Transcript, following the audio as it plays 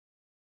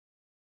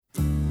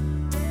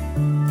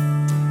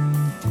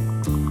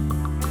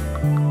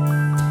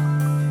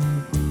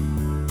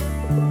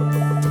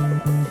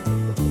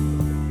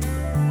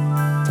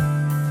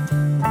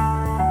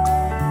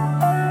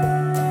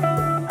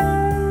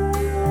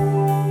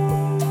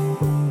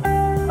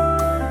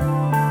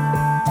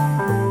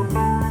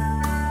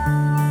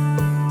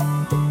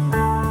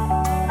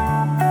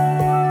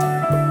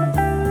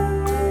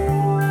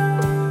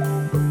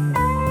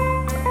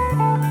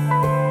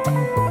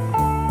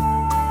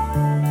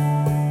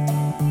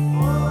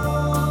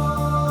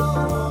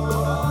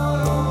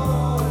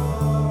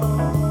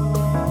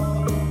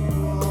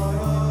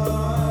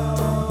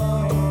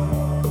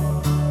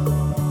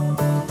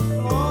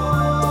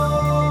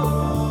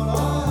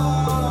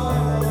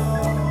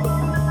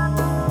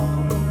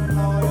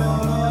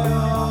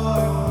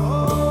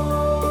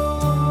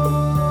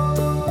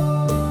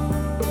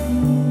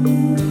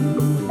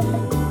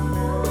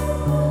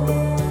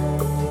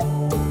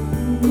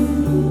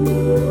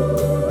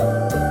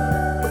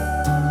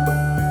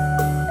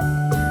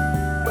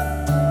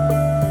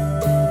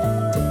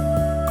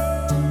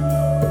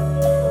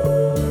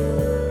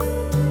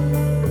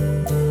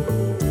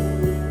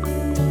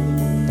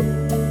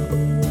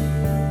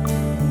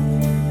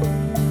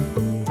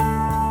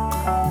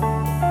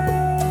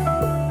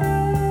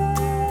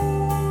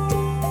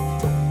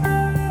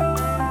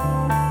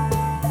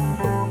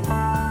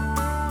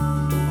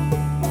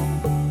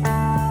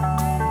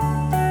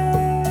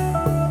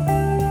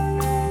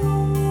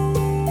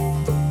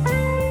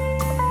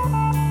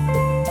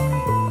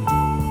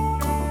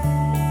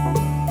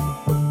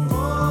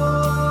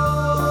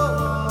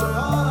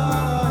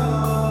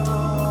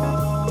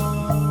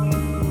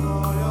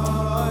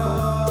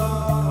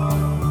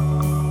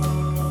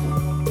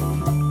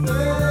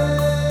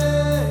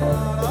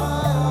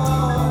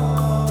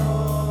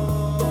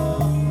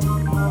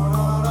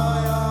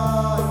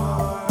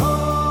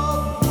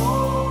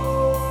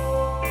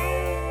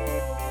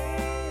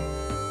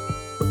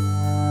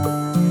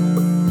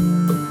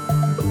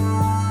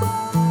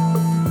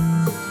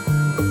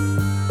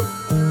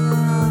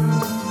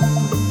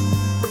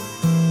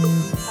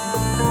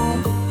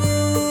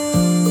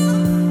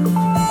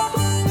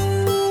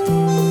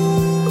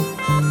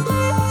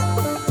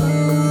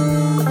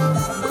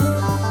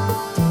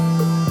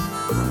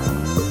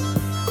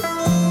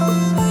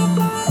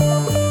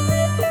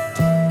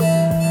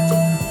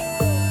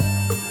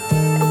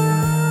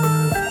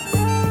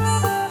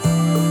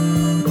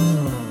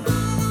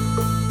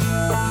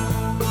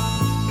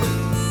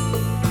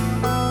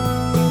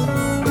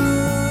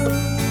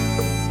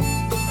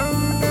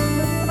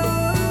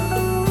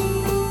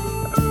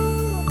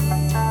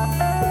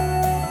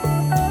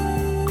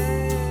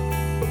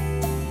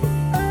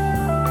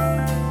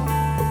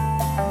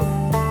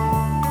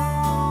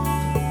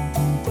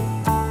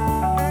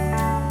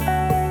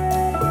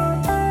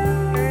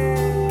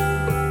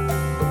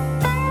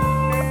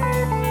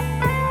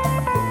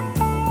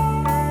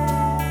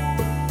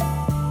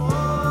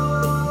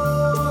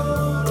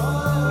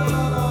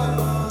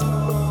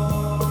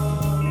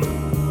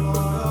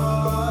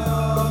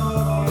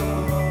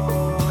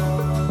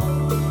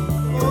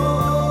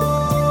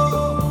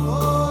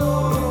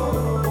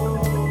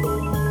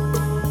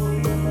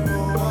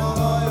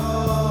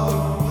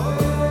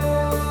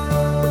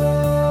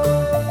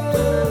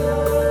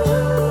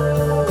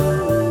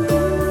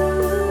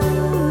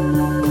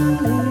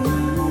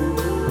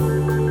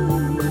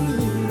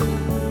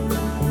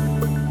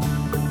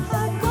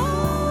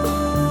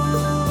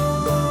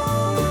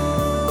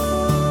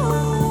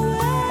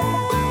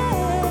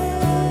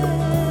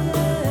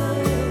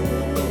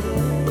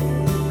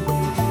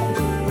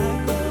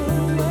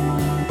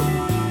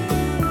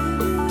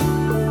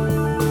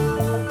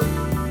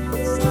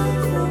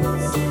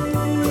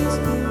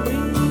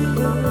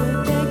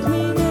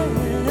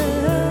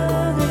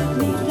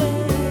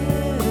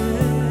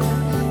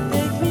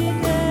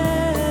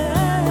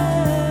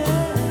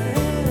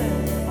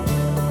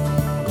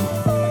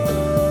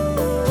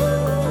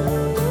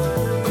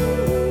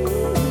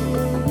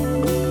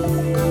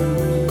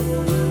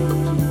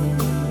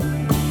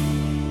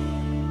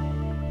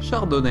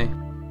Chardonnay.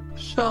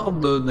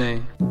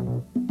 Chardonnay.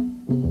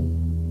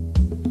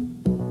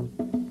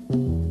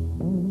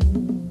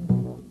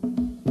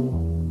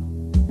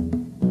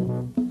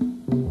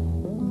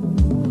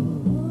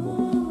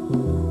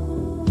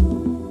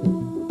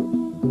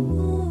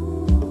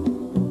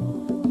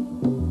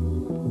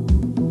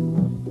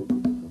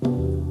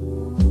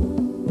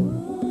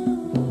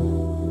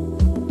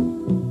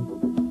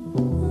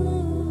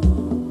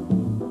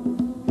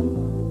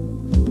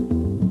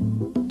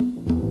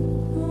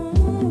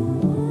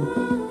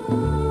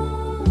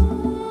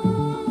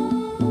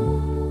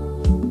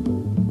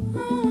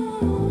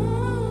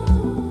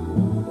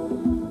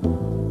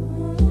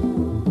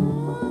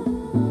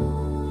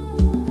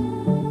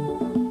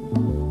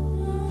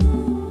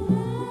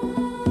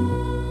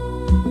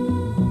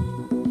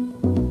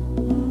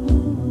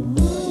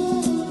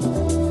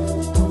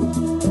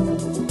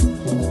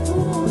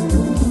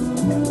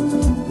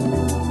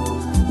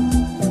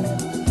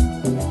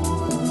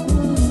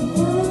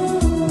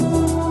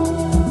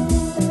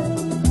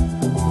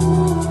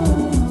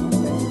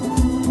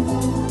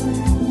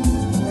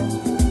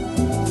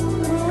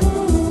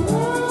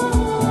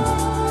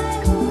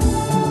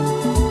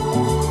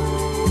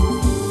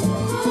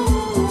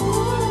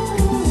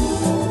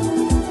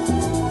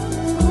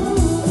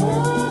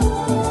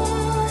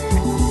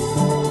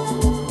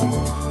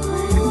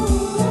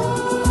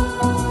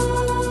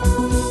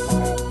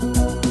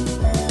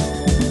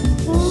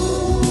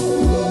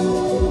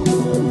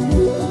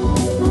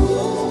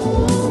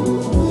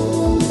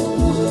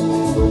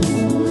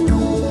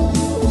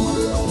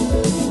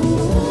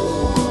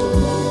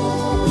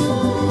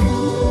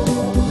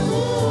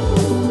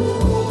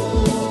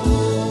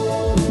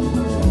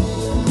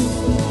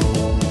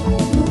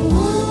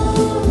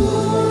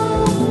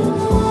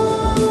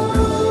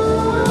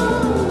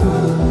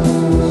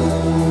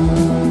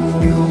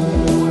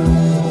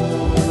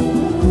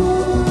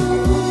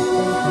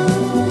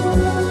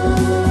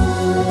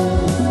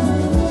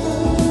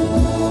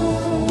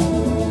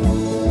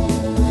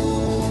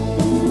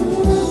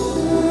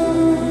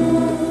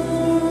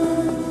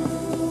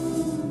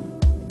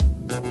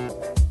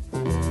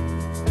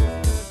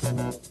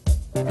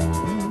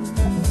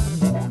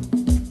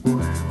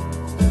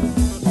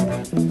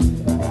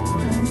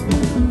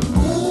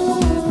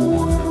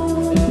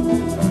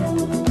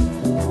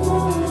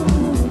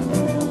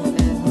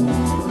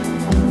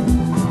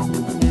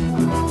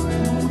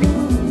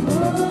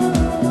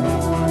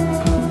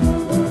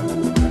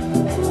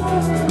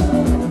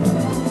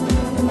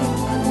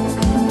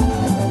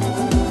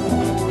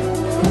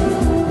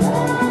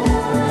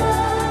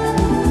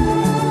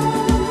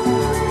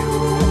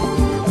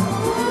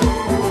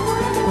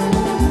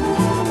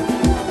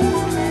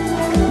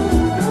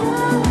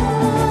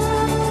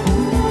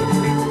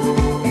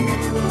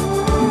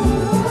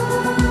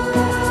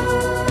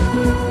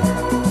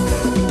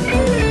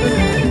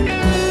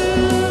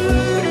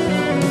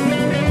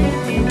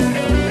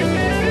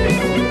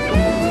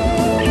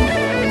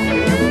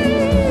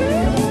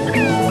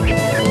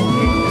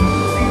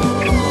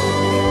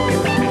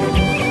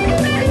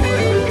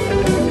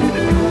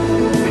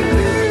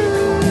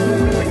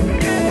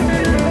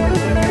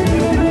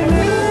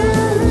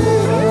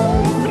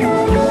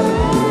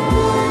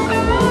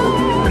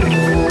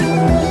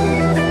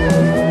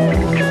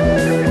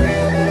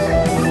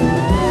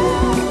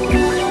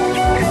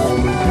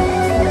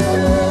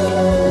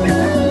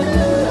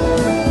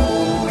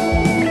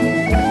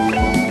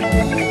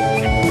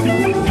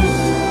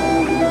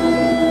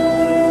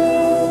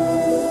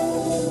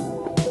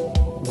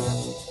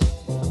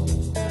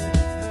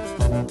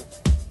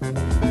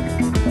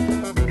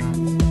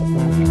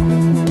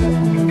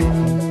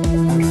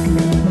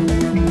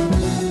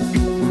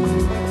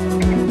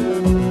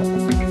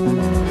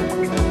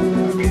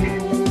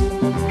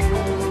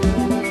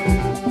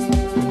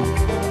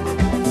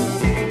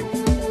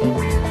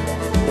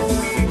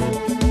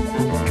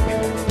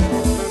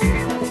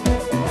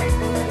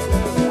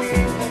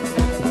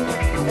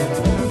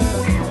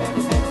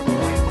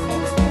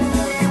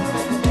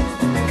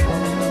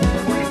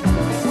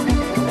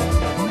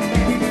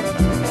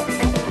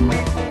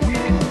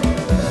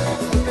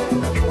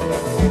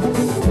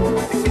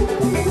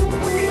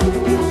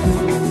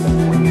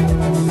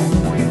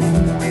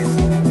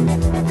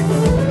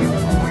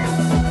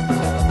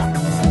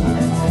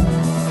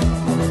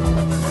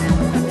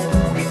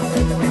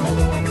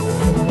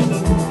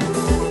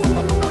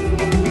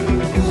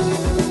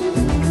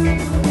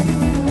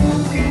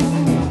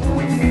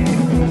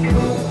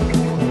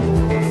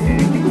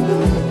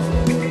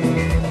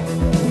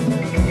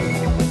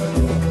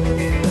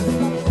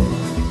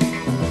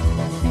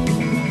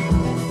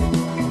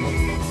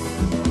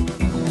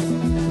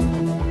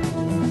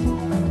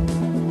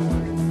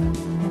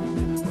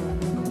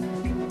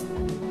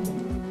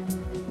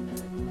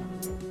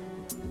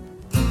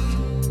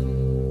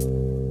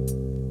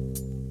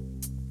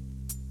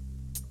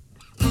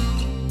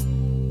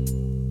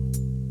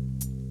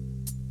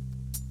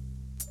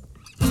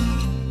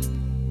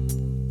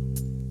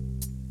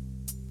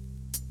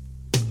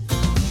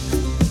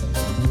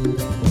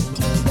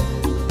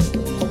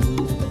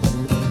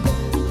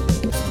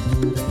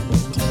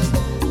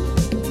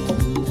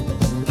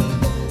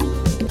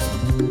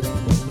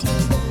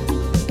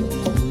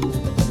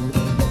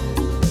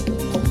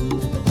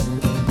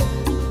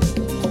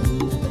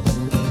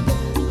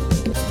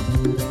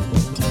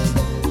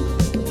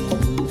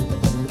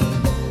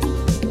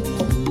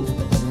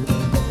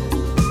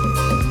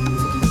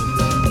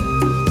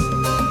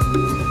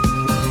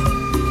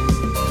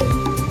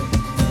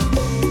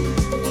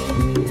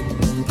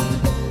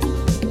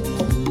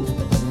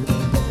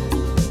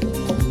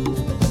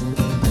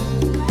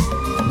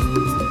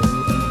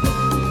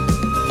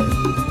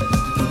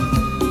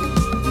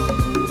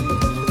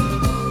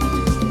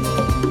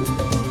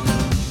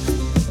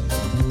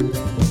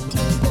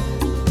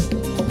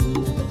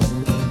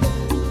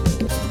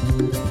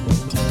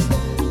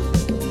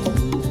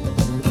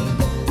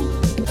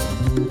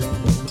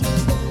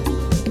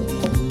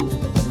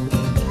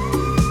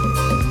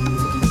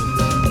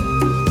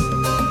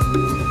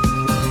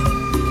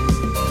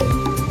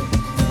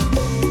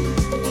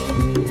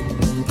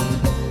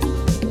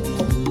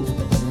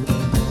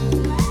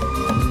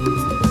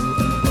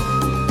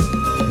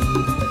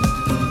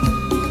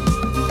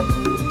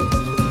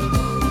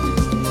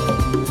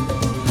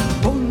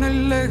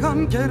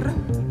 έναν κερέ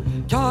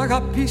κι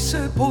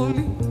αγάπησε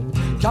πολύ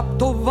κι απ'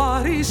 το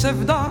βάρη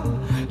σεβδά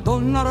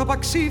τον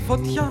αρπαξεί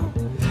φωτιά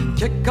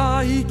και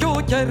καεί κι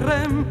ο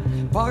κερέμ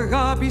που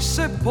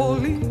αγάπησε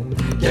πολύ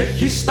και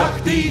έχει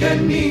σταχτεί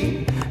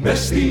γεννή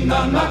μες στην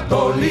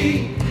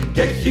Ανατολή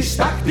και έχει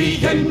σταχτεί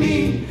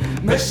γεννή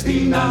μες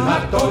στην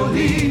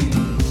Ανατολή.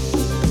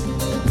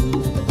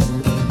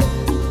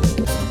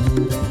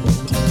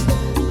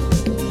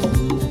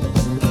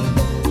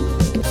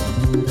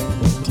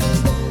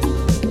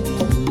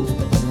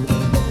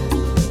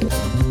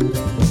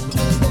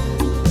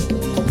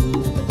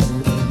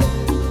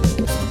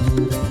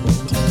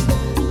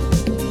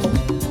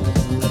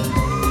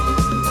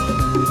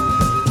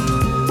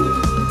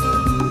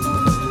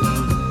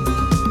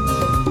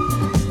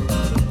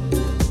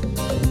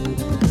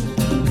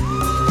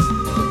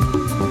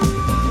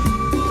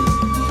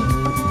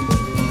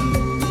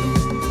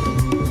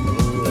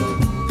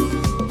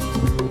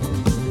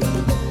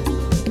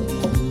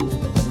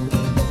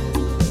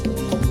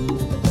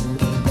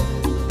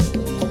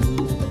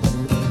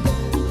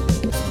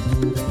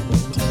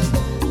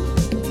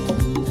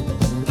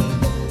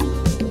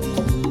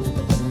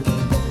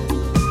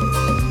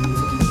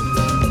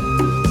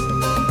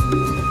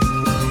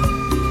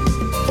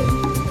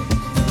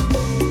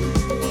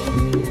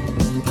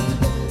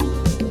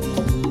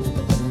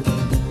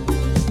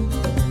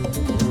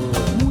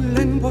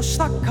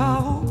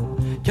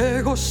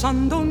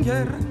 Σαν τον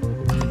γέρα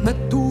με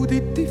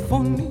τούτη τη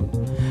φωνή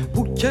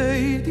που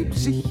καίει την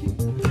ψυχή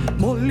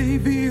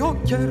μολύβει ο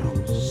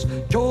καιρός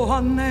κι ο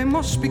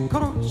ανέμος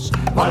πικρός.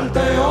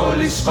 Βάλτε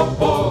όλοι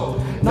σκοπό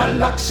να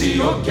αλλάξει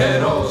ο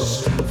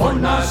καιρός,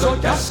 φωνάζω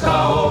κι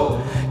ασκάω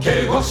κι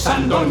εγώ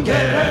σαν τον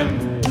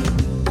Κερέμ.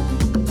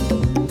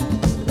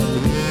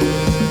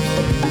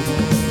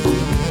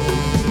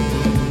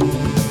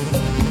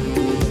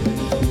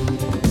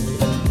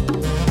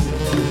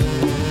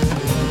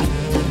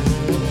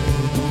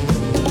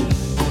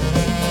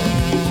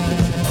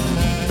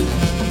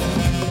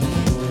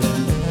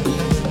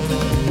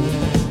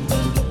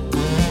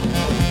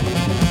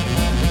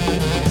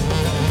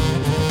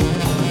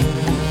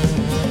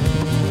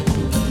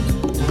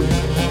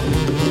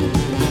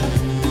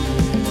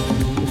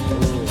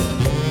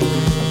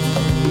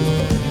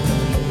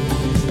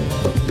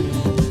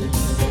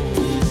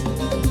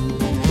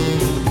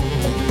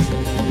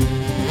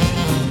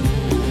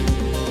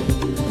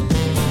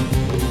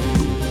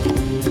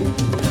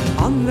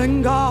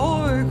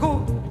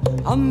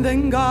 Αν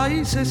δεν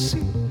καείς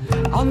εσύ,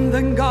 αν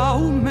δεν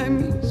καούμε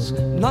εμείς,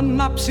 να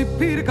ανάψει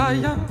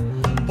πυρκαγιά.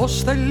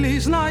 Πως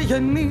θέλεις να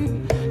γεννεί,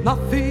 να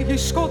φύγει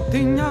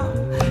σκοτεινιά,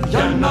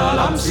 για να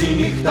λάμψει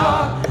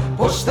νύχτα.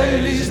 Πως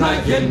θέλεις να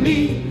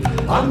γεννεί,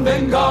 αν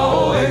δεν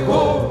καώ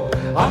εγώ,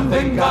 αν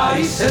δεν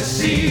καείς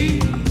εσύ.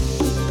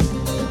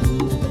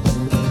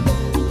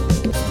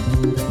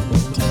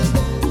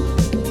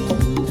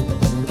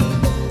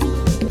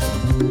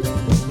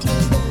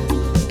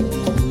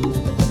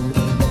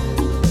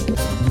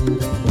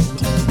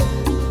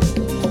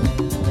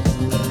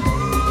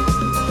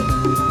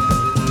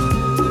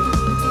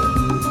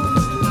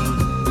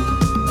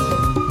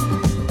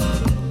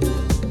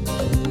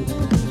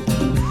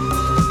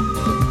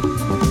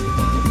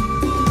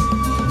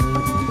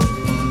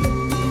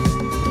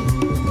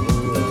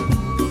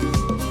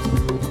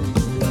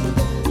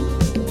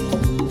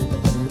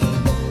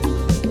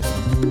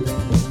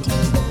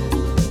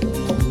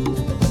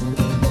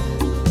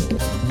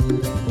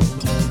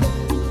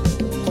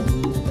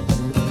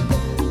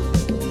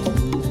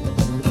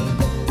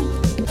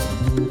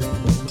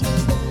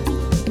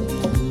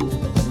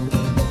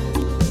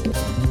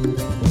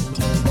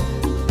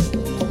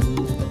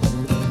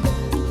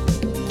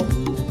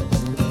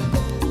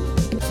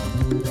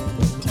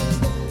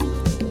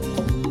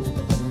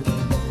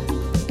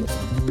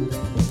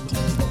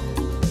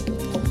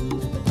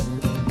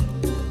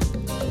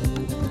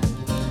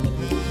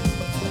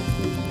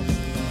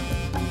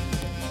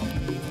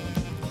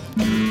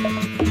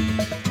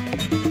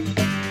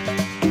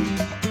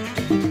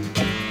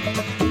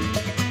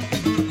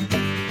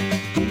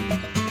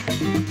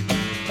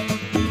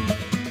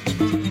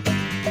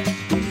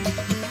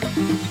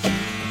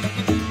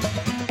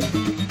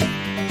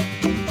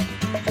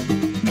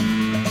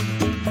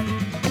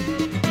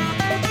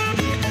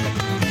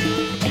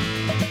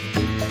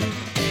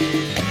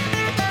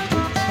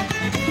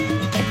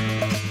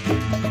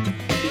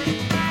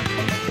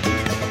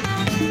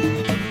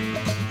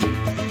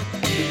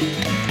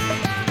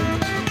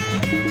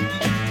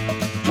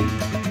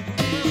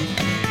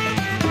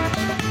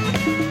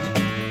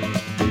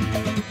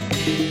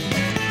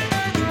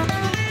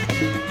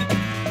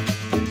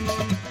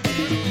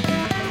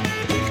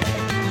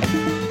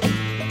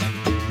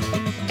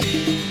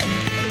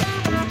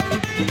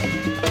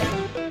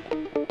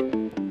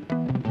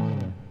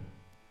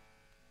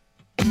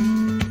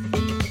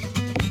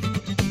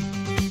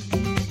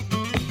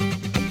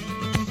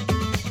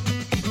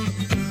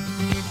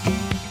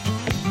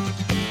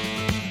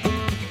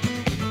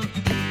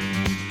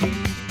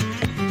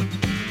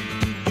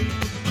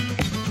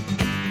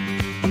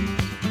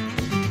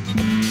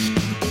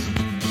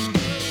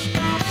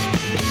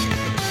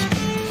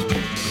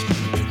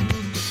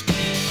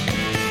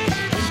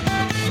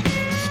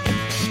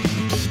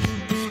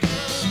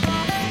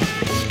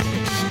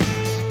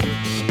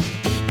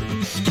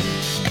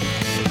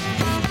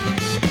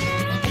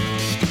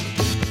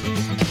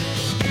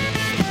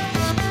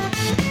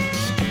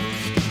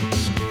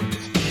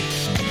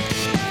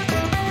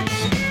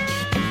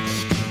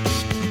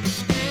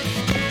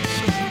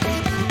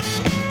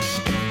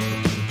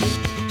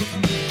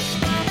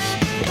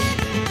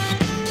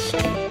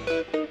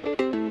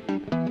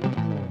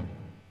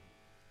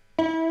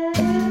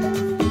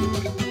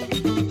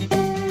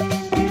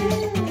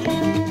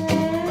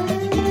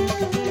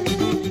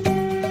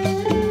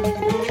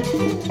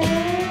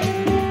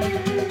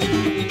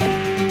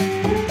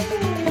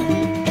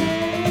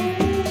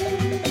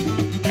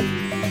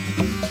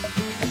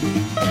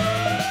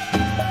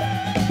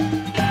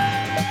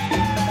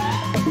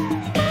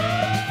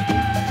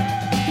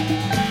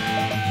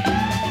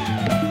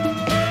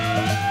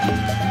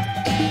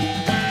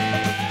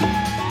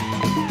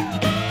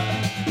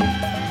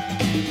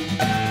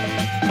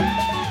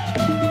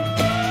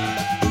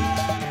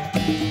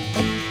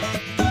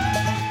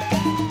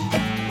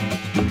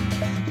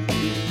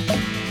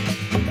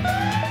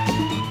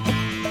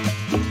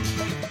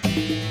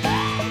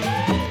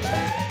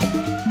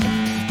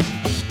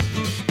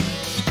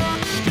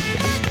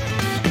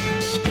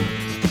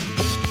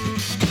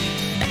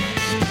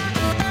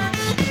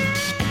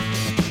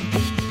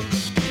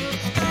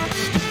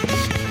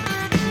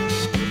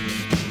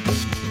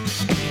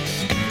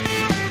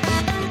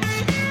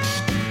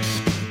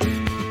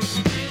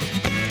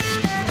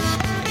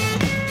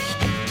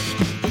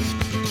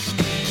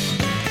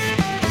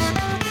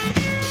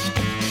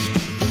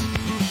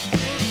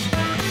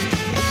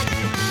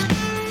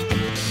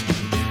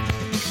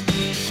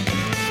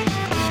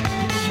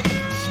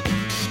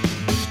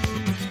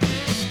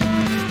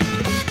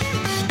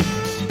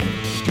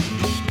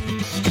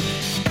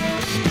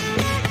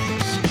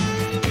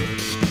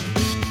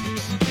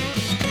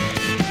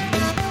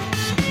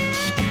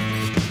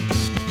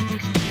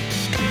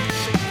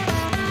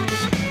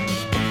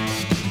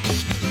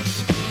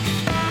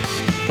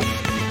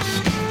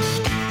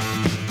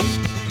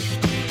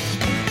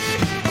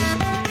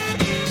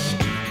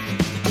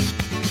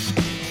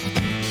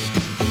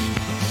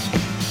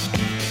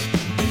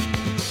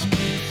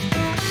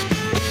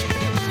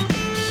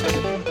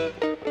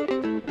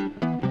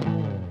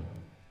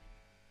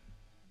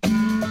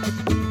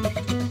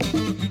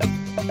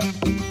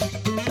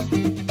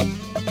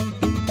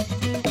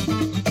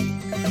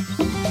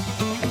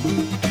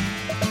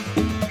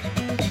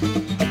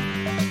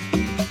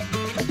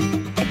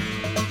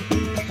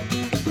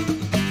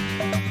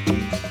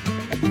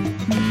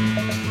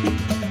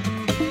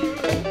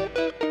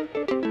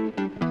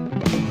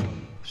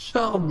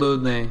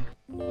 Chardonnay.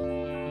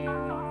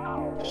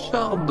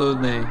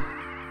 Chardonnay.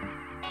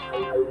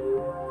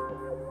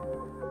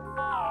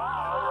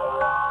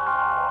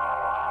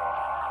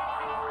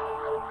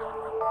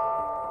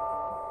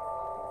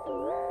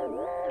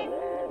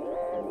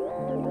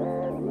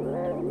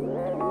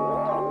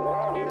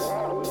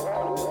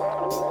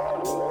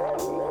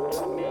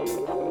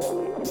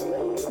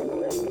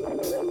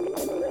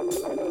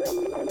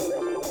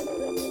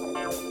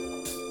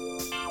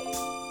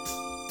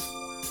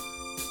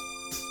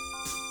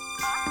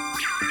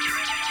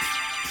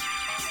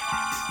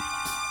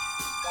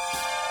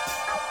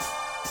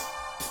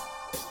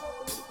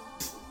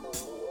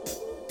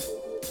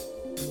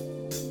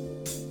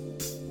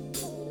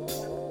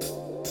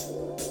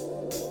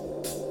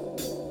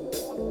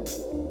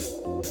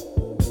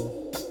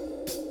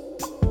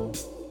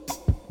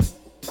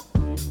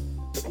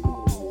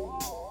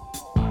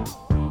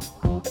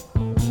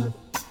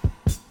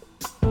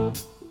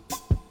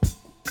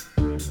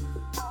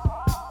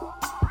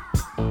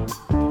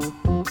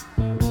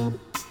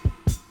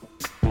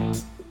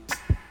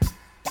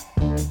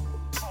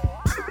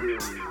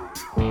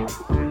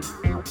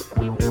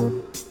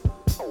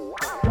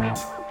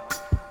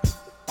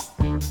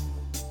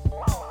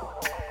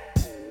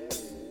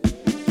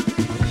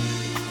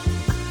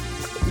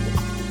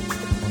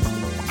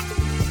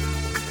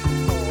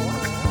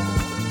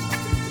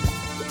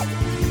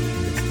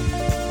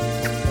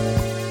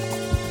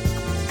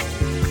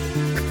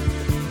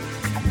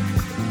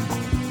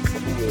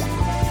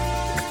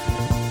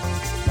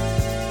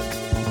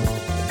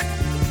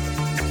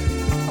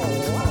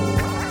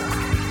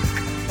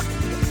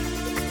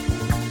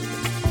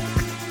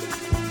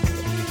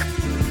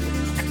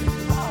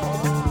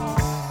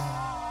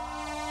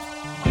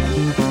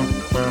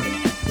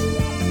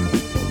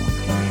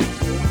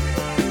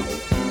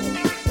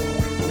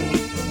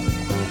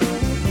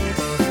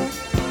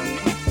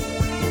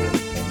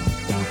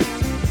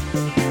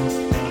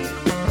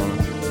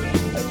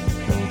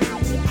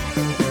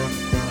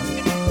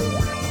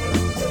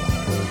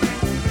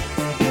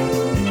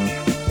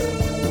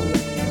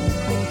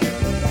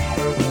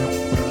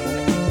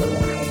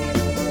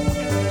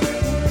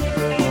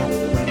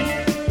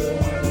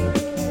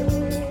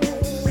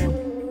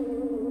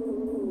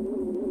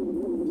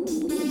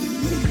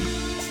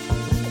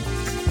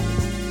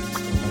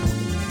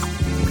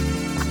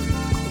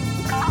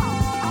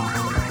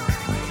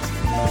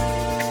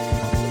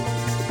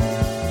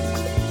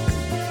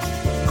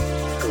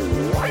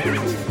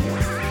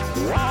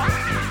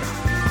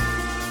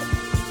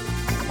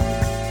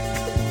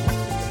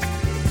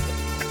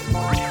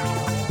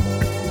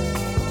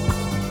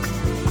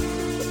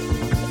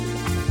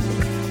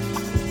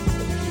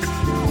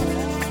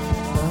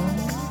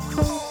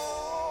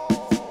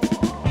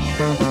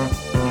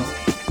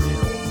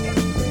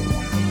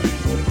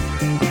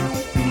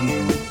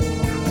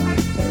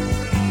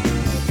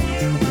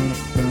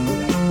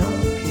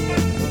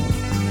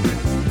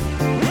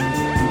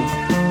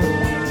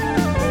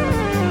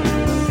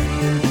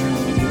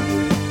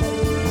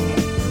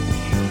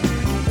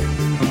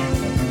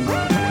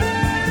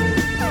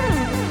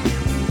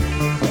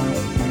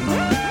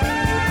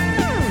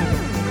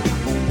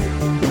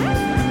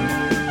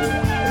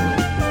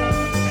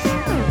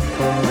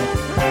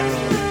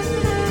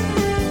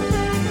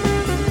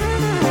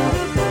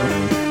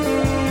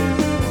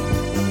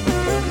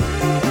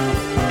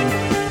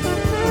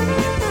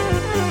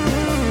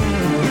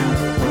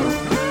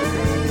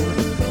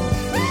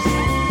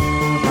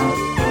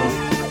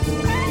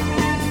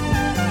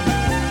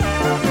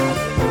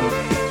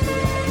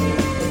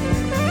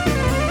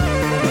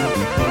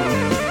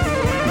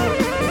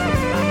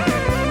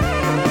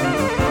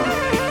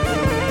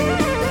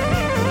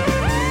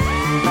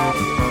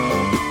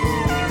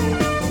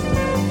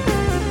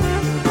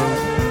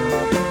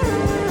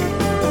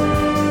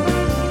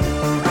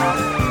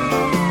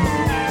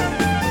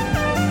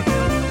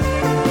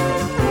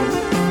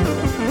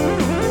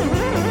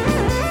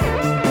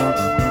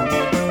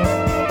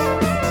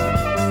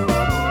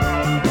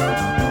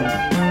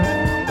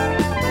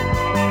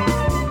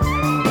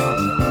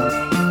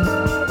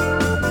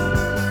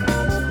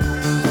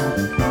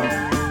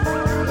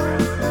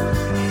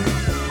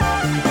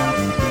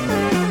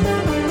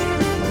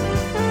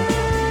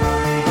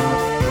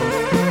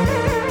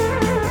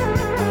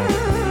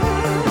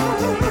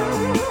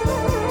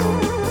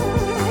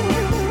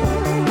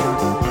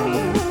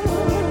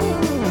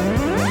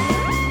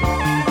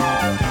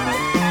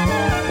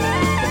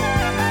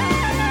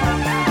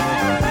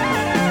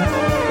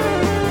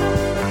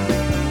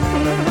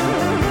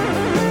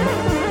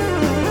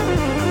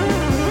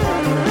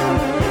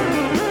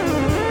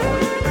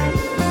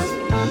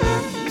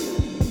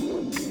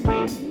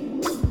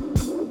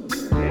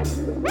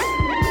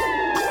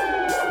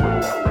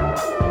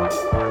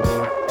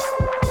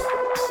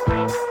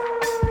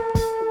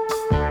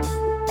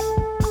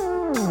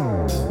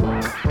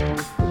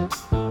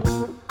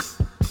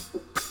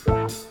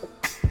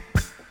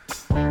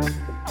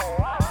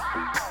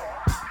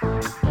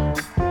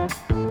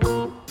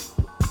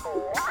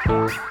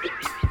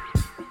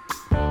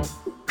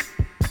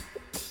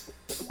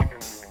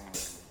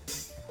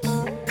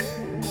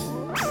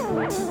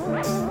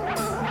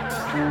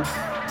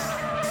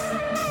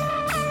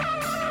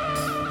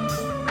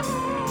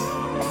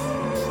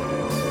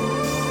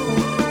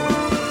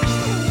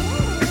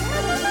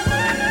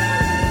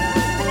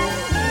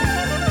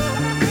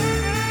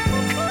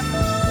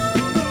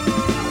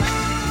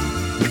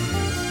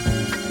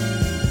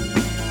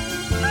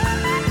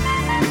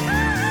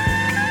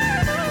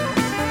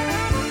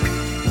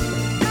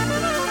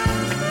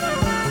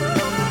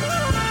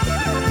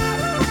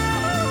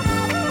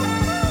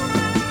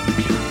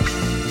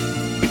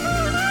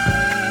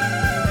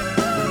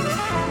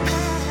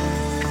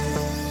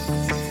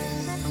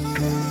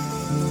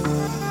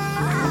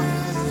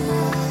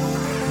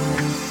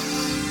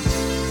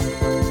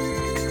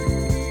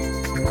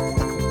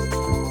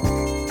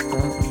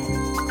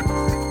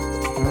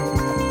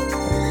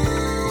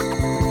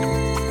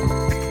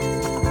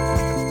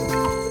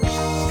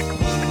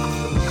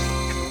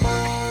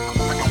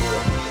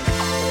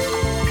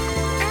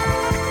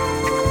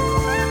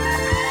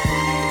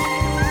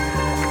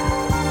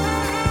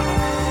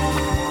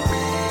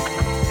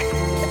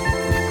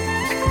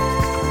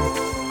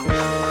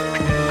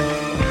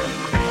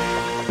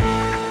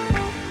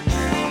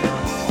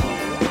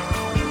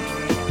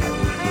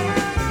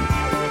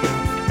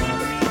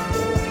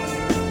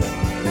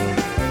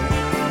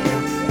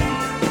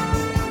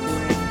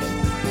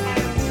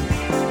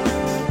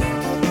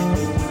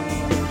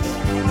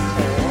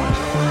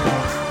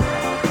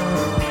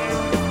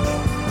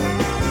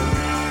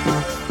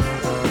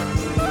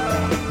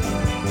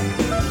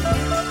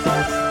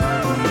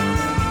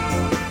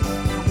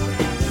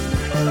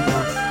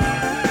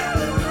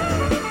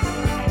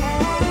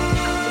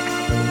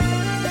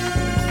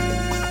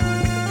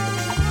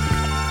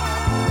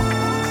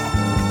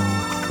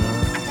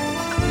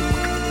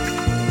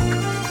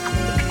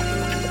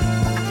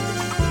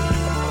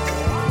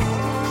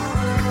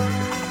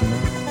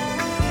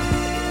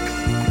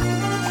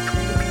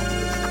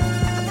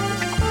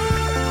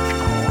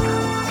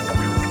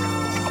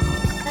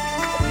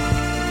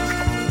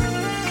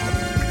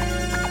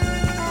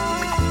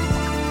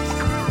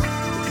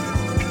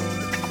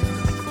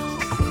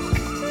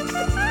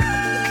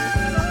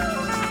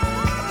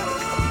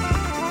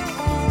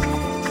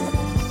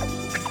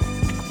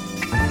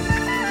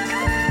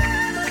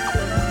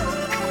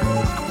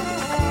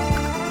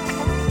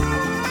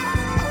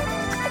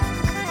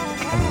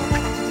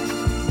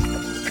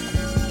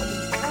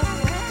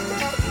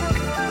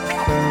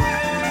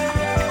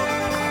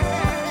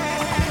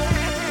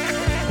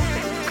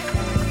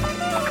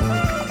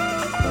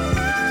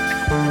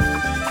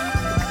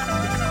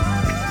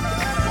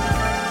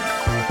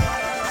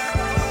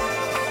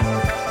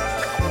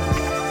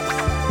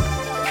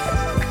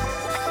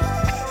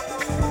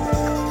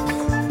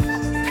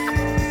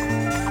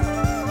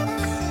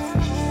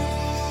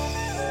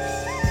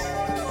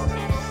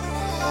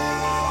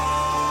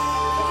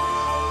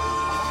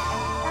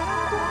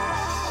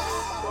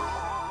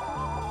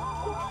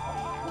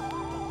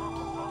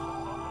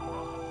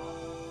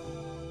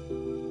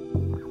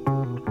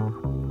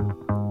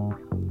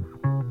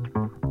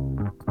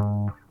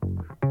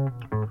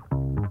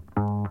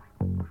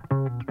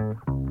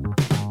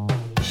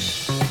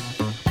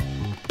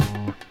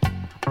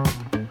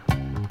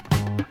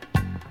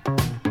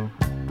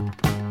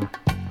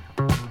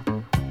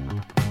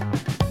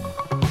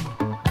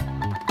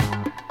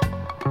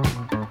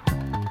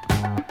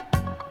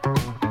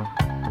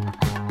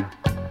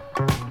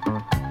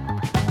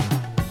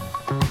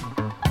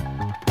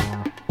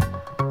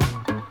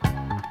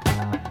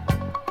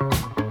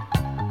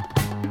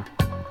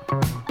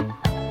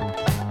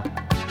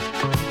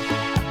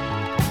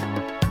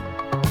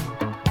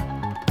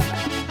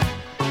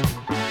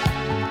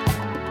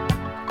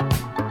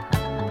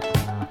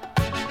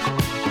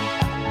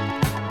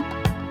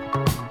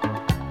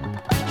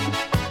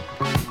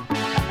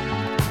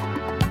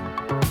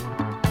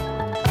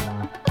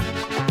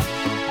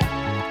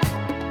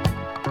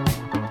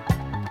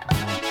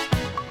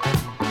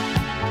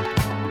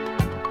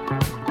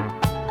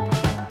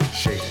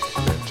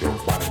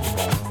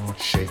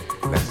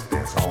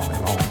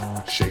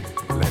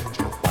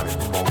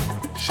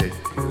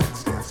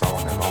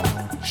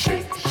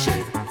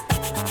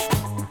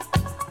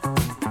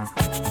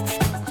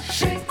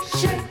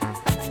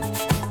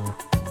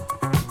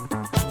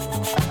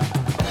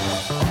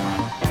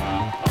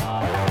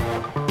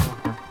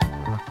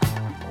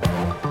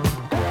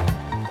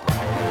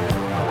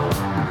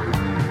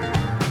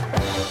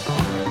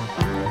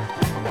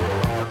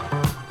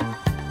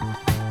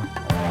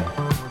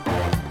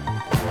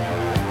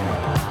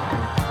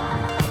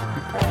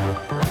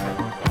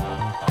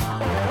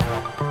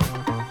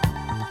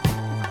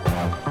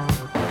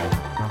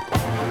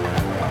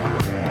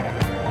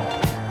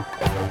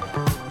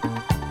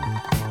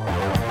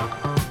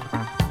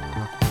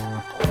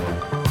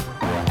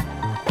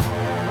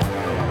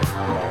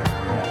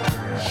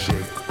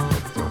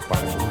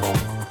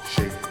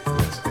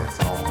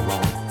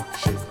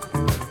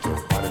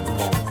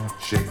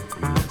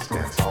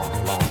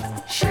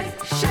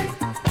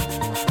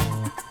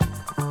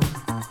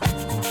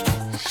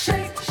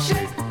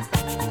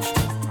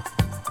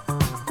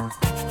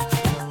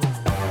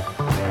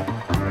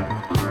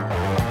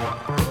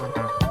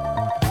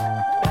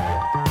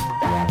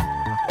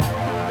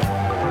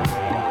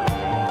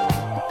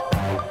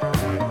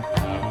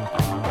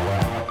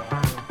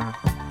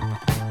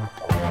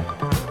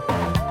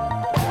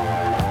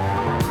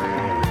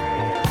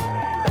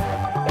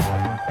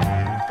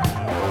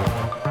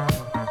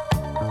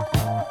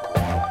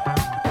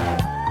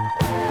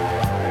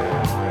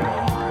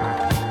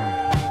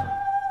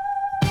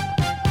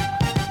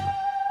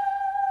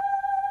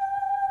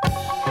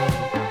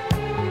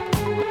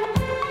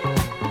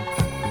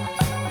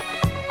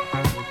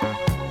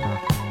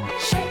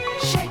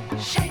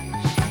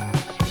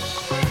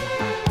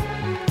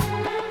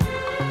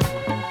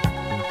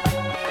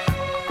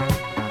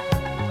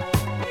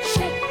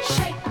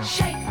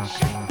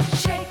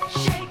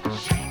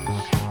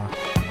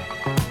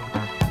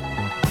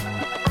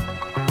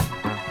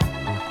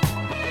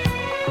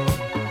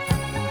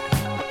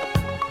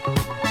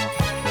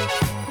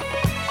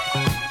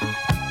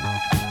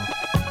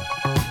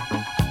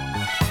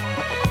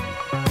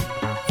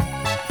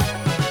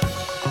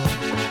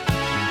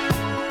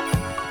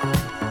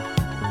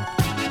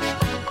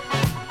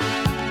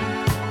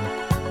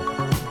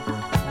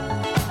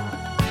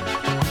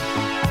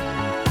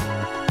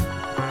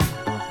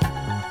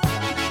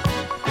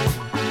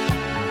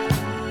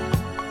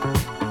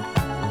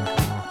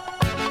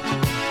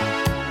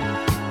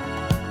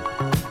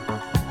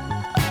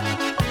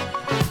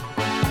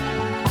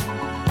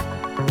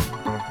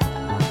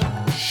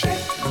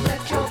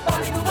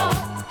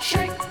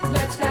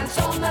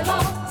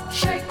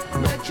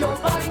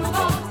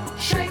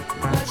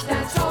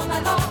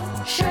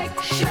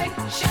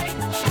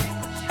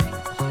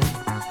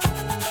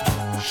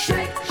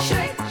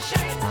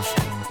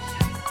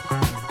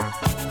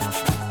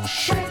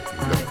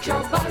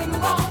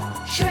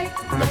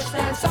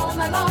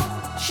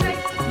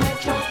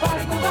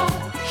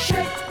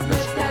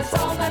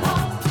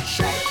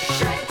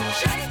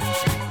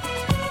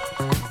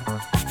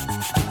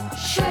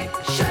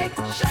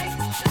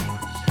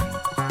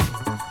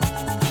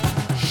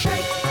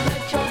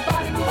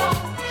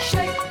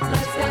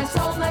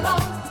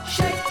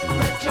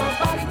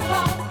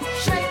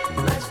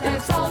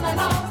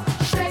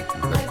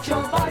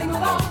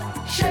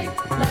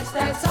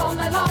 all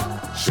night long.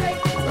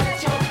 Shake,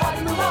 let your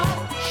body move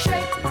on.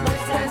 Shake,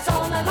 let's dance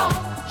all night long.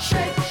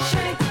 Shake,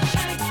 shake,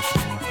 shake.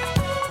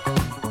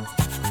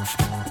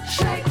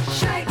 Shake,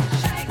 shake,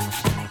 shake.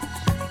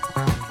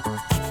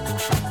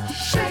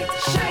 Shake,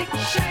 shake,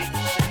 shake.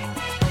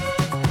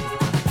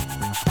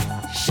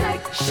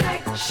 Shake,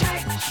 shake,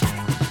 shake.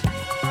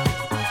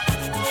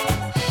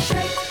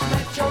 Shake,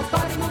 let your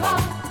body move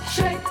on.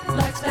 Shake,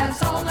 let's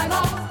dance all night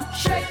long.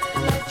 Shake,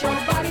 let your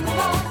body move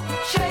on.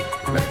 Shake,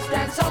 let's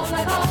dance all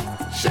night long.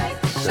 Shake,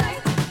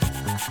 shake.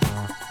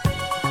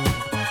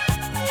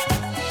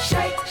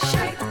 Shake,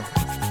 shake.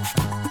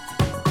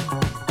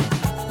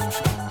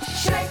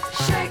 Shake,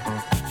 shake.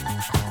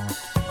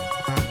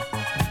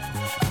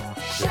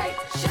 Shake,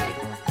 shake.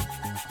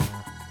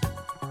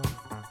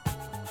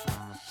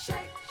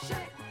 Shake,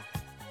 shake.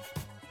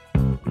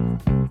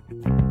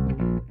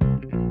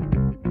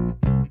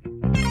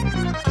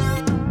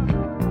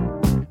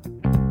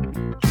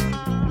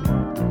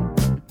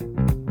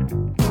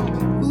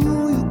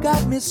 Ooh, you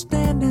got me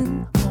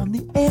standing on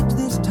the edge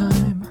this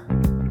time,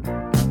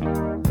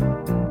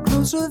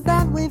 closer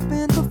than we've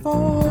been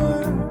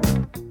before.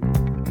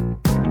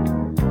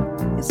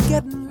 It's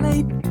getting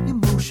late,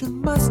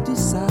 emotion must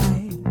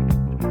decide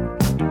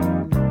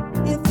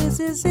if this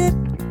is it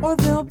or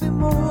there'll be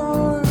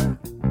more.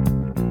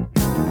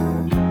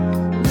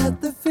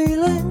 Let the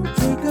feeling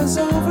take us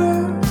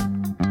over.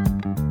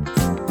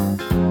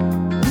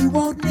 We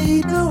won't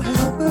need no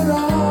help at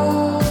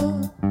all.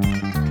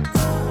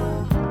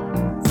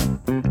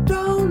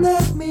 Don't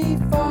let me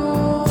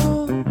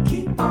fall.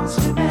 Keep on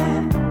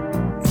swimming.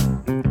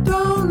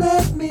 Don't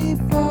let me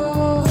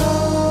fall.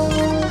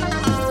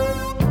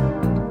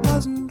 It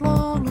wasn't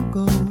long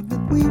ago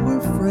that we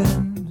were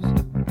friends,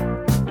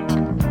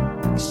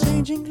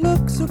 exchanging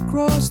looks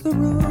across the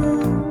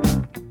room.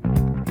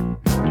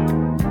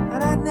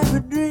 And I never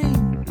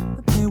dreamed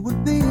that there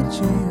would be a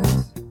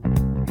chance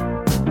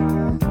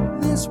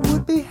this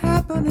would be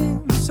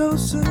happening so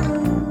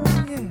soon.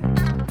 Yeah.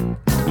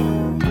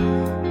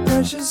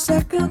 Precious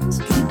seconds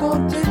keep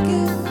on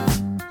ticking,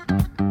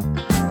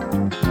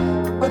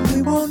 but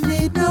we won't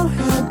need no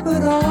help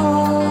at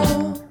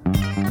all.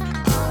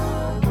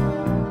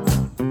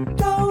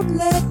 Don't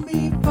let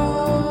me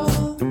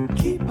fall.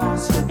 Keep on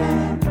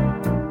swimming.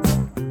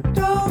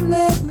 Don't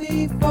let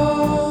me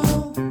fall.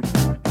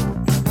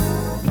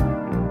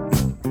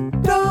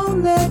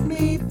 Don't let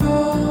me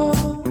fall.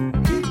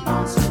 Keep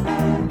on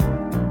swimming.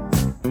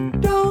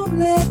 Don't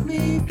let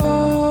me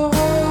fall.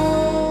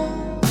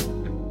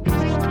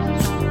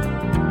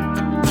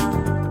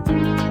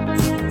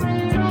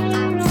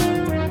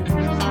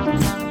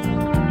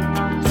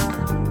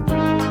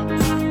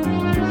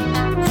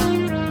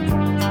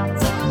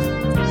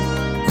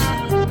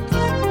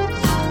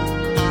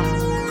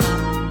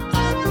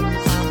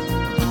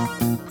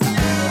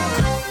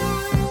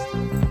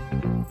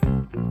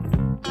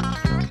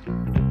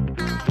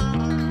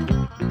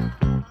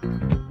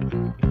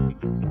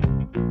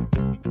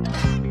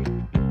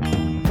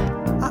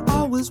 I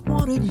always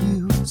wanted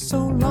you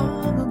so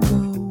long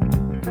ago,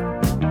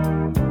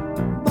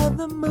 but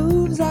the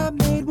moves I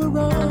made were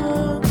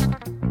wrong.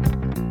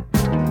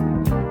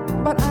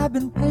 But I've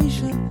been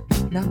patient,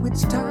 now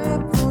it's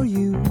time for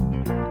you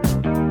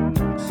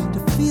to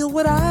feel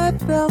what I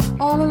felt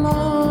all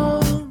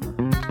along.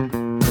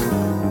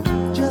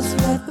 Just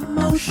let the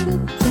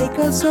motion take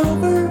us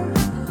over.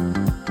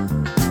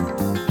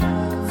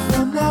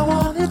 From now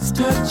on it's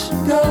touch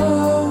and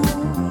go.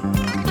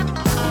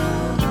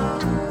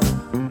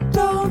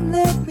 Don't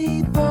let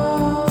me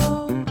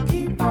fall.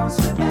 Keep on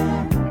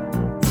swimming.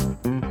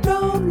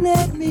 Don't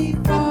let me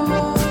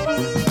fall.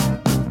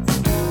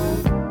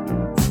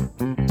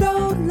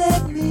 Don't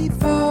let me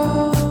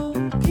fall.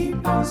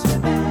 Keep on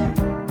swimming.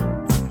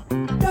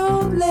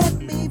 Don't let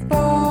me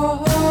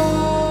fall.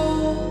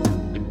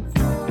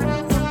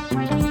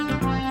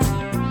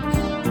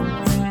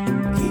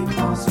 Keep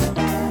on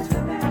swimming.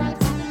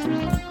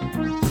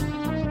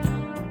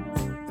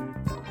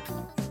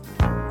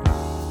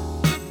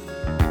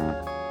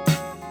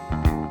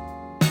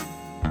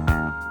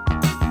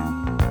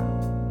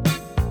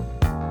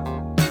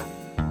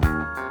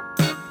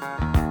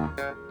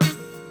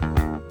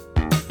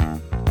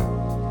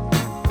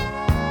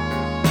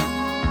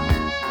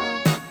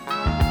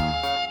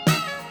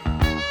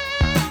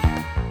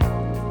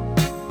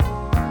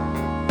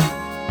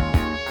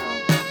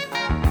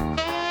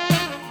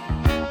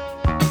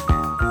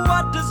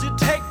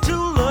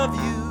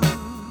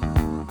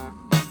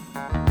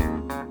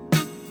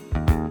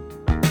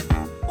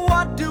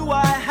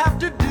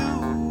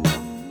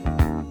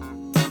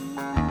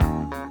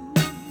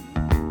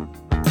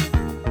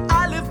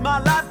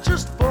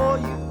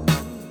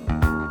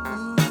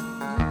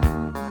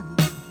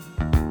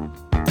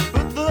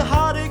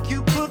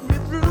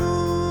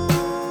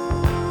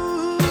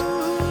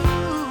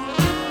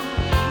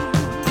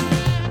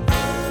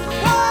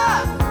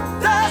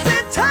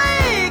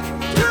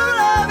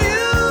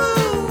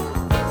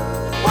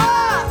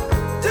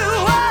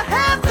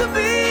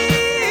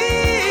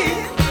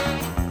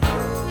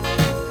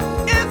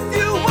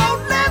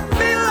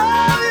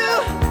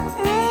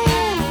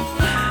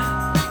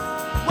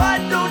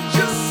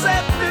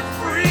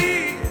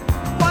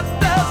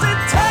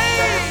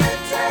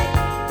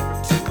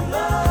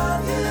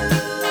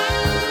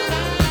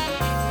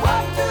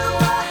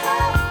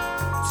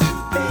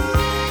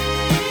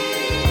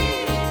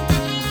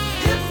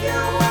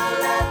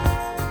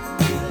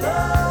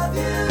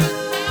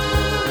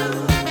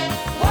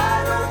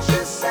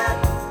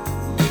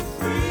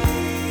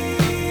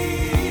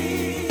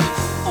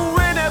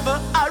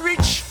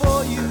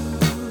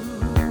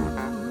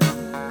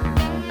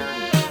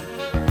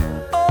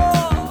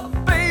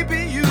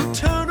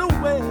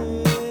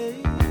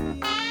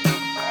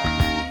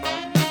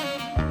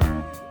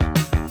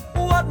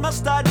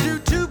 must I do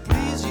to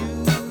please you?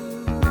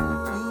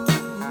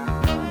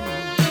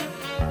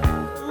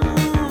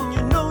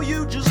 You know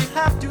you just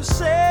have to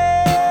say.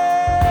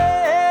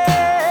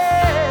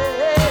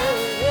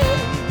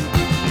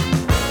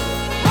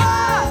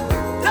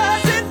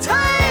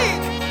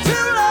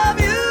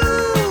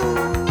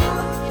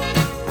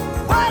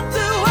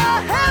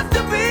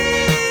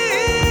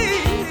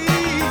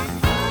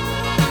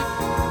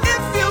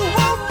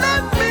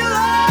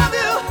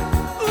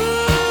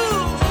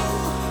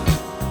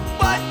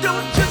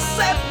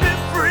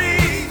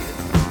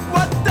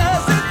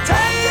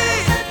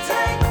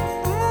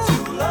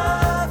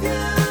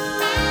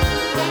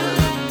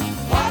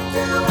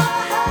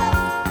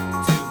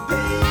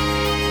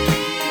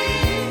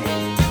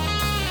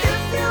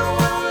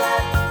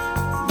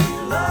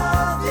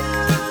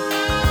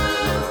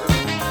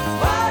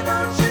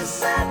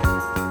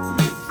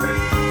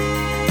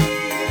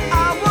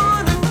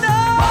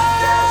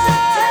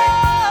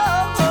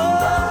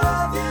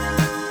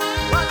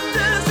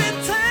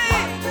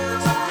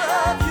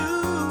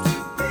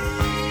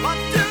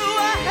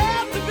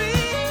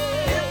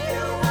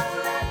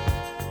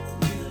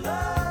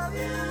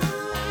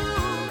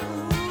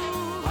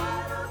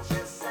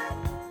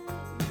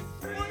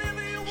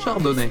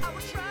 Chardonnay,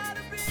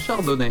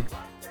 chardonnay,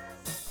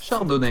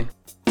 chardonnay.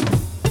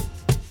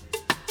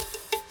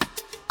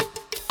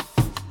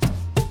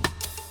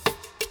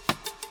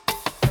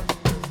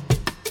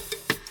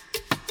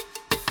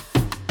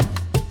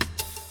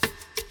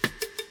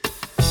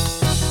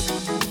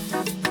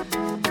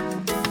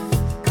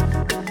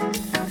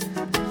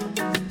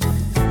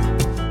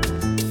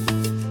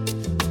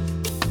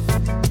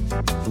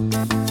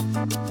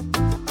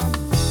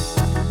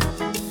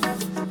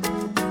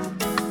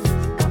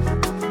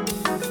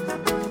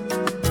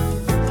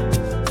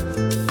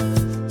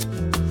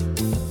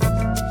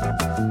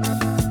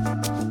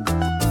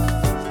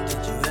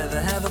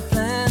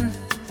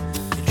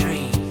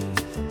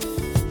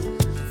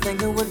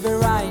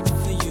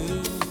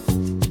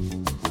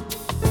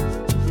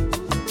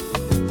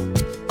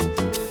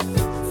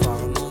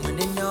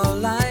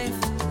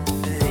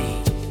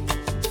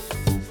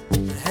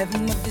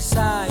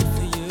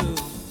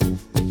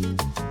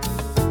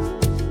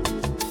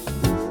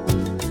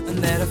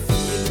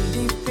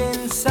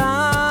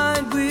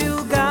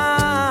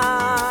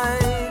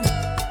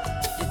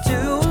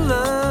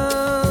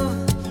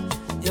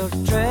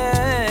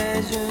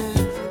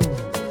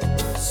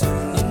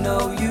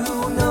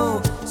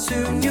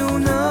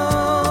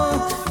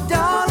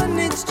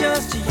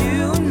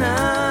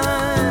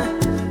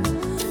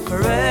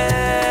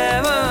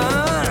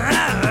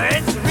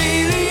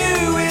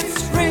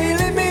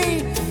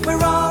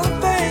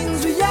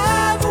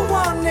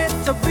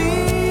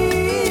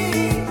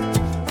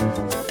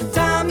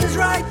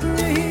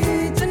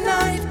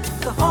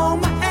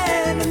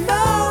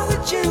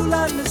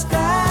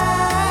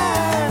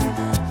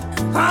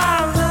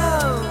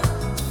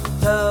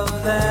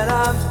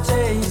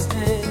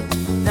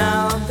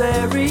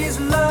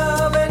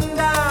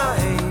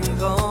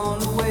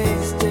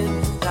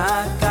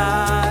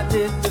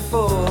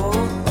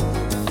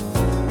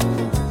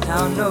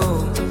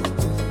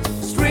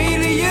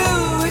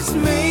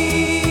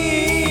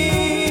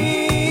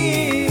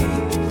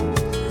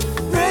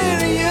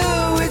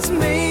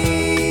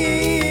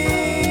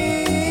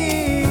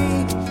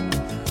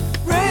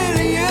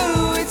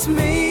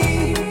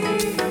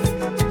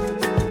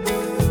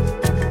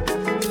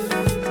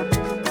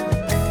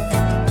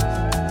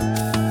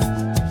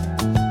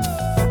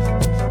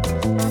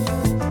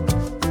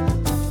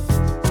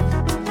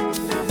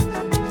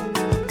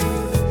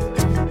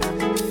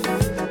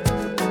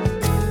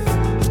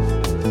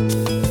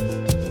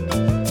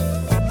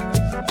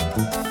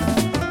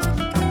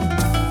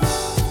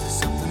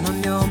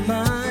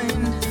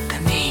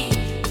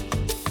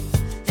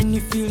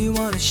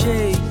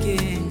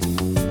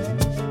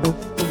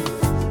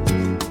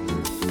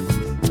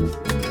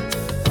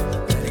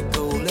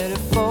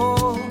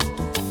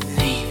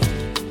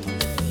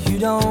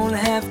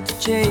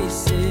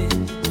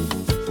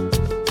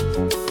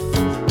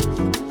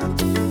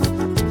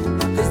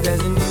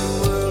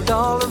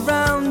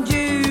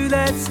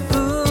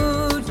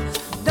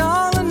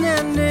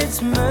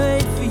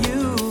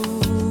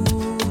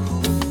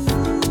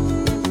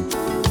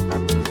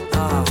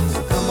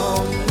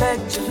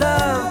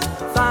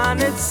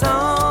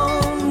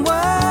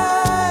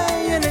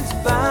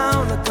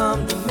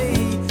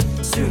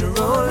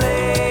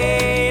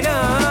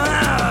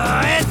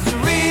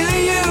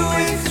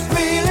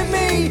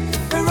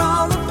 We're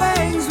all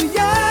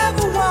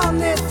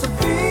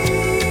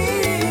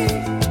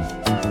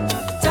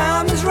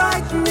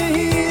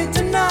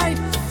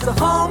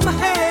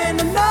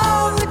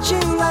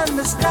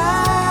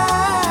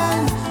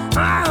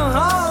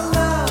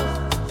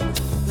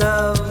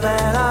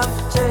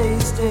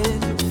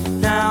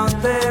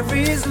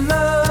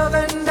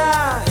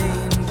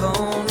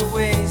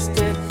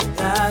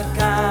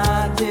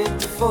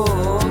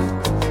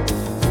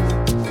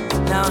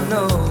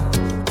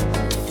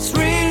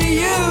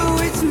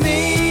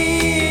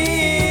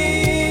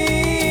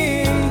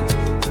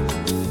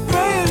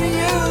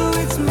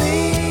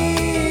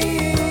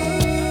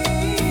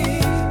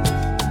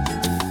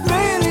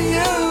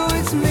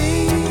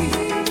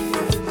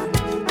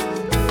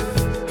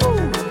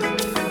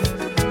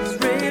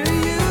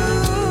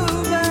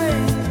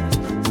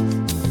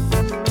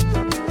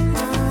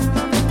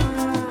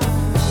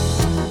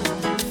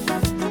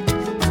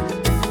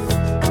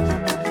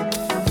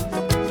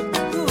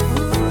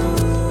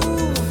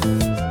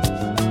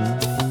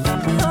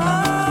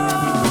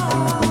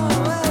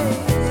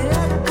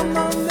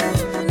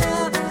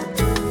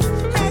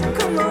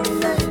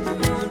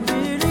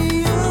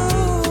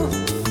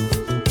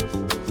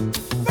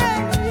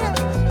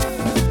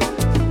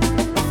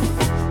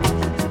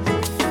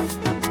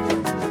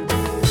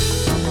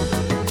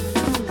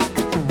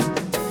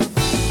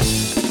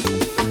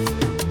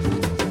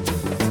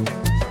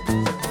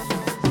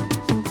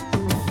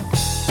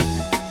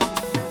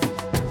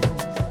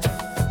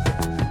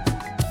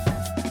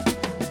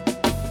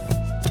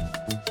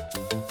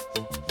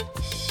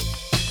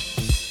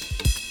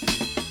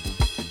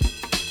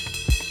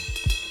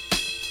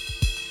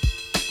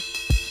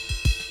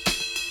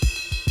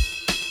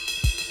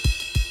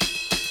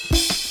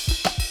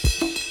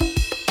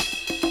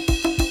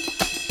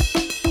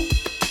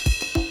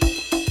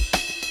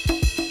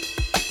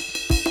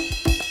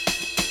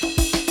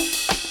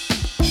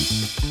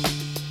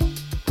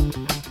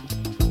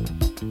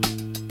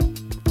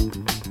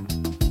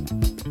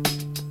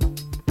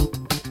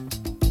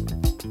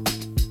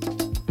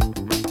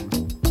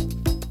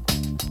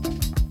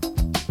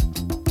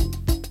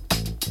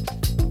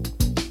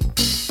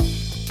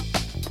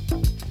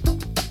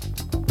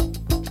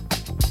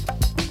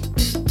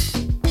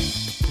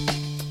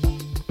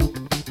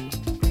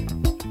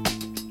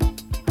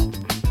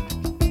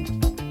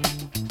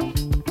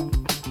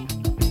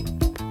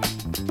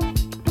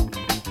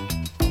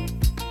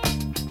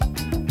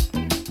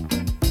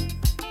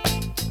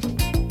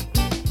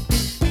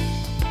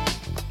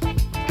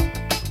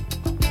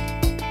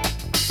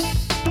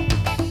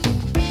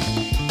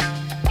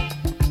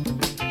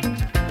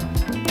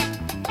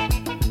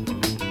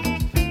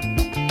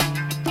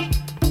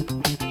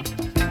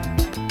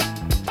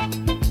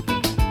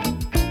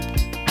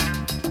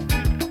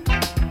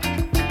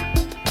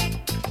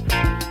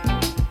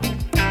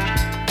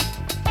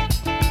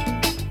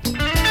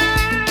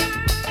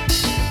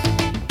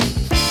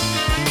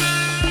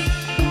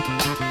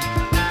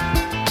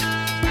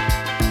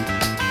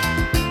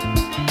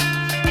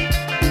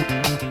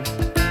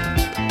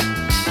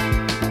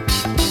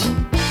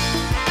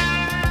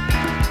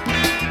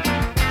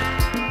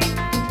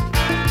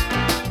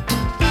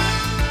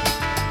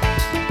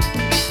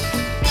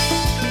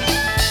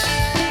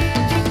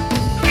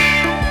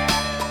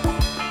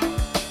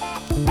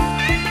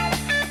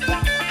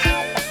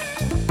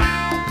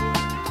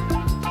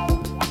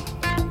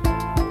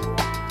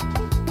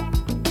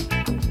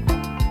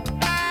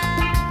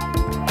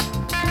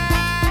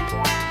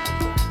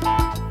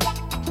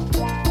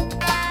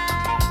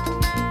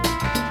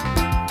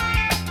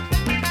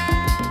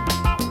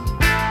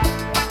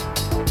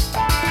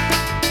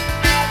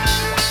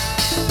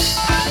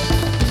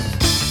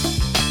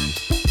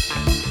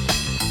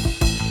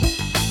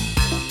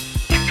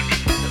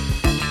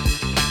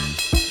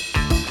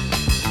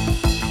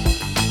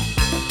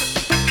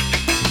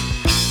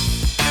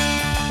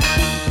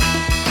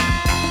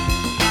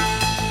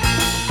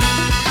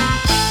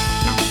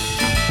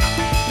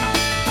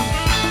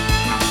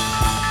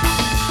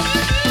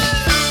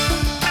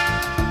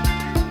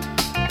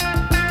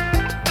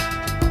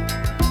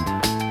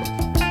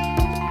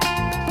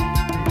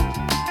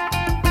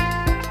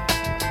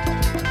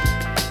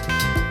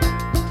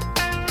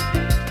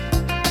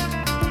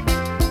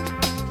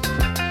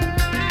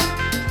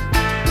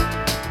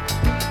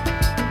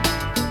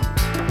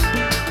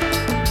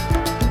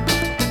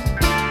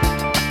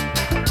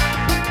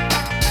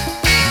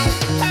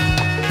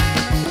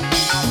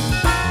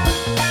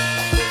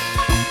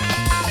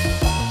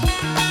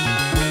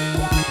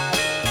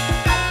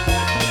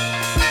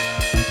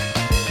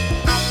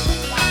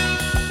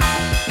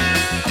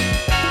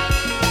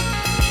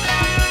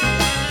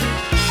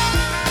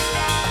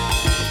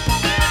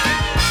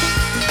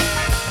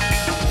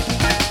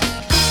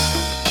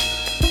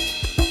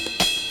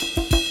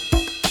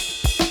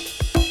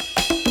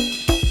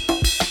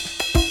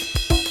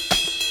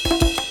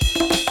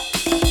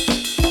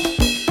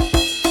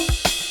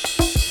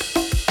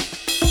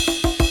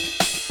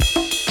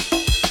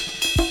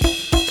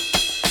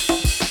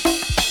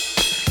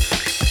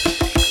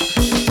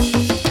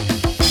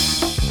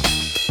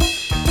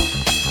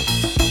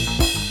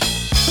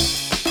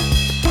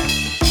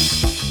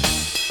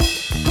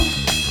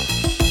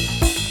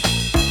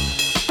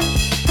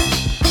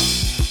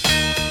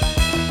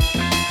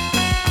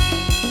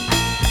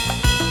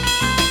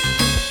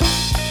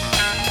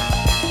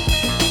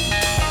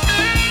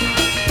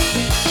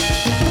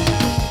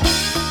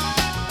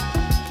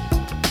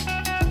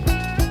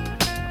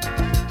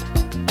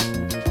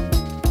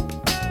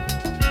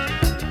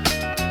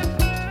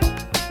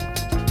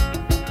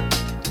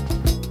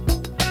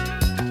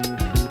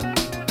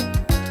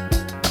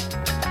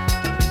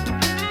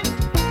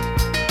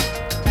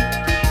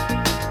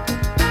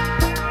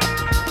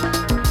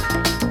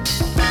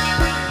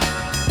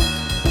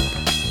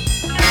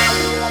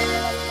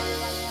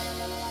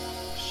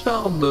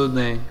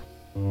Chardonnay.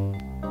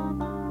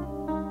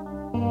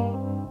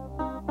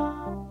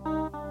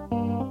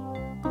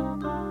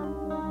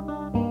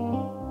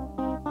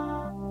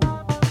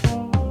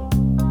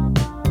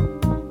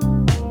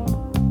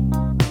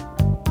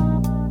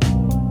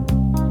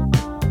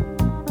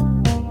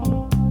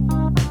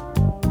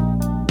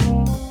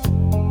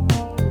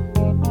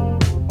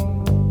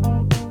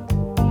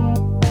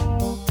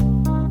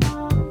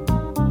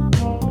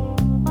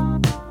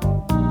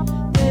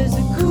 There's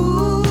a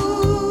cool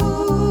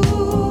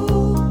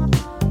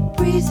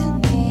breeze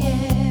in the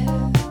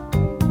air.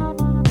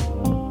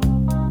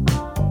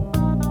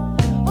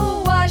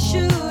 Oh, why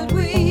should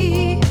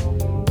we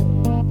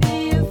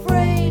be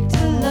afraid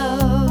to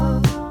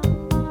love?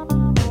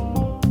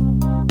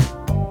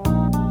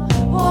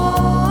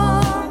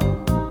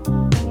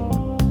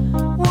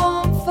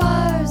 Warm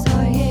fires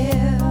are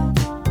here.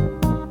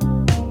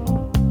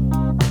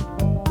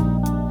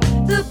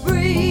 The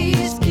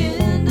breeze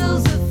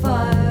kindles a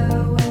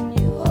fire when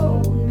you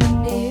hold me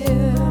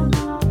near.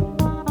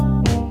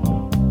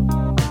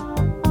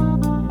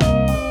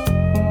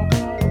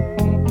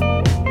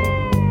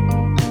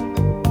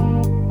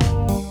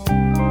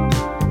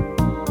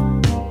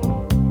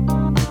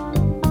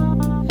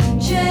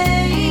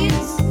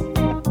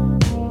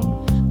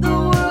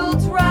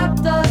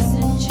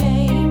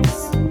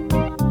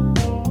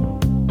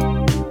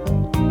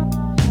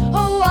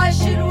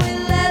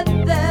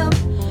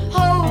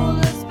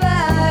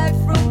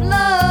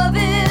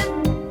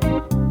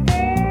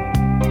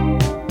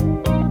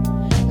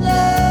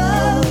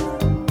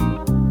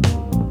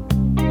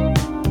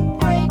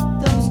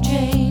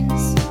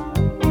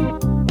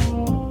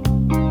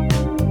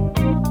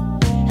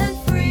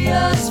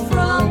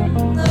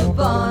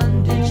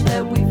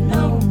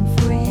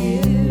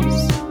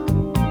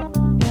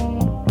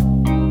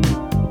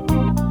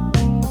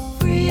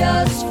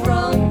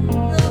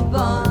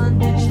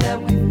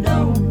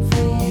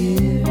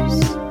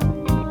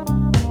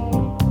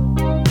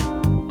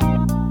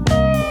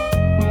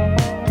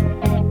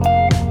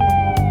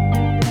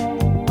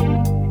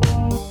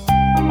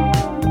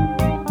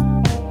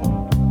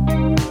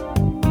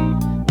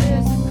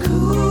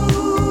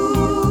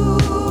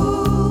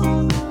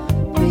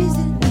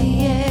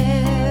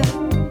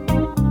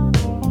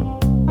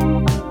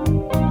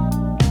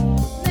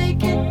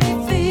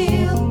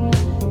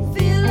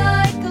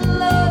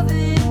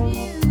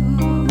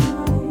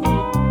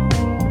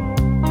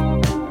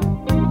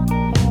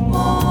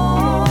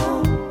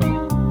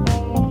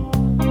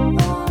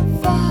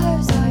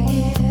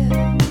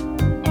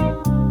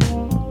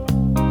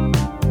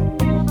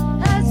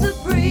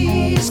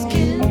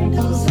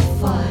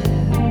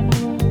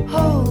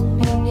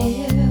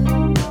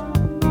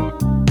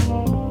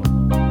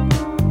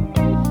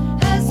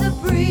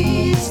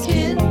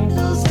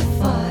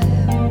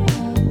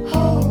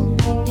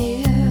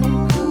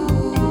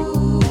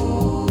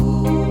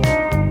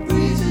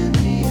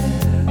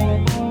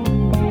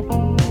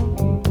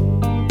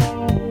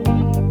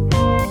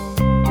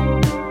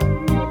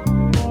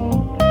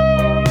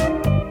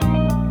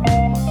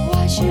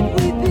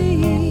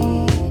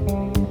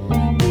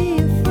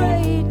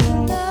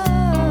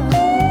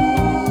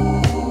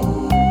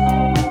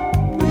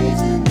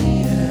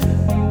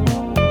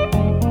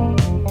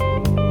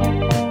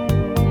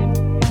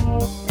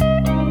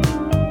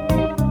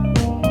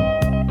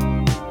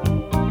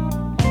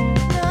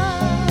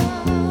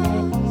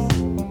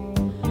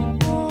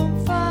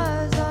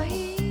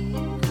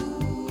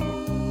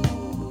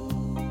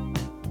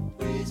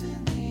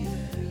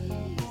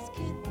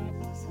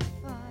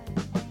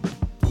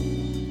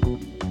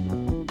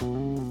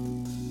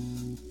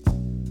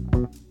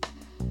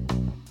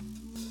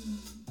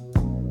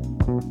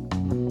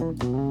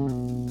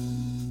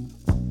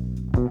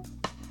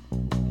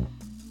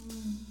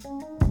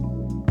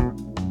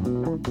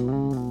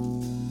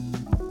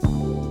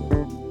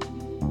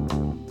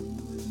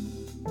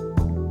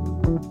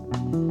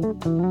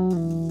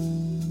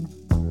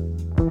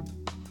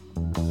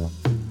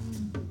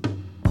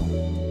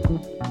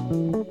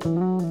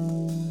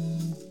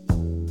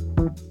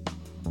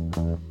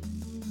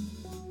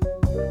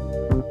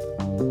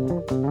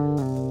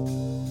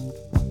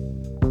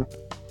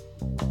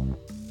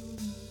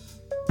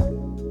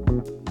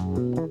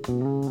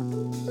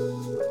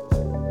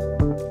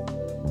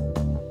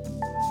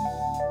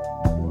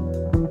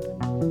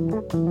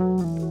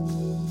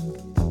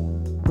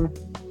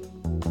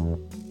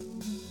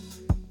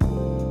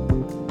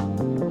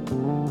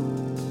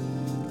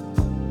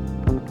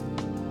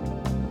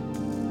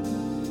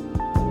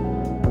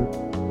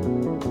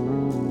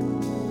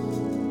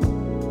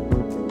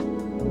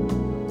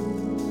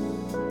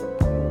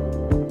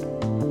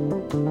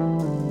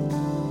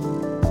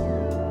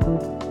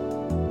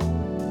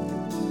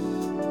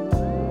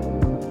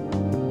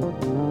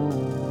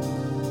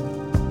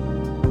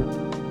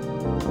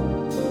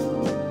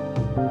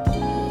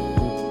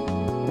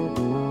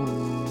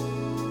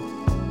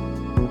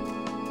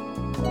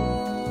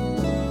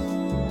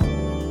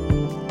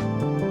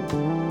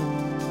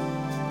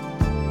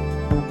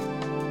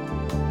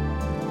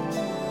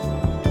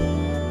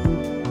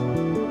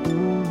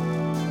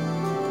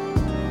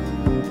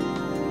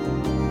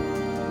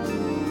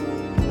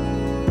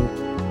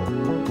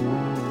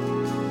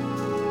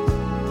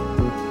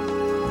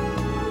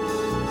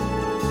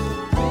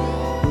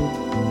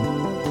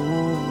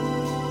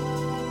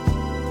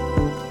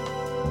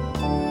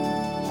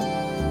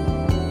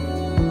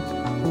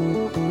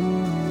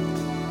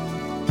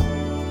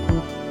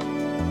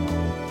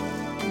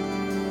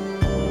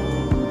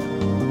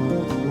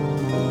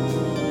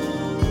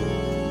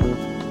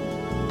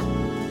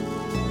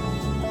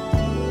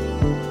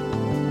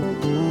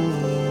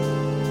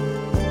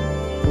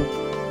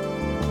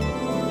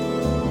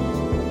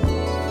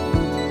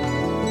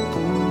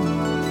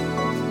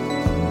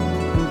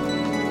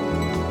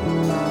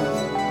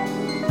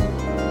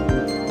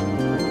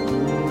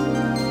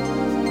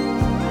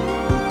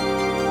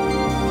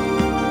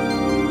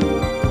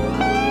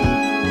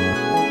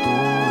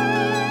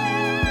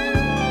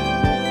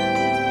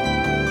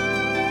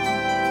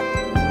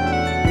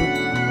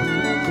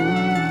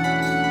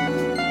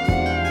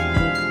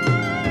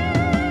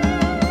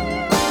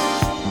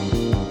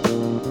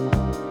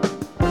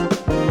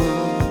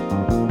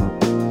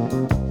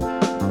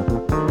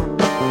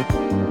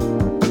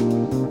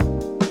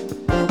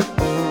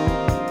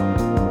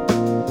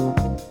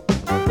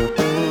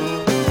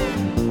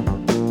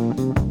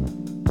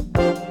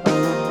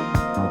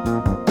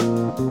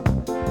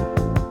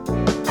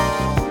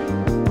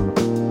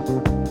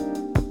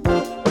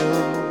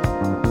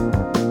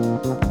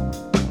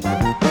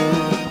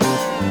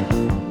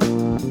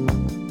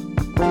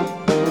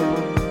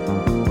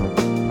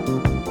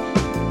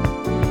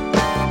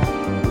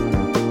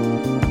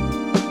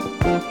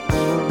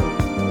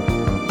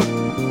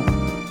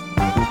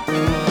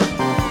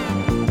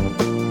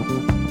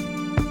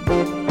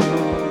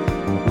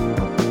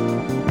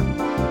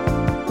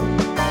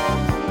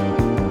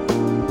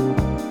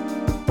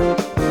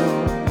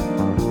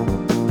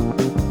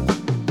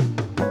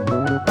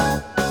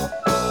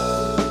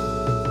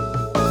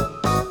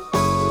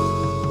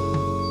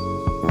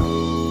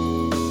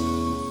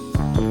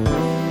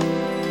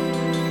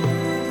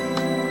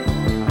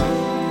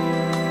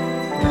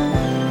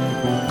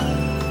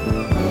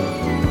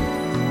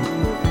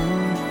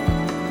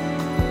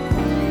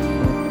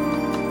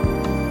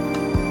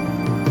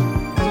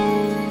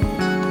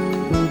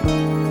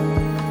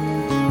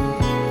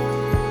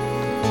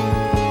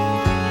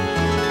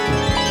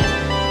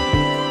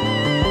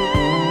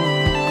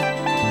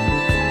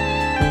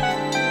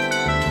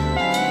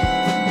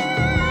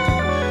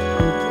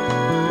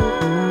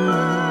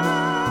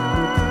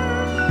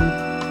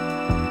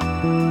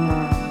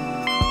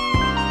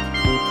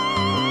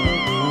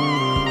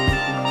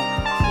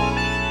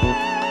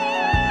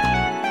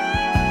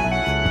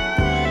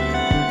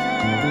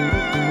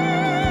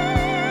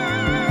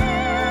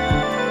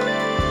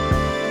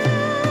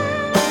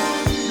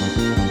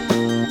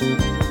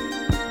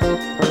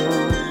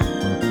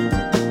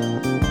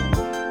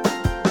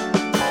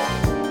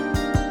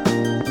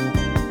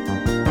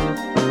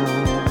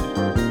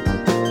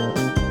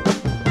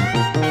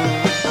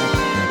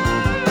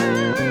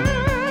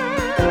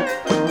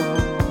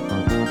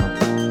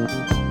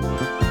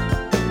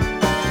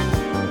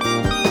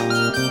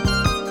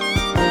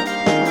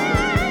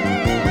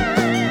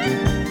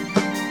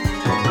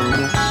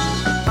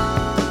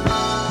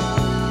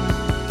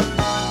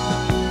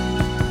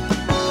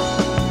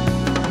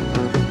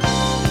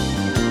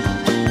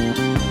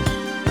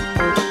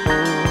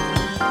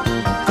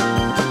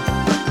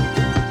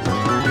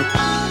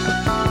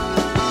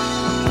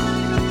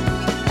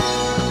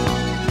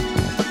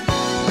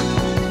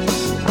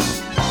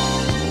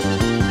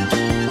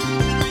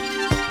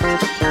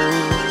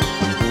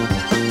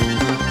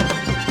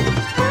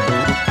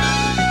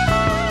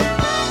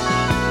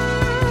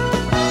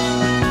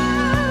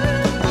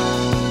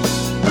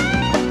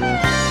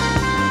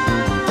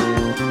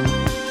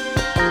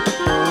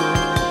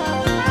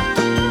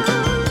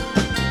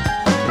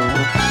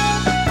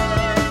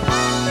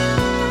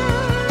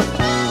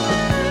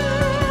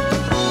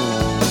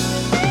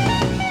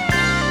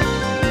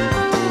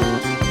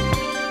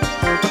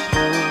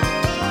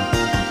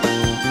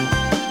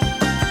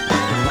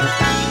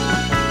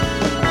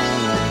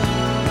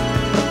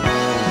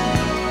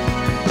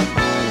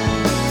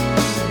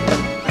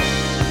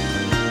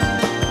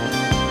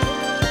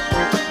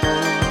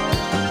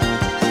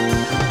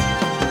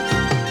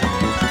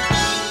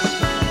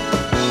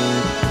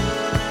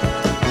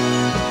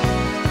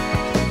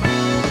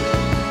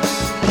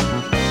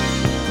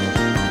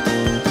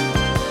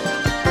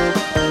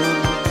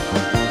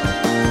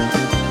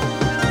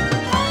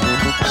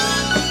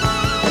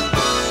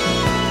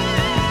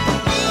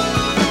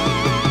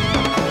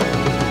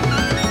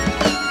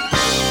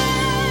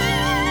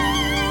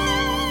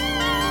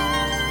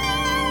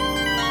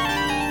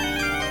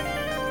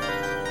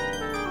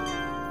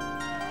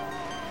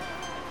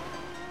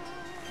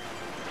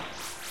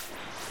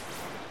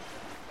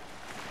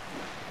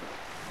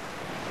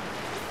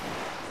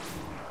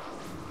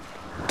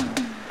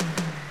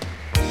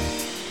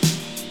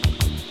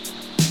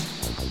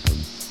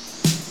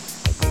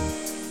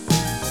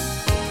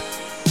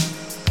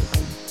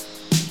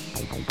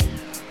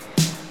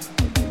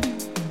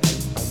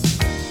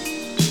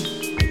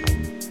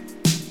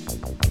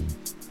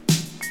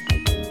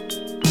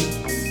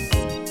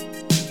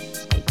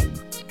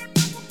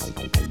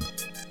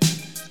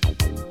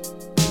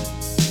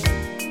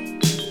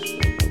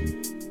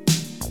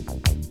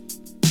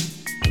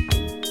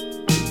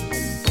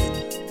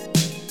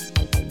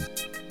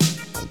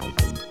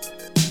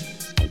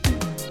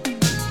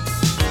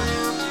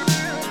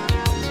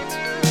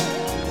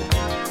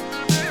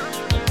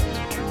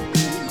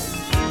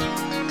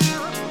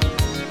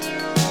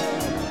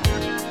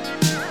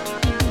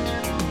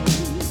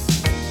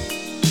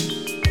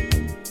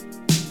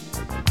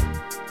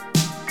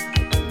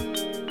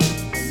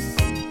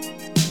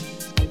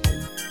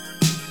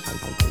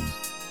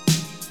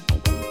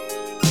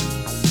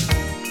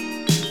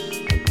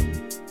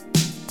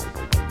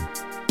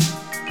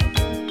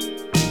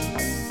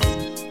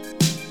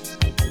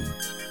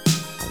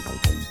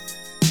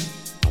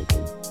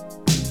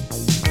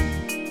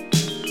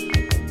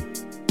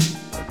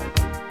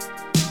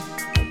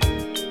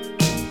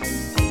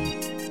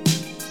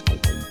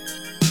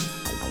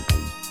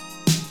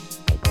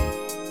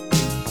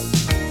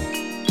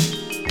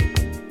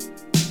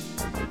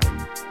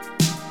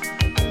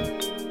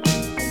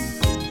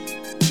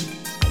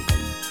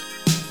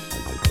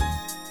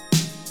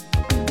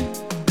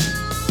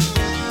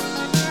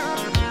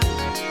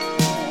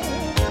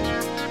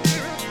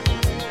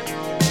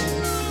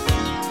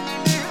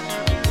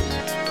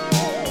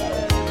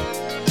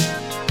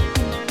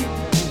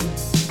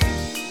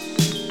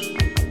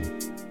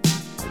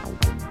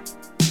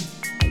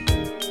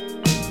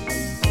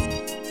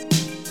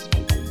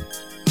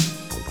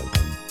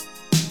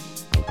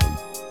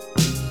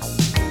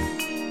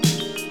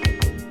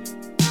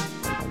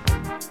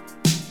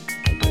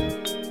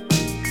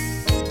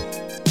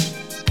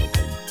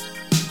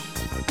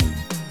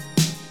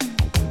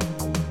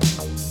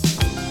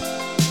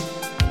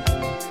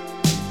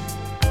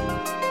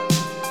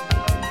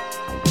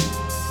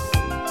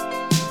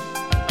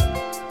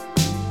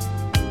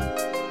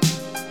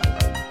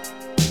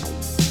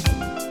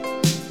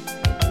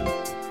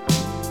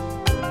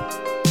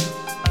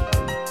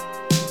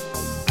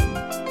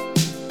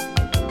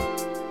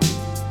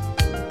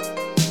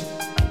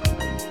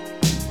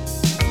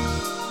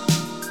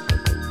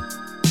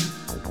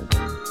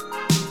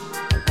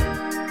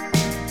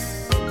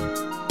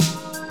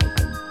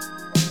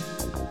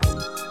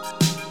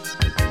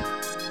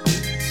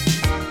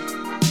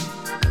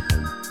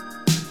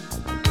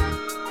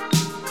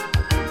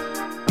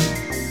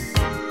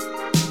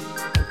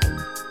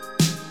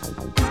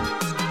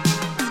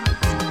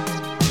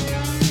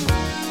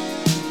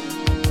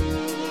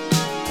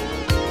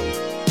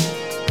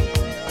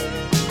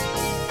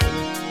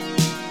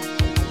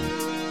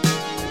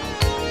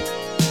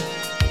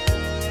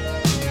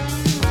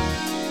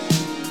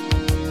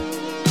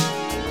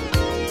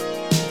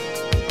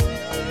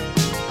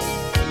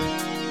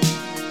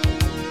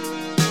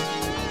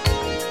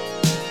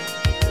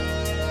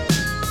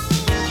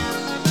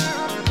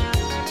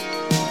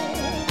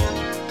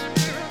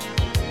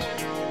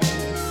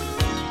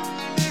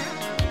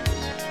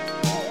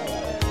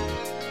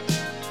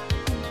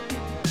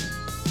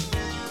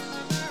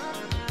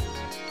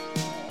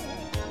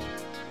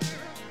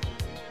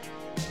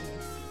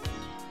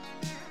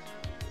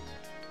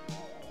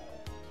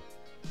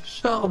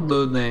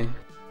 Chardonnay.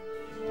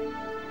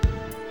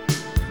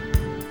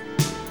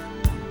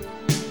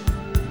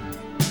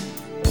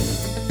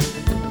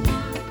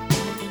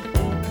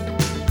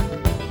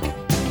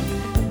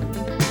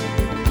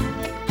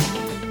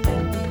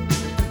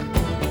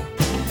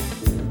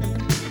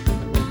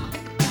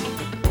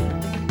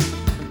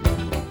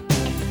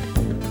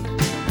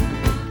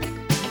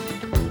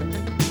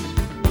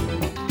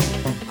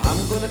 I'm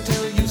gonna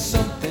tell you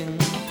something.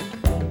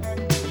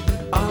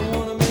 I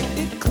wanna make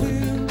it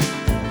clear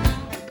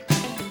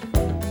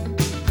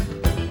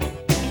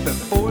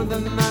before the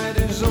night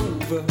is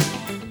over.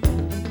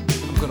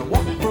 I'm gonna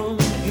walk from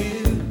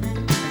here.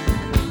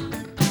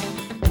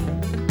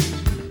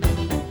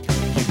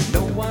 You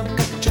know I've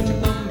got your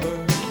number.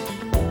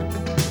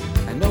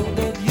 I know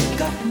that you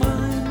got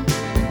mine.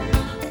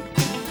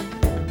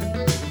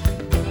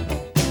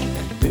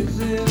 And is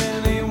it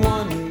any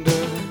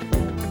wonder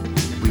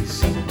we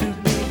seem to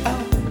be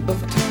out of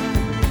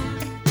time?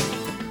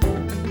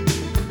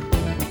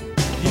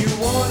 You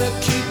wanna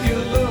keep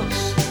your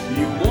looks,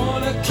 you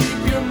wanna keep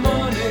your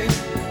money.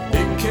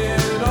 It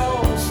can't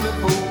all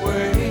slip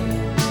away.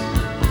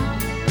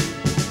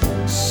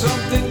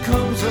 Something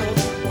comes up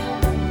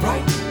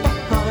right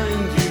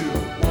behind you.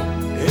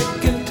 It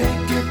can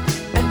take it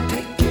and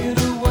take it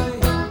away.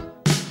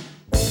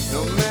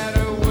 No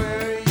matter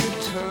where you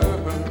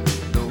turn,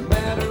 no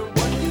matter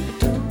what you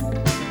do,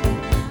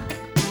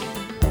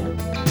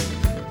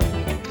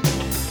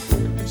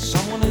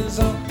 someone is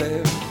out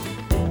there,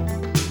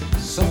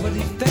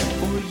 somebody's there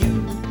for you.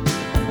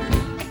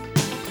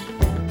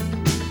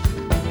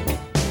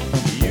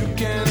 You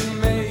can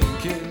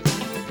make it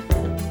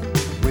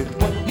with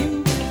what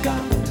you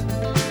got,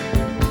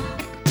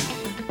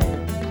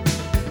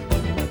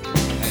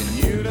 and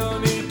you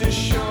don't need to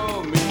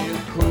show me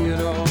who you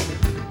know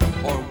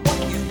or what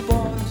you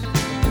bought.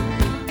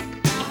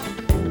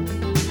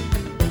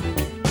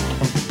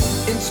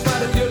 In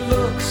spite of your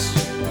looks,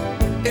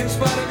 in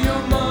spite of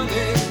your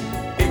money,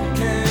 it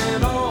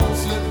can all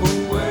slip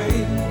away.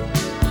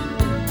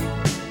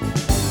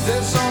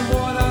 There's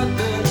someone out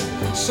there,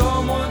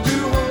 someone to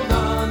hold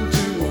on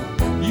to.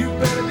 You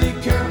better be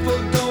careful,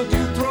 don't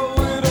you throw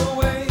it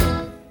away.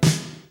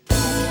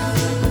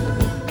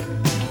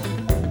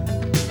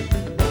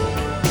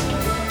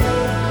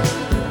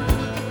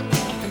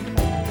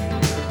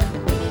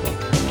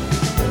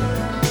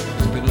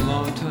 It's been a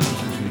long time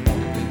since we've been.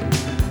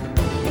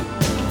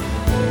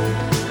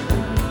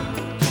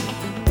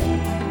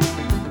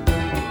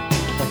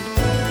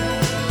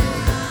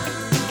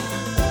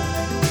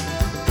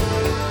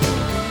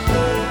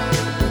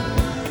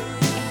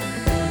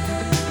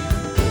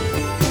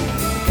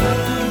 Got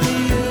to be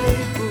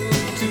able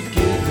to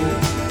give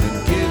it and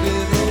give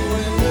it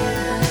away.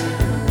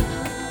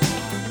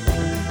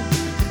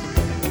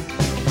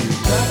 You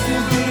got to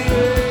be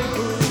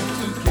able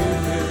to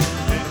give it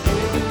and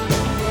give it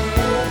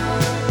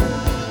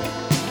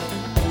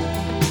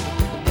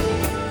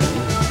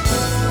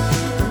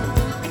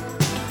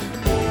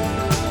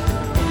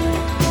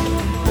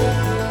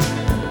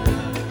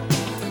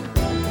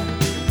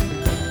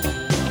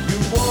You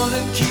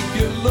wanna keep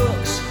your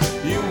looks,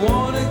 you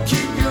wanna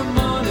keep your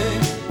money.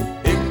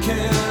 It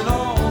can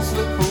all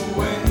slip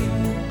away.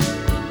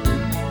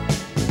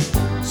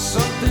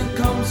 Something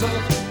comes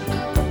up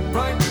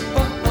right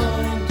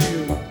behind you.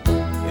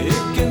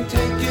 It can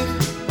take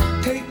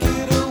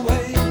it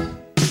away.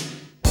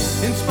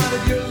 In spite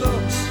of your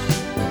looks,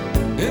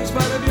 in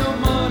spite of your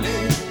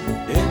money,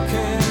 it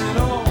can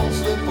all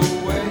slip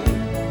away.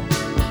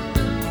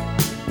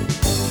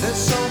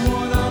 There's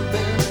someone out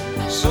there,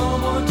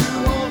 someone to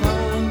hold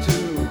on to.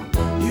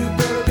 You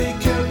better be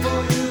careful,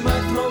 you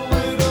might throw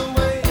it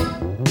away.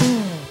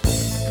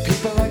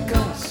 People like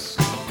us,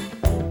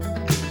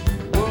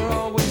 we're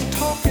always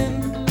talking,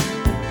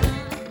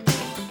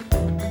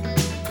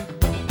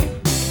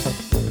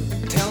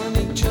 telling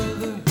each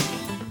other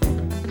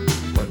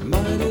what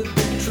might have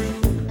been true.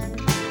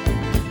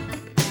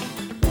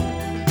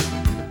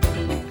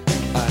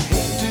 I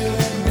hate to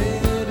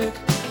admit it,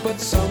 but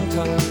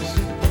sometimes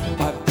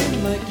I've been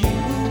like you,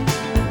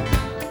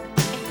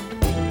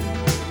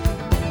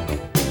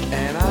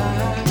 and I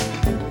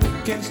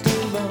can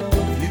still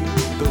love you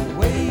the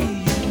way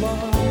you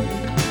are,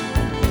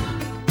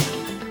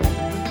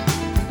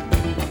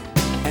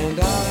 and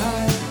I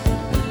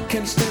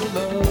can still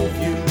love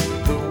you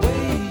the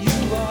way you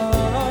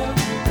are.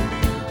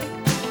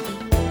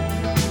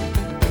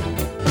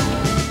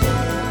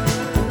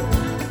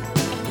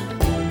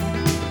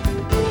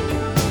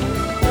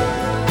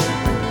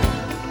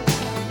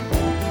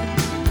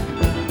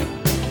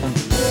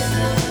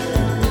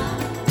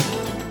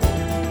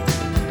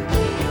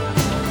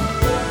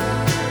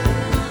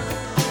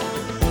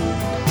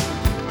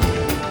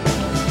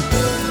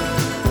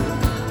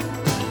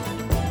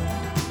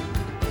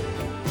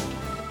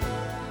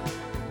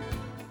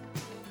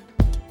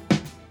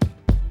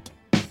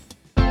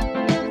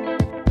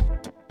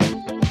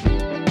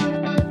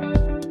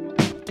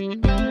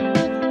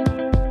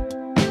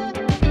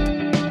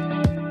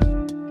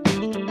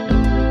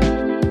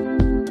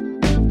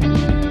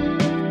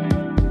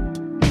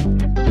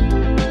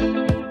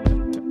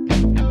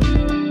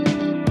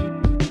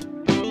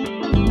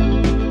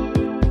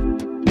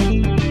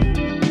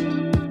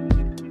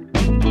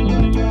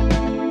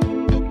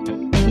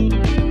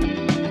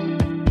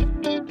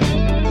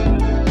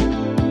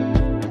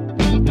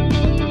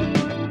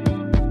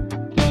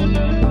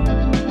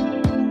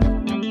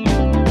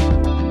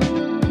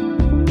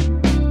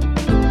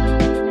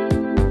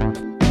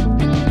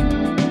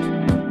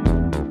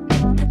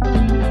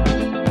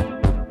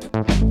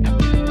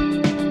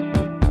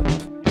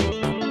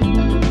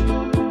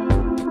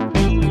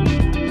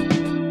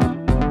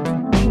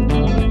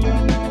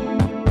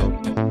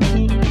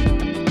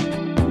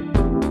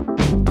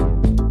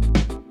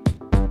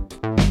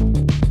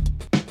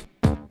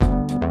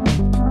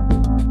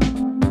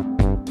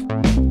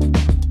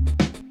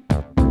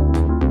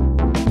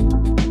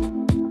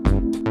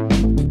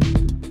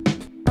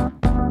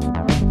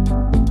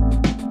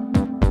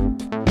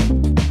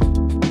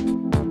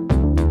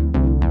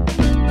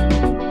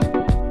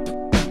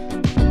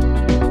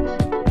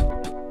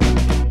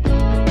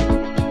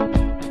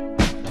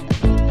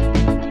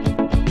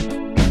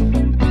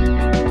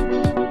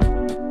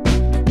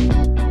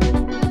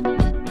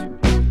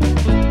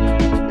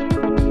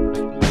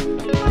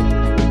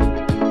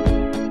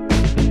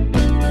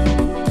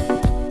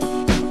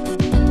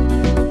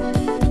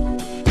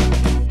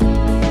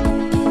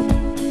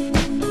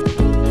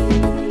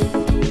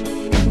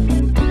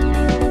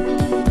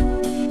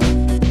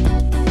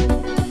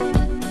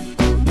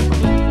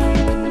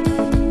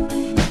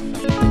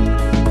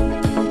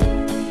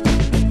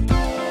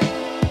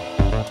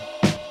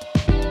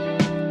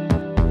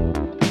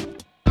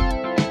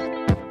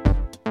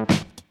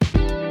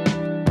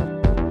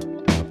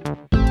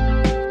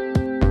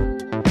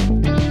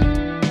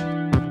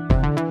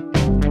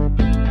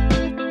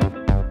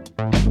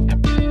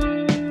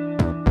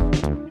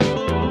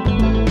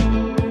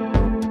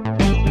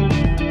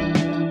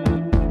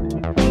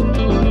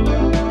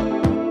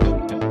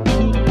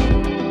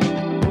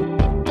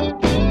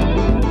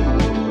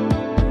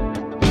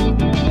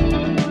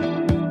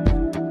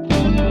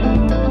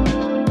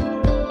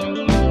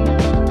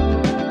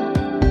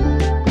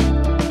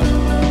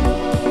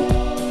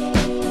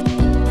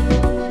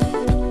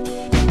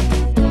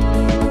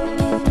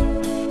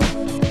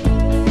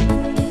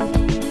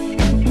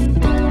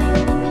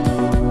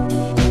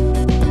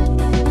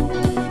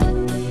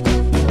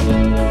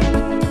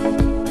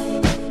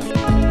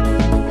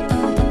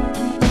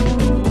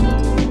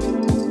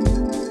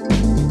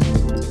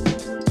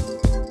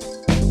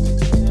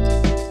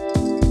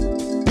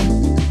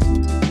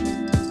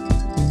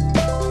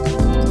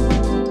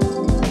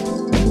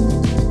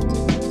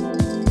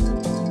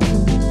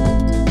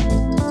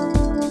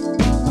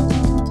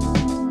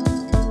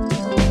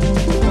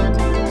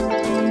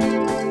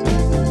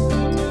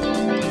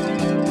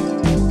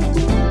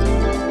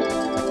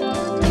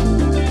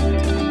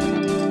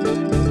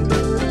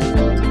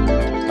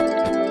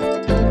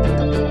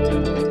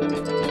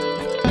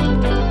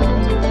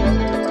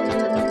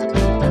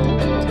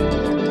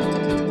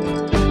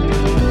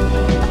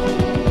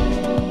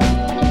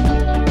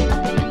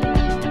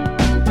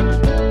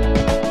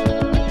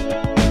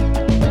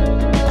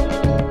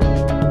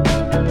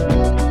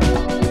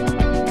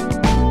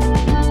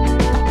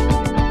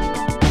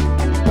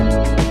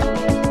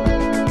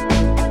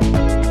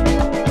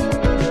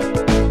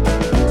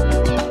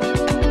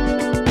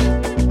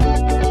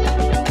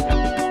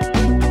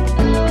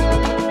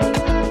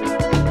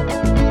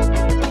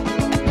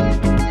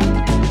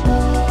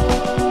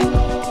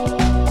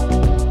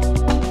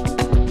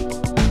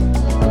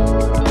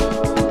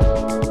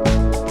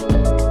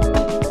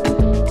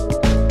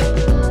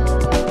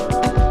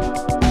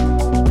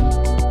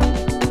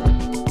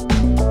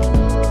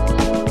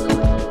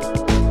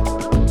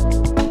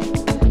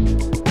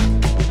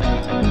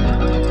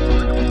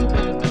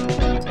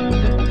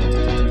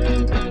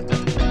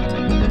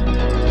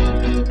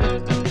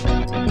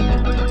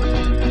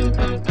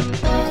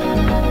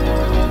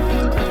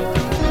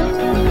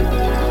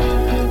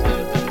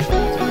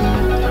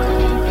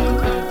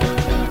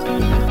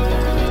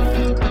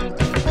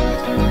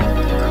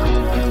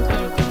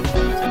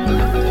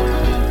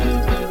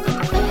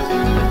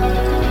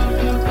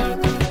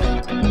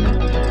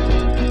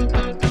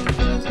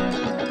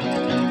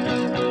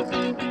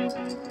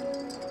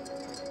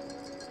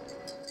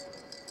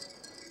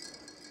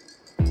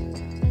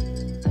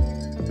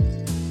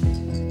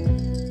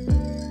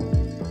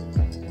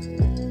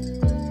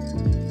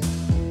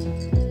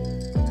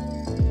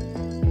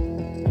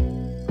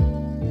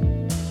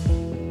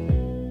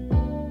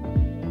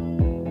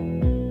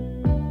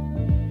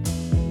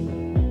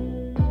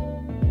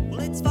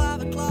 it's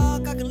 5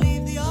 o'clock. I can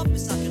leave the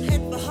office, I can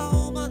head for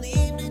home on the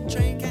evening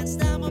train. Can't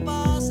stand my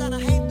boss and I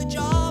hate the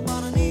job,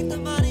 but I need the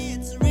money,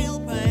 it's a real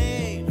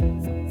pain.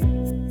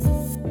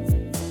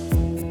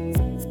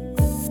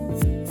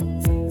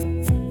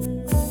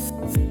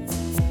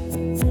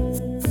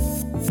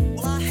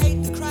 Well, I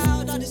hate the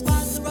crowd, I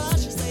despise the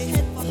rush as they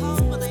head for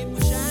home and they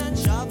push and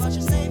shove. I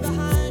should stay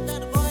behind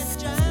and avoid the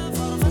jam,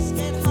 but I must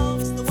get home,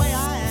 it's the way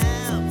I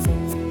am.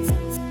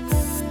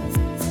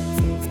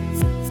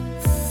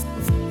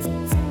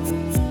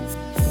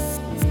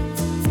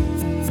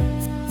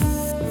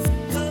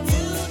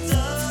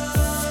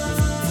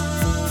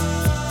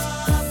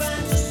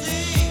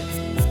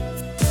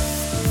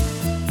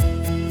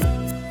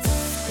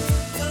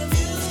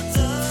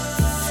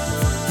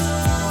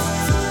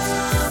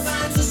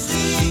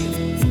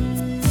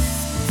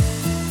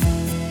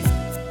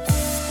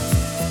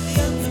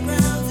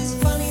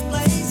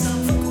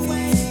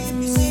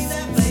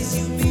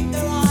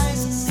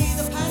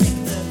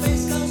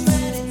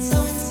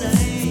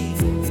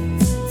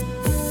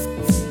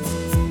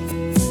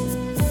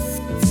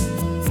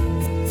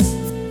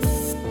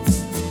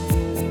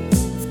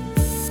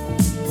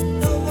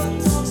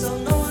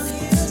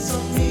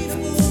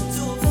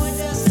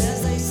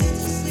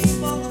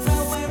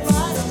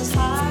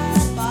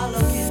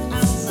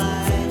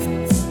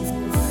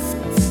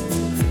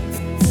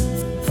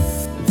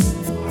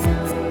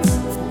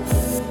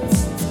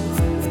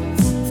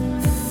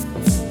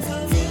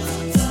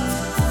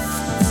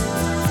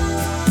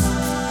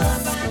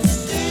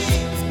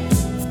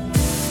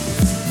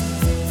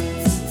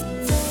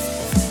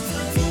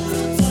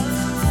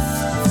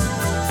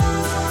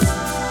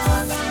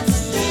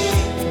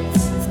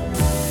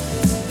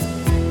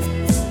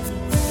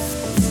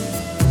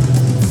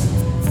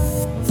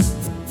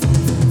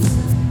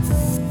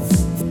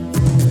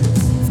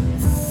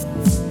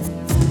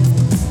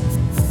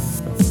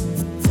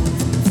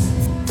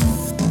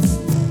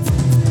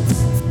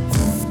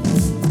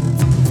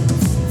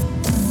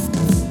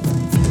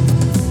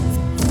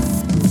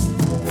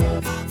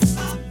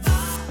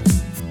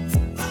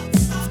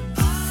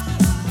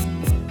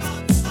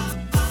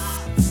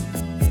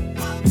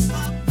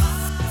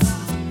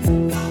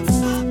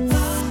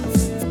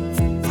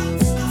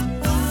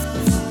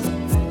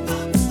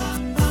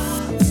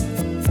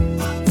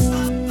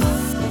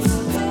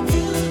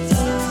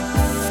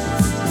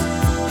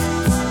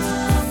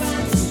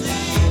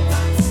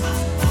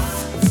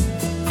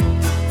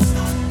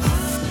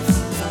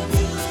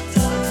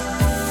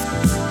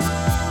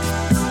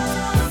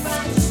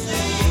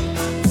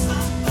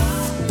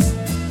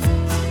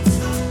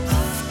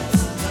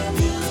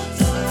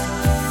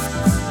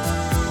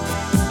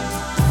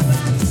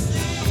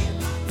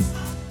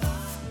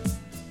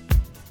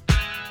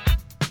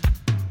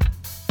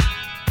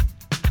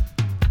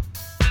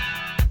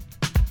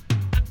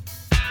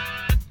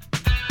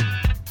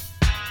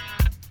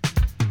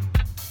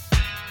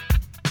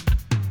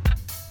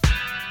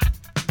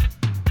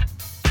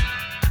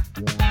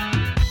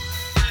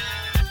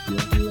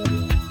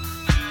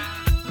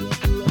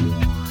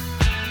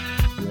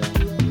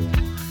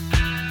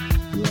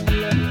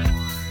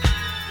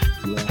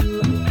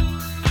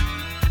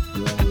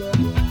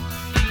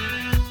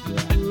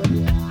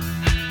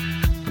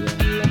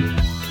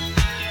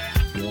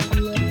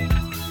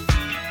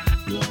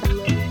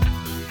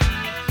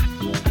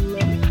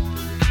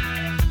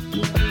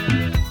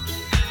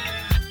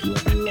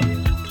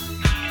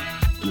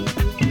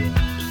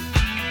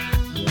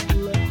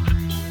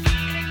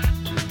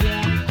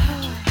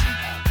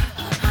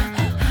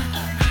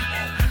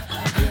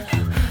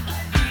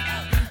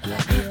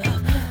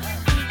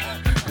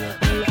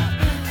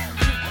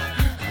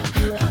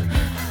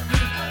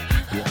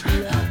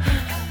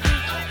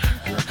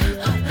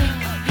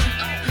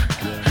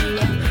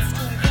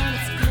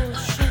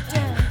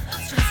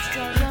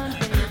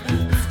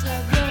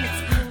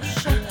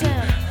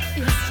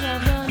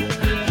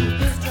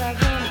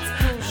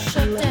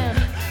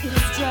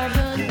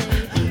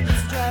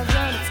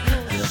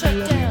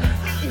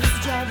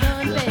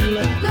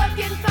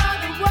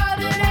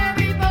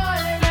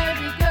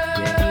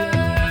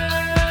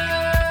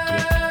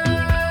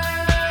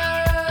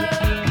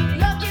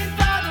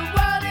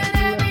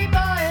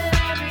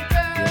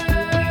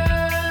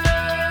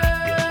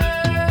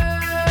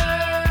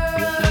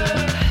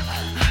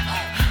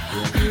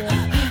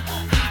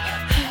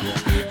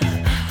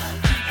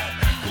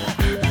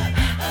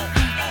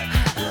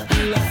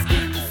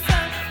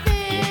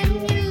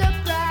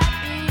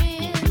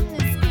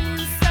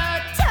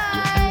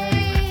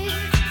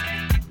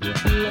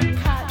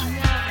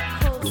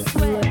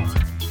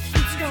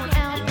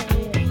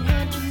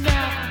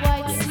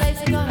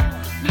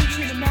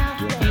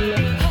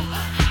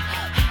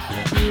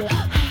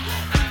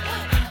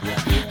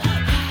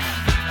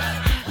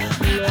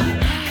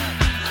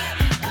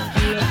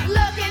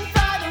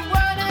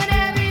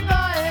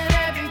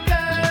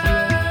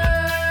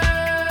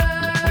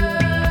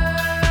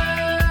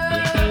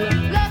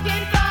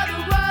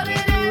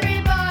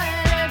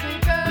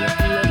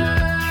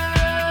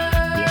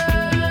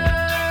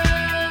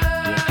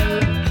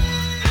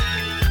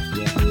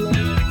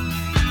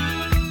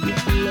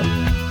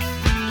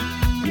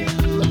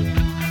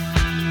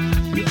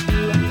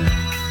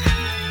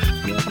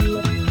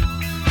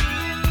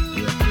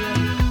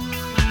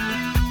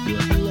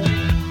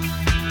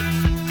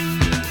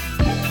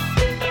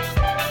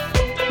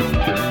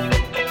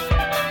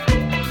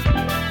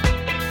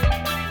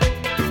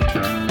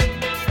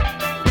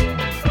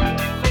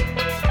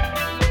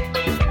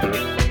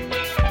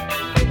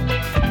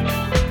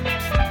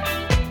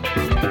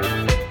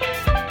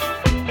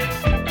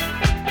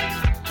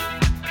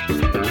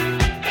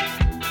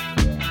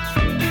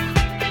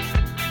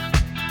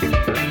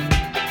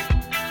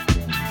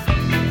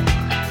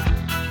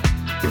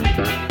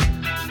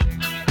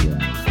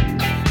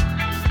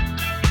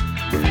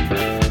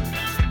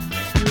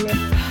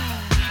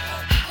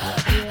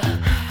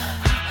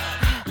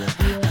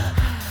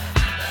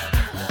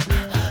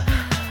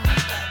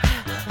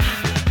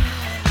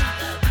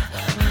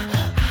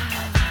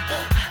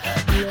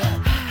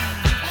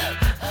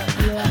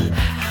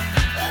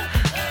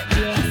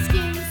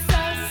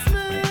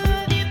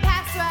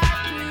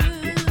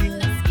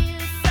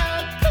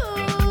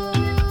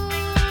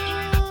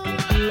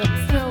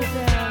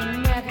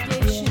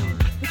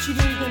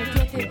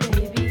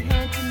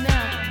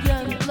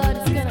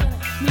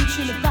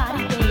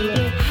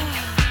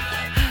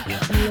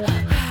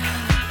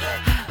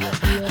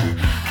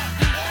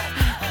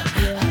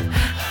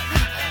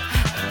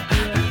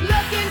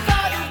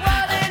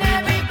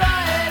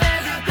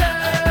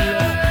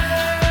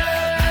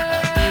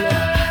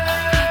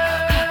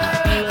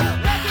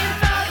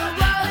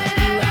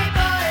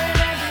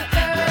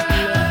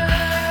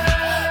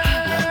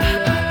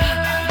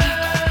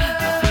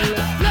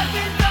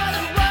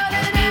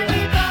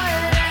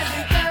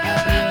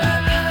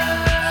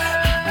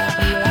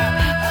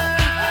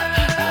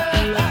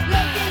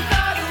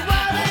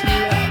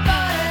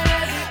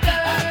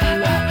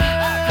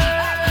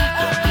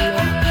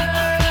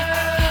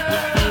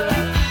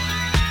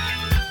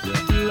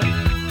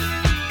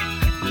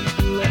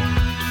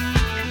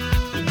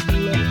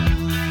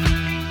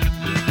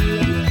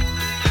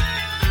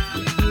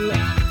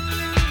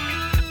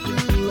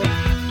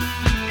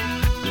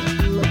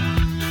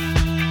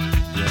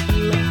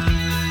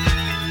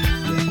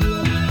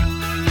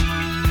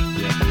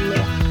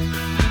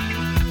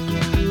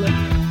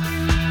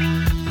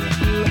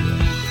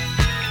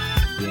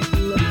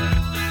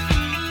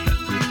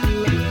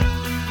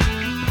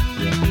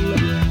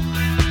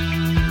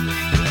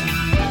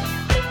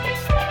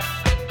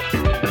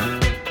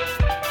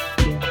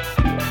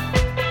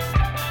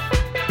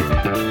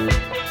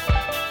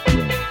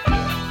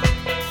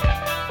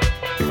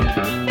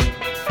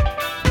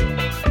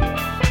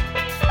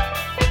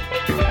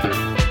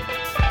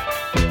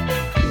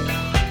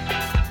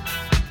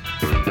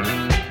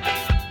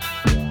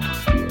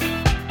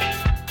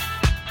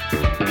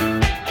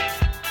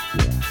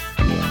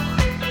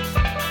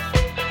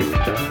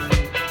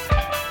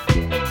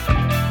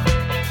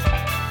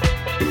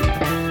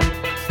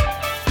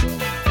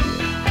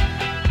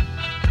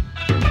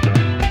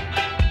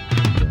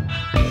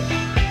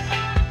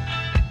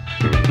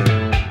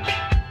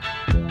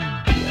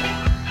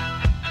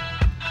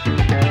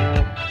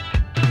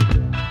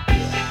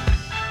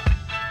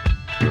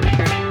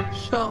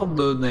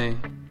 Chardonnay.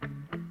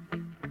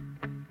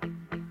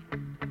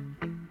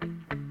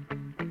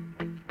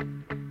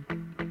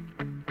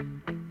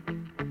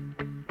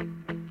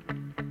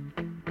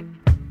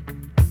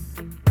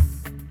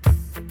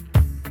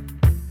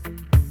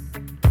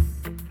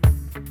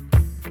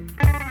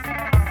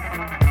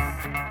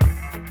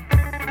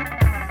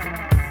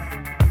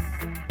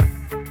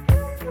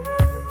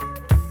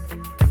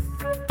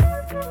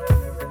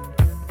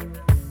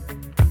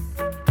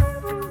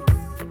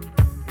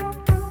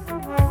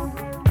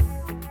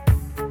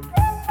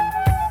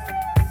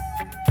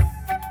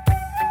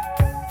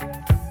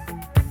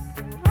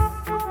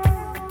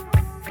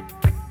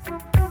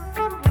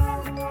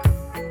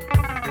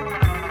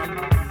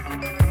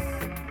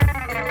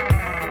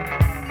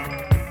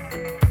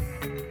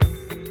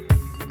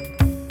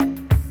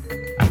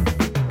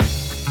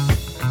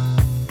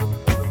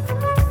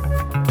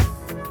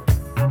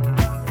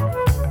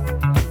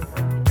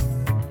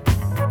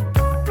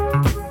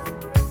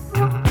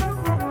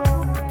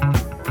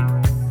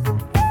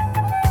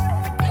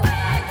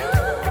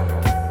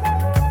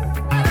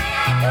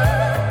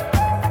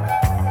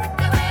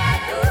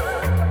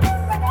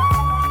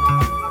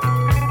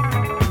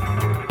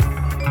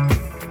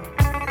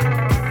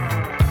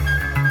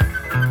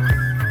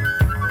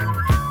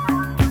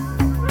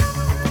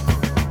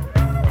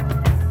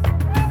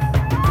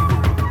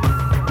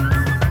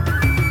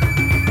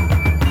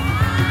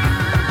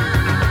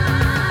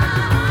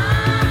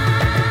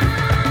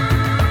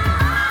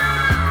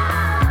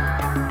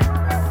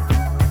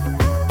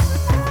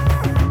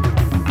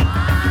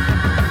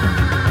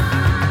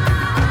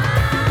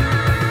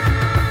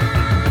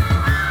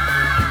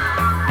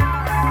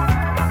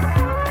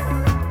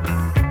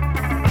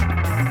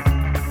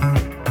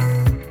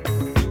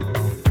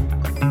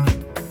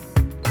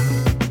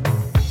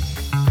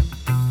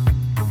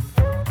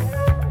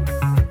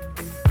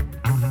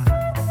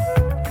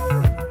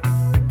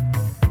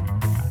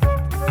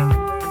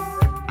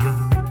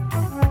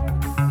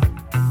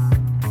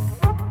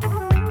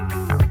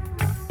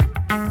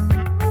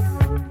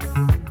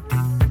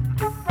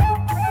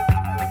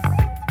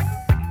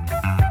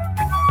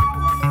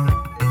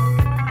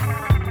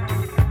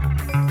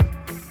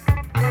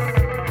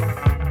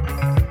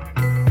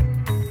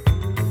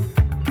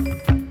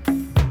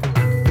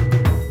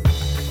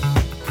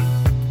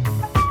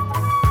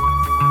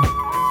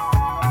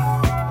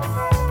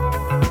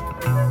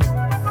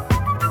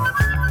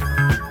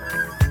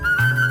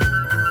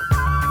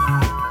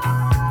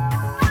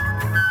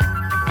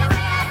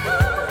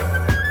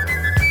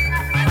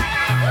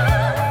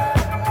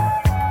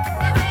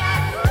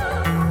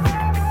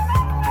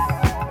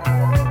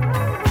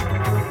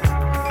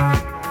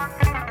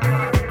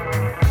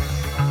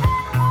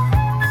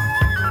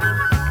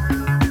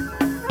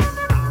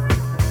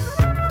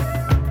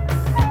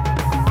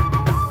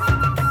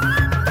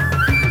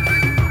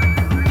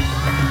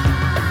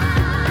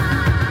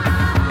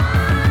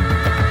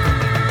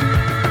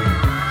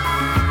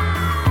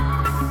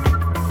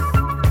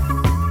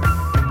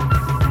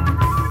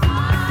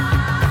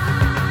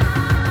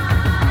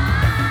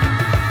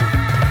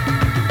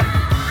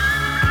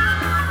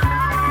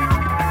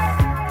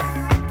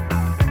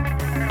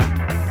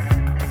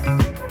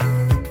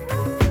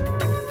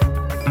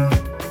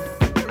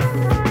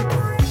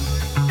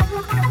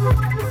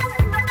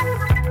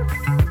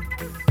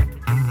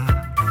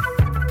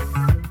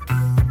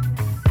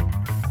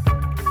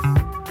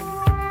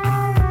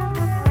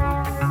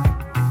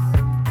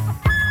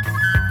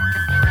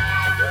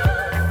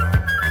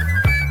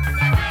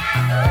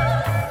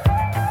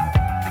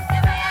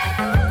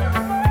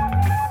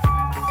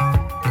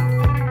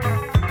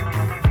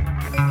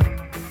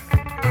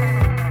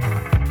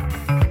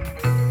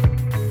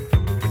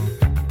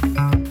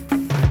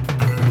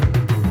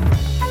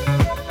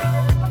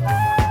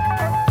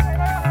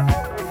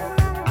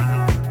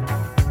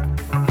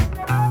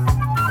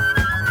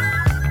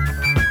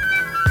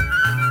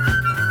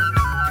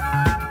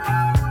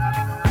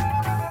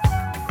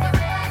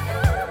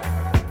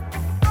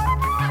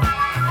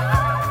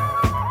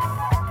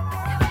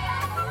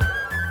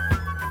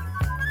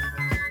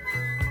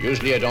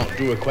 Usually I don't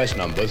do request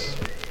numbers,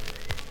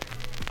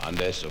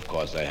 unless, of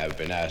course, I have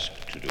been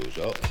asked to do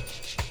so.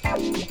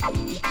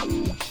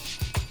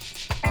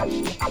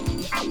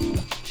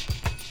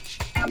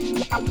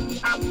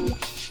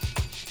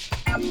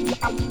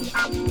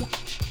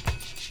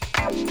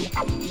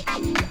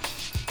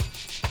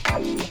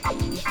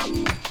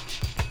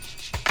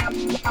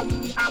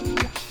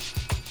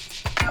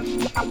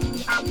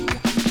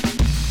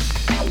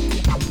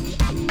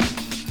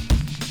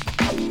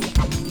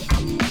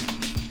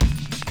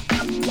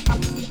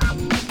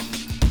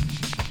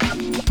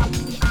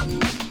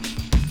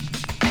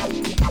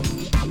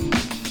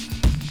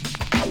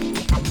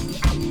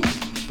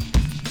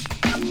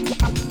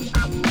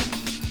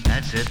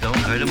 That's it, don't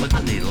hurt him with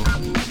the needle.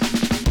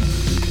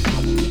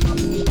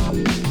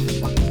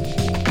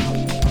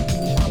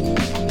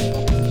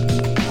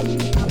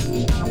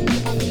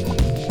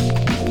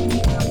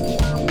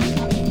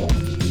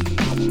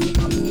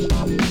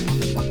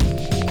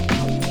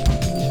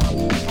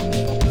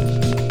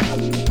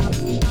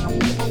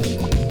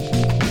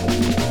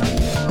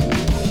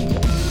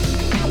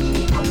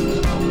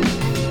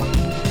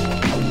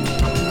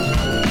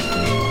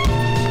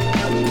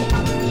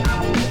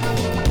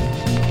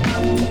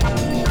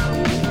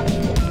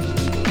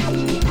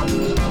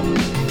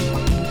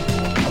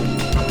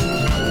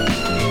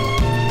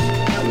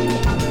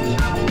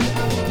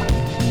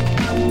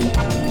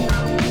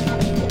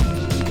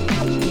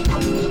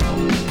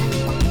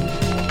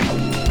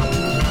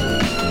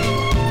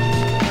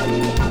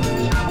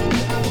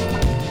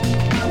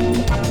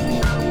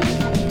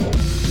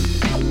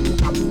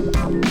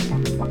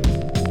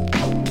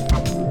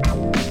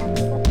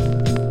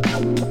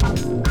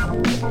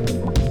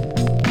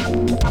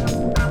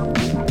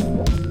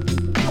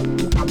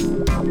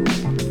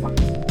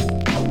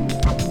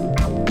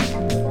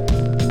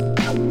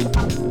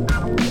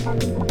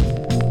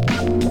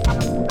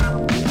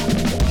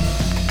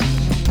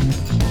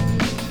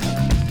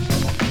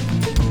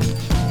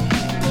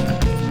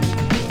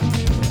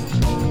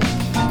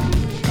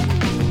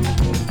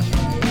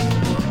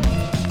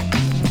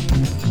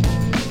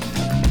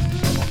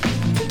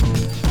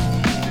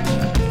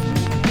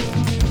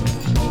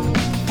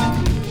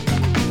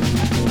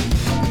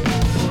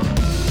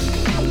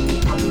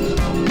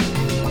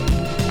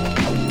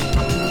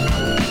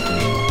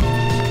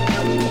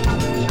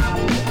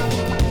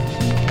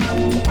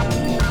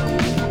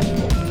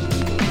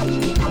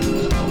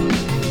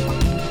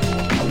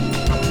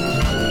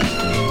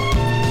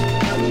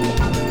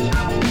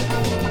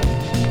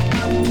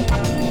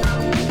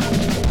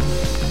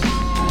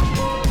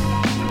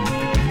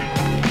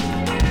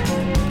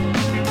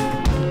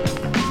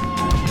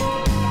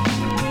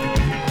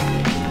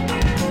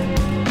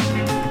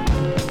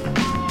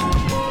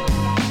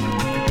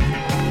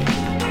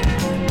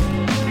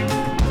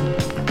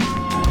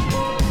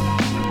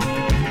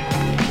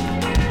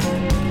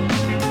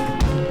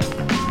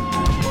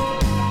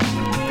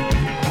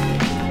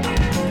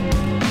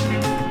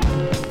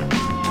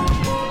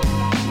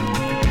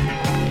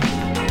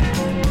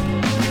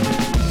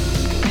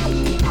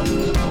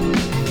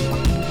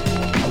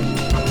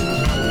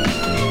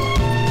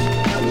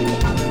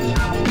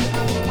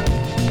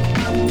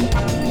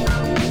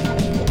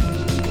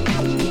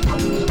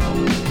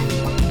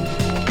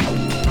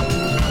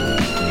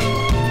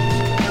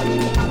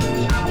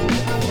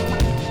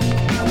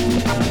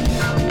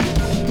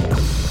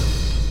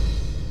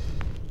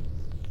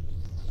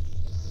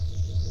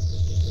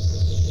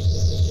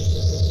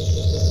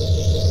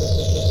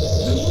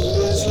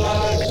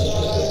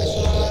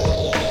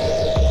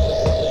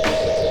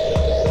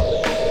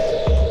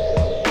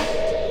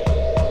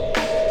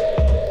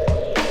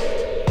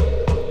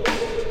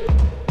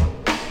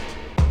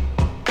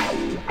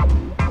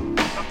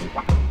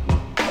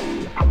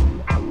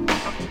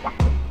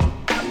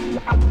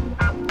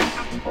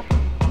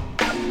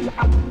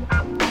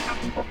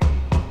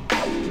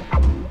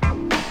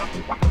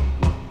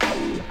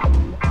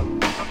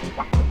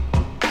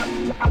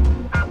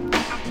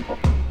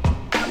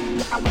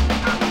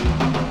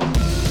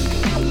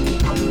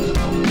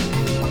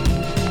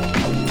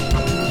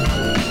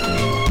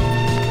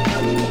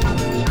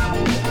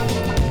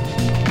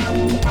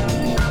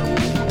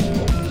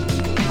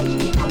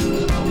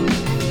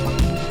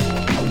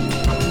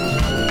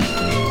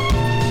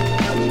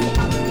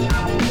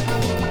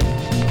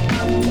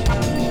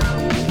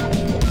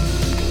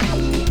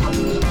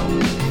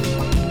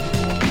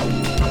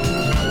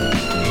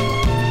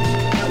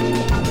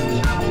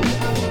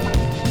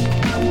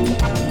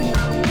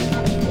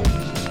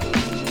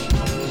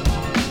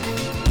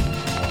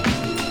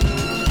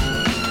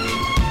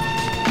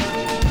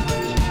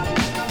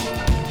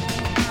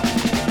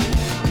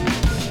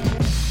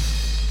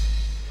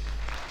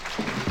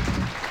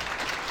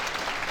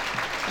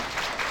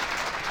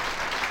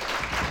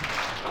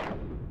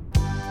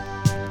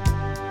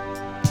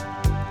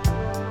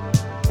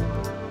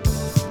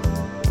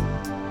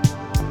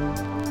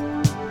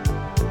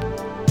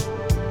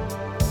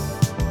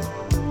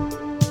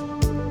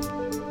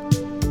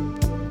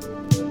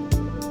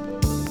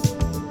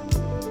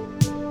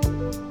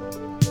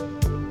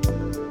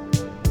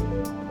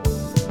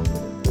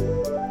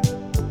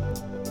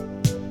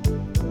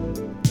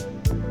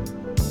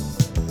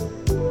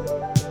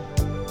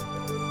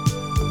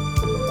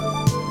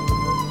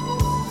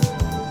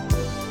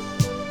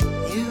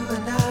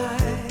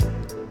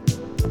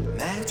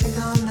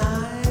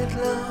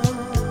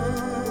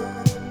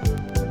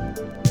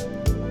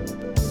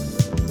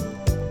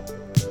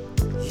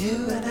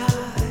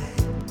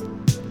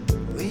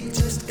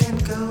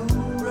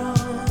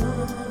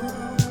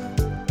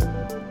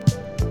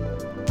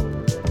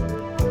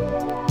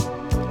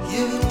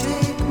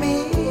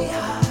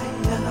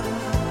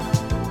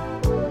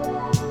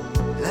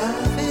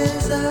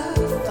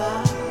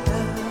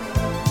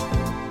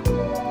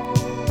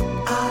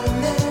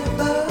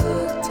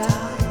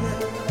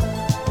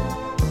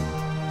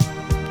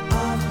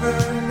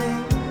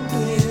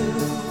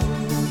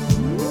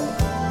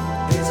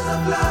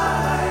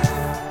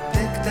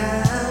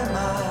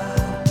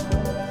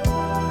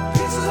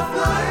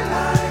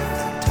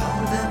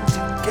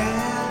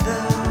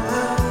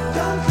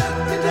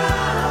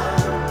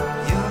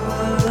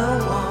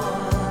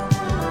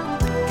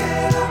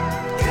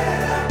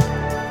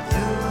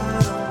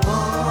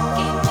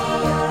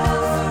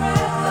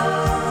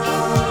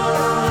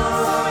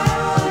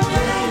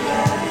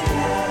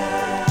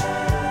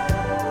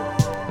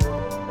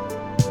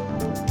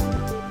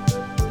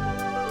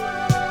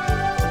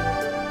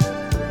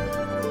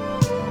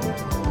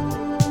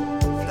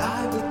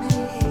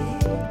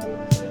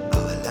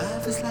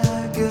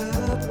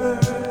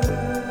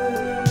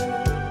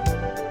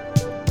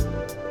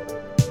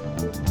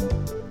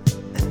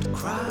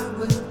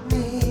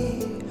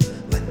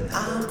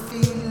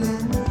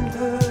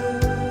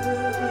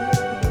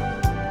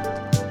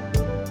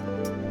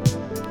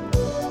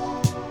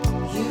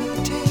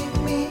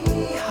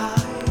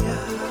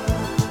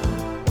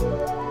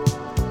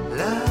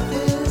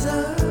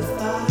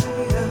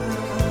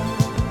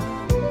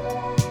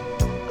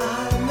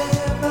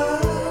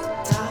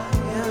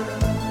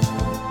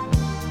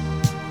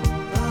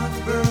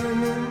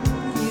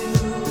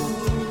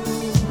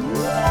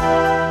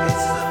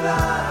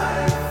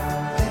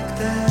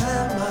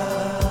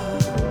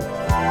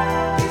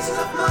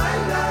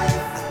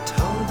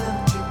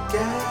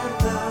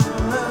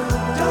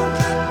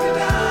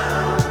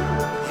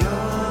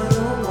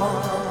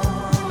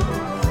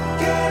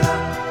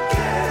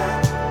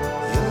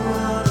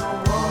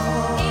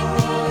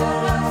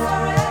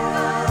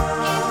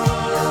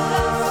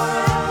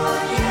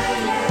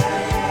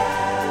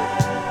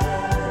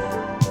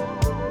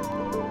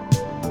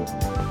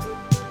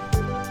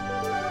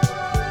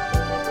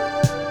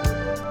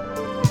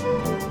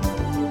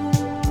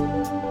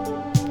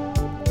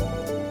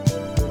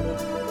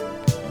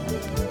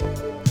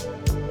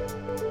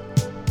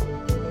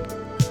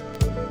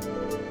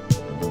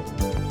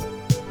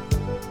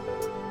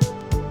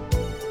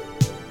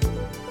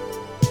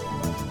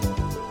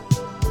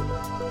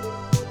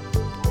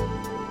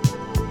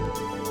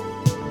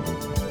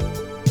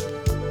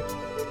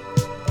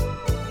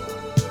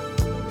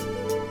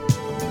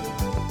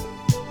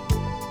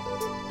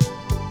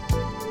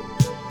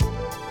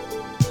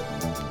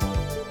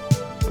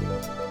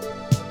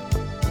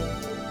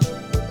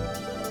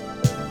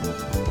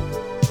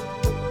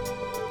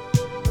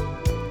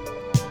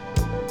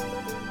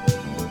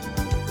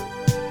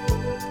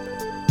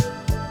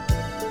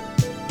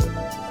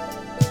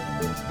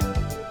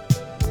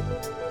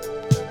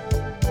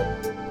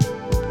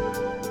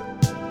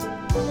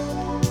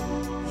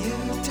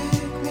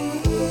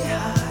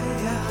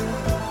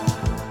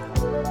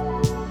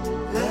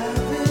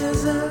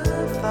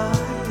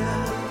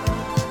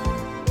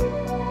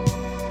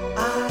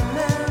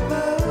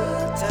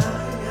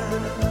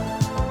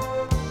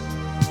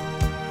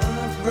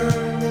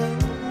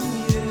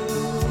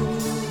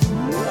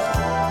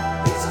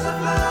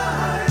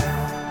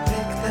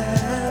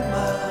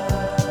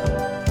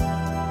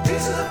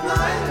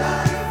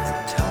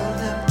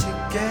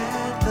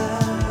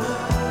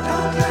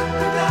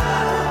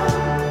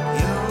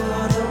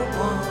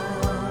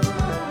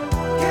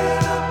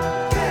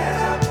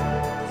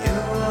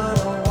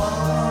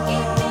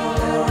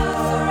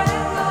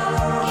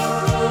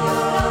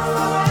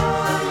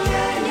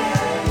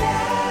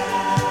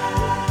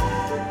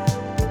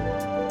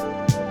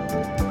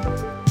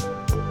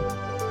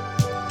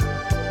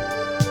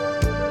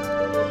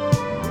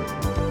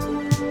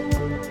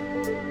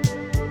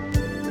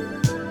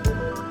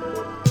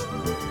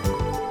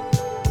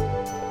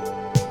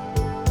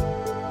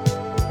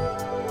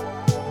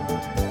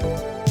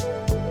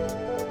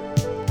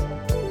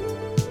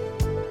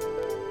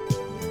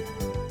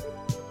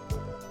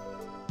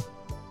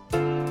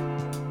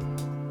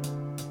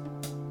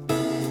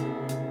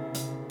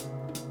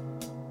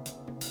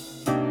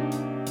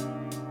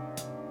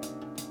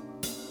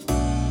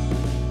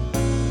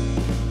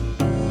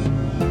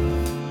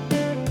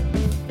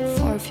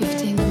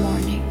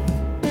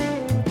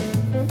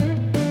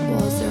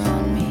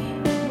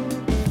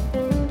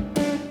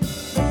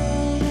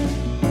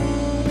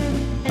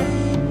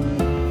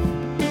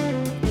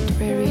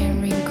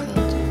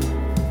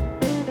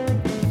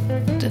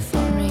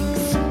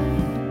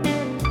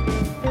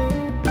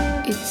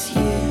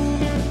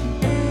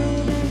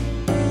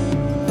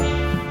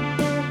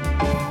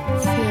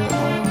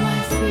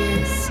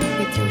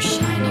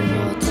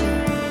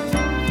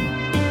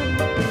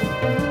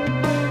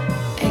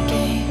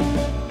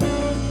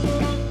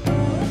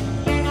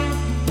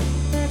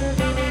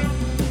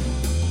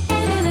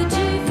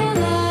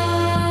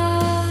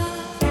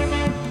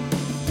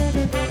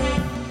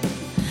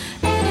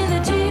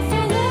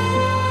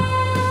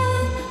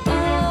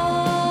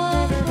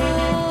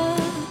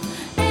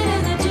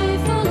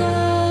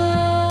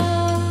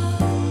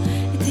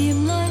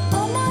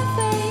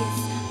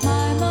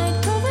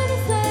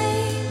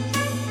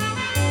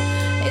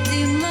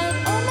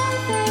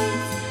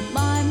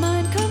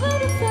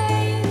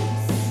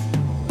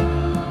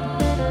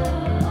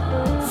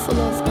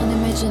 full of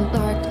unimagined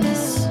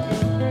darkness.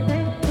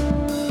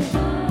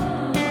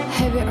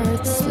 Heavy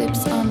earth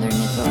slips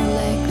underneath our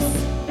legs.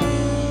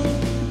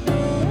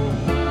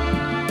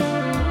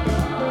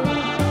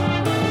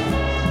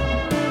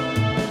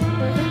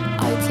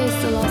 I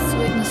taste the last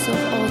sweetness of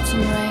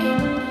autumn rain.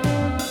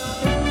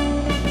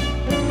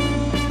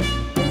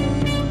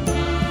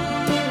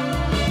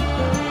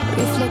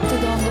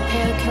 Reflected on the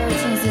pale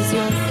curtains is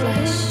your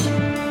flesh.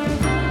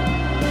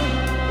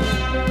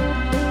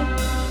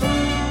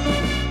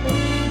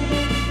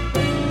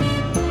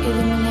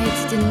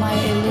 Illuminated in my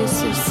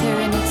elusive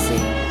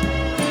serenity.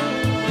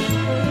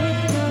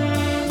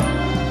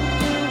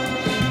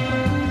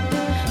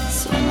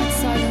 So much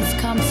silence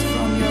comes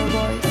from your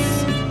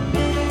voice.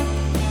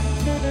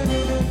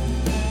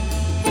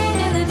 An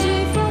elegy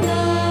for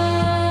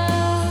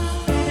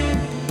love.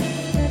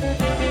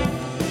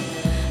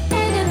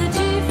 An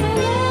elegy for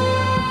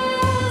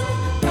love.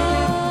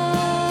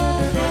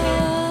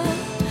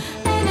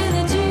 An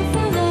elegy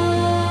for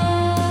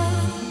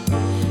love.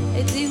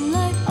 A dim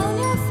light on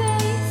your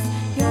face,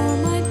 your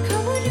mind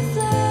covered in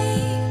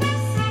flames.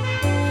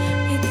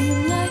 A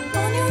dim light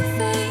on your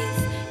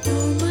face,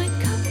 your mind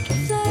covered in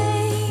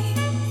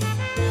flames.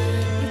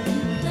 A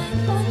dim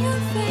light on your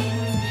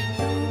face,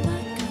 your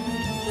mind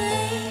covered in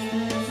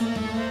flames.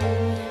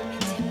 A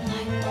dim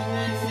light on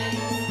my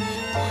face,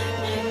 my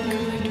mind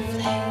covered in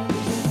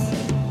flames.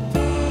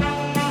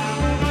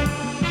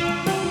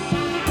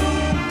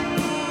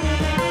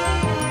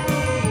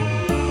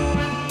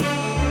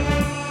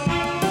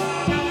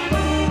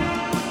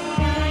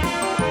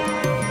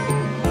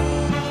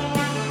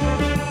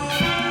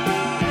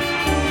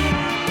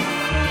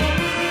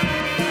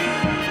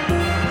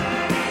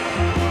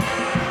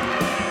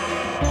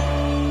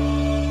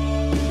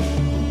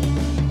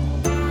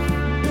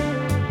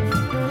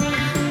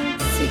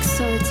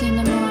 6:30 in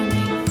the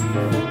morning.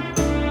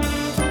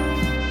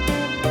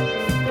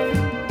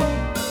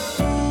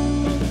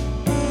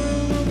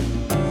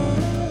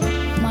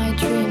 My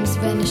dreams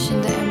vanish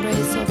in the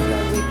embrace of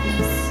your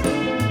weakness.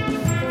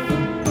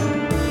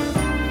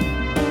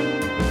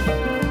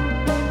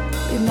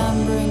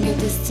 Remembering a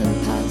distant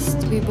past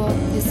we both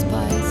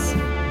despise.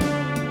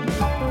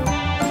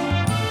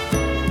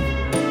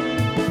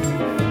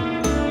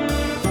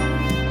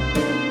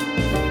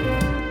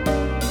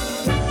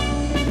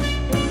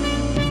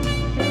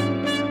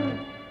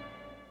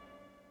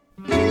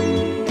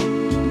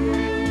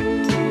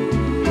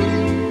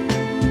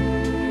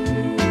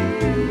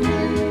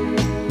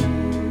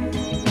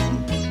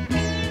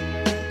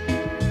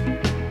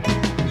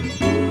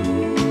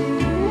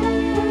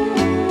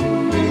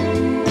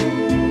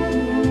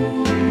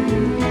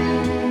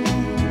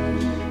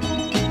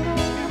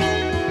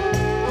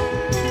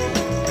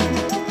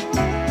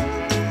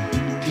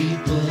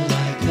 People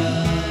like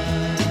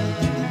us,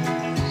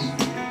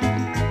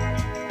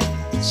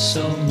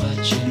 so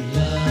much in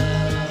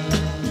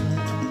love.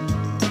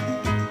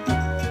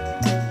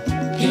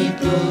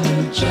 People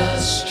who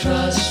just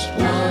trust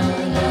one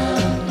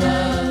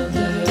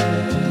another.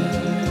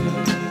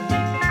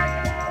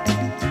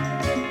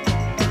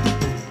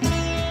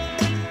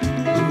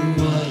 Ooh,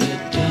 what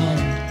a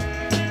dump.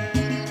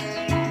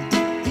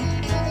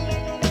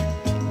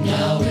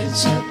 Now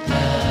it's a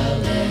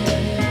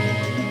palace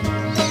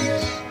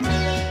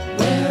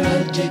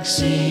where a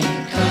Dixie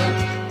cup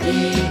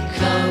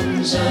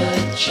becomes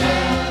a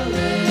chalice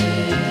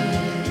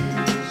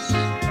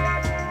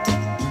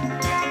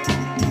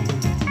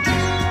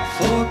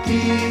for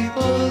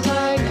people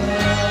like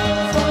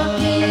us. For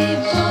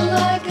people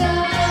like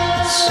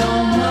us, So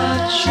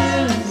much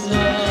in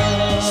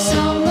love.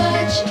 so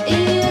much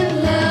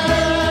in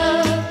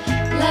love,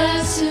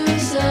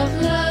 lassos of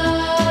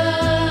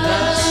love,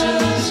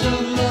 Lassos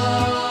of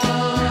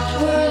love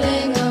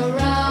twirling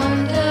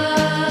around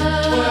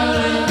us,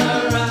 twirling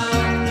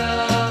around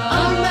us.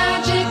 a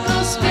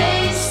magical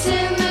space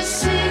in the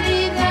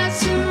city that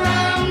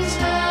surrounds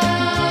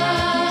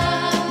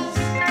us.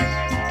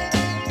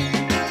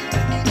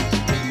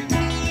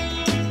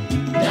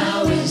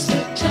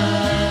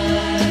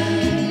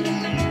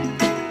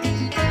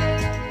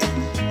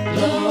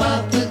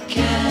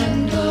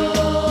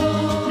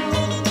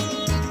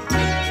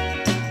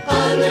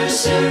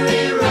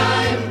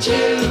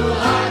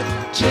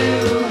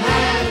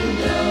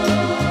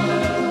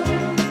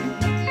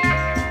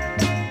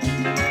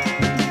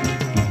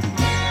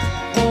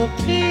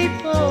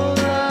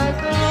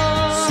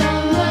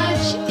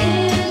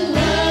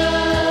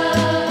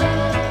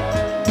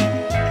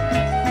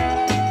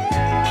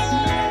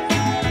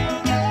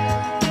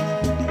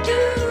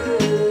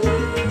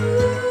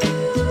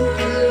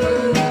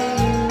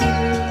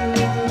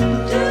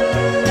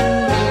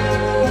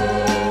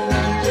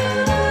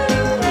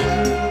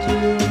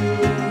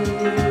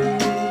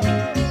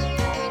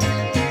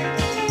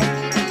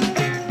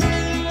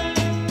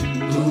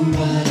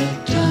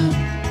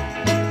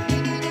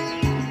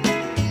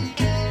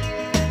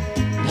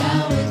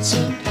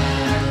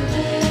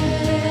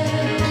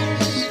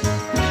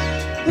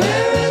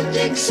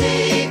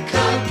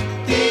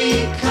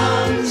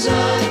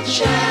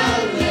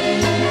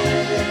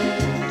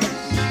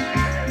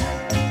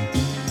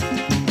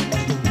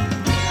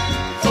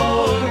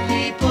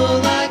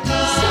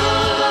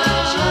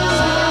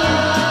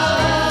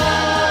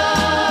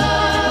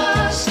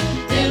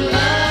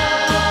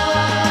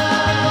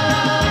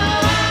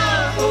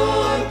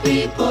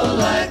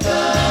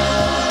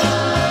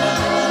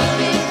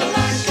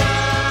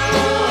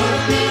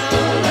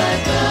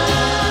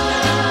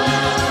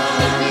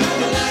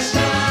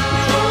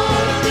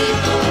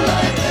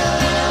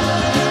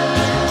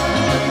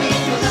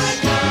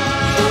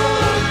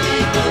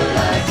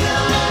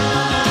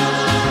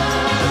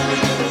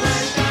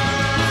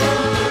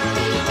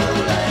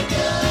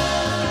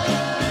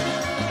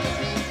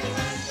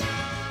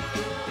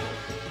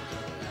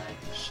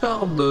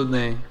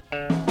 Chardonnay.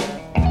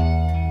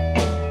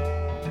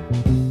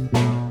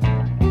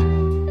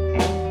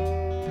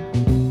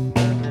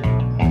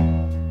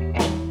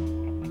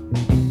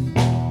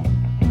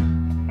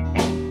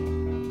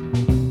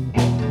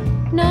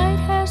 Night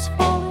has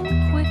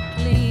fallen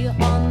quickly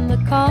on the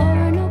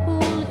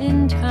carnival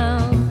in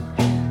town.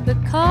 The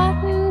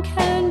cotton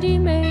candy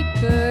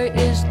maker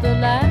is the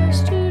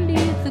last to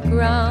leave the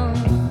ground.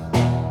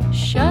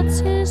 Shuts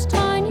his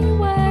tiny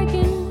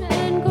wagon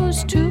and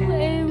goes to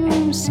a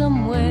room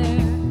somewhere.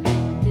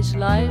 His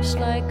life's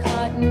like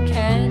cotton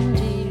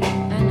candy,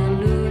 an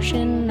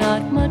illusion,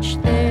 not much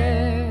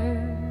there.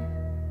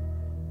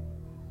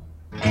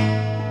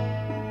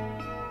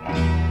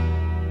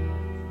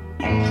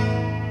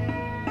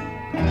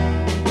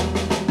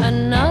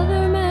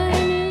 Another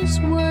man is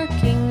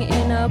working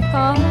in a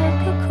park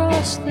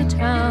across the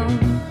town.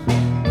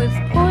 With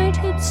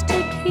pointed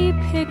stick he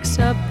picks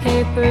up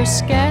paper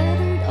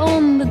scattered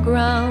on the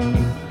ground.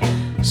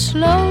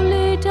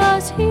 Slowly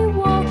does he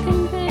walk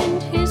and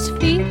bend his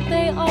feet,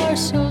 they are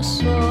so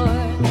sore.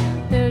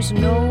 There's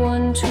no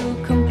one to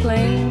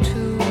complain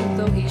to,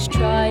 though he's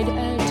tried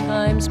at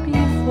times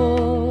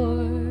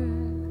before.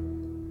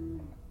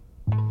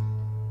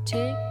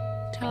 Tick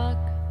tock,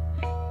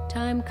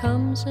 time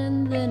comes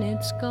and then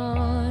it's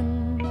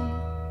gone.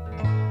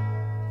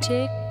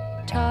 Tick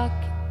tock,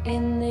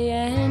 in the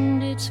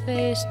end it's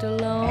faced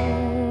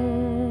alone.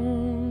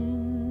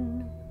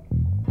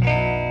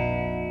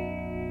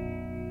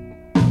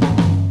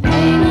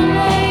 Ain't a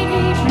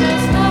lady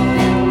dressed up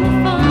in the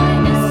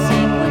finest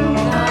sequin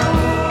gown.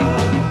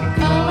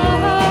 Color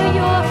her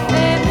your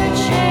favorite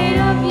shade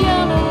of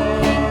yellow,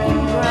 pink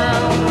and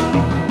brown.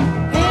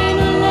 Ain't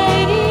a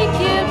lady,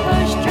 give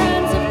her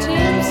strands of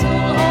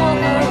tinsel all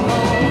her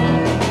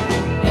own,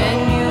 and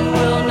you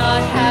will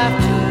not have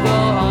to go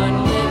on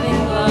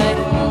living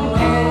life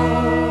alone.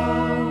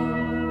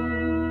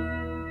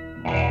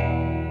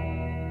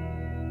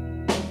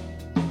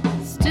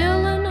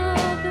 Still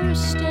another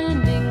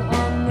standing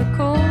on the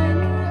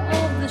corner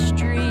of the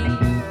street.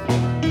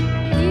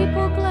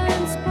 People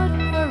glance but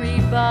hurry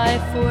by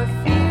for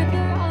fear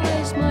their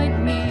eyes might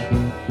meet.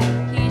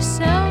 He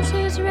sells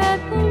his red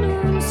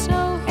balloons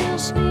so he'll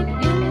sleep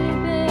in a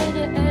bed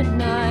at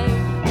night.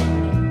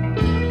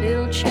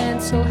 Little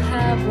chance he'll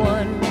have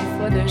one,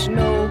 for there's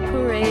no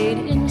parade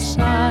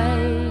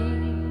inside.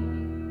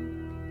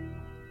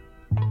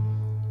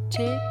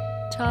 Tick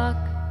tock,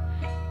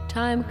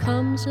 time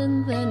comes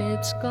and then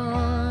it's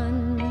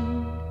gone.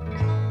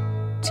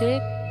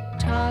 Tick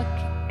tock,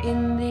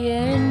 in the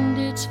end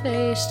it's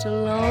faced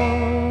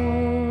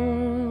alone.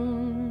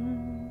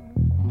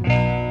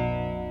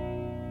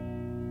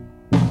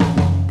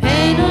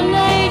 Paint a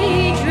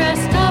lady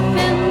dressed up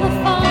in the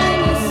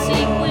finest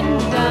sequin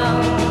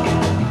gown.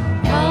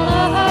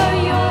 Color her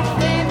your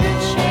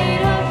favorite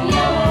shade of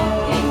yellow,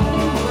 pink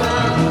and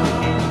brown.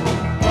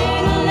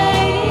 Paint a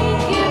lady,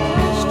 give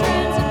her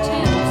strands of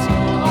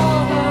tinsel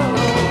all her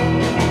own,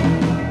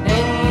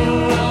 and you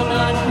will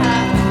not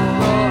have to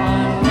go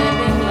on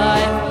living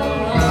life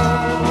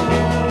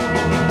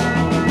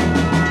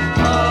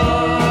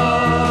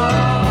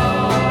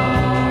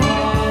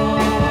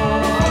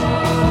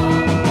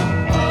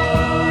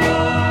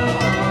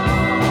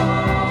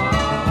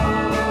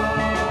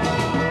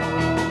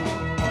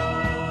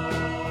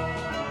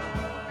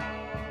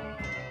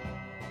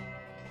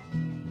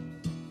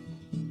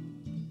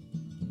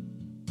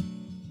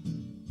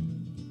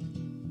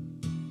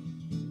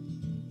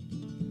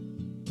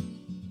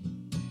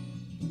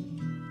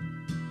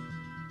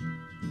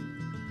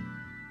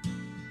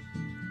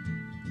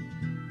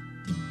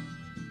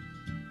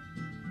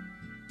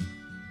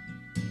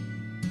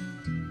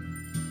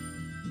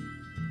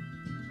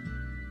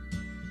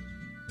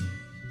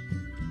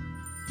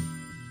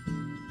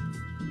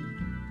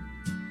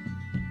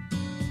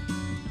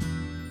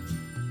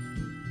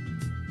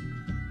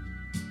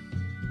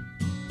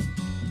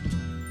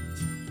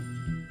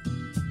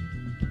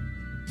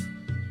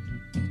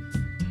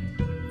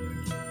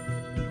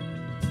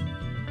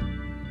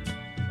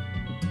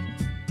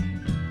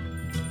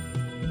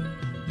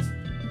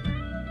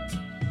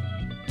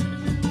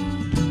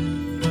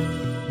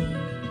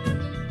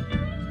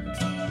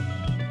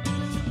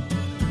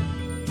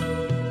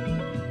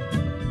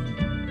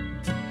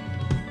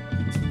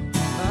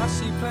I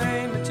see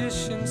plain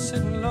magicians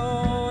sitting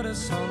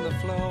lotus on the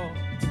floor,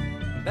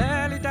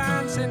 barely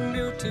dancing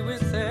beauty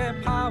with their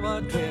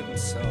power-driven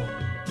soul.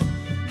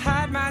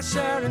 Had my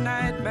share of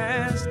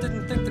nightmares,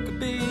 didn't think there could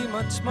be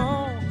much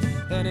more.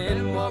 Then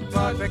in walked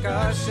Roderick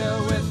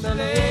Usher with the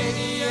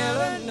Lady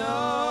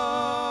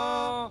Eleanor.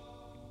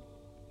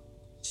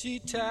 She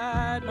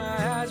tied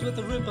my eyes with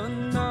the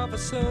ribbon of a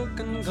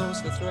silken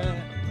ghostly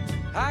thread.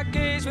 I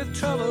gazed with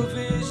troubled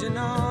vision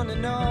on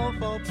an old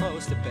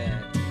four-poster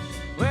bed,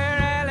 where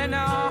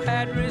Eleanor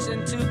had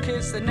risen to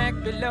kiss the neck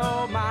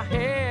below my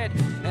head,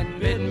 and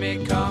bid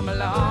me come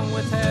along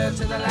with her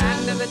to the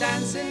land of the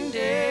dancing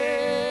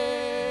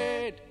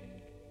dead.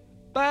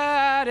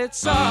 But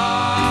it's all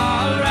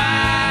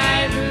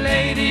right,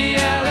 Lady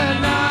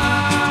Eleanor.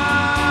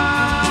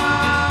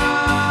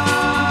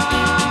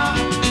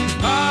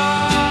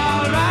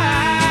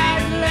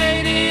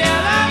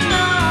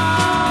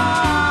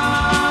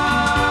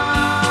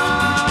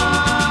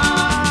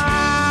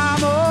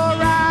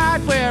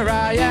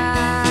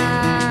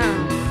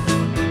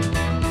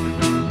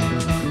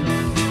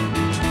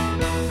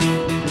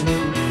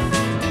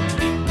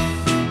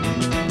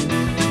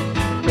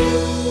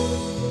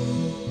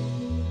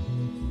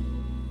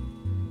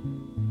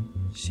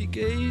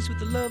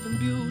 love and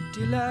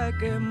beauty like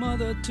a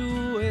mother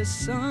to a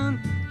son,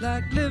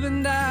 like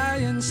living,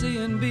 dying,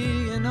 seeing,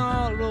 being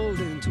all rolled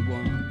into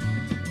one.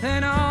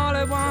 And all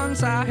at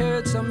once I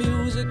heard some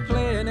music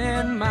playing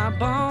in my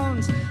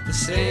bones, the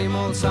same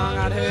old song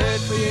I'd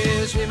heard for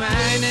years,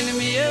 reminding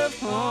me of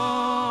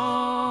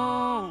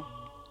home.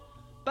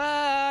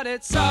 But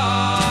it's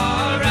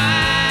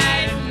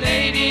alright,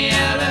 Lady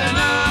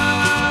Eleanor.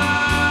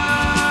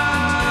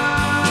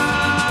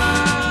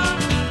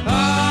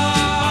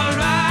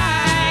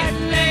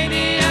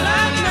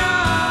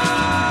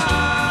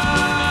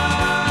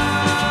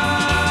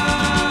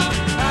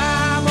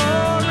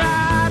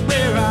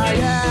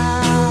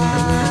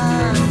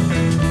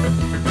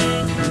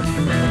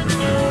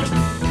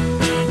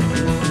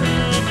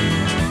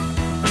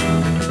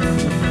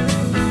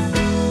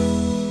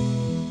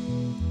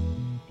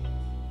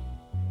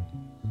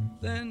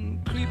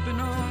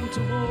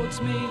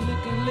 Me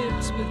licking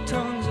lips with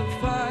tongues of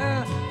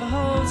fire, a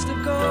host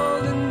of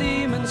golden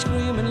demons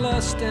screaming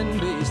lust and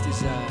base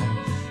desire.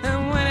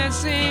 And when it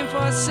seemed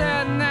for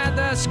certain that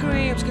the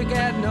screams could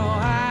get no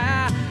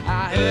higher,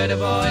 I heard a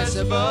voice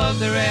above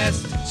the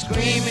rest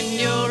screaming,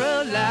 "You're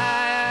a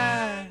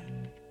liar."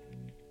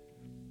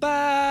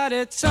 But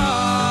it's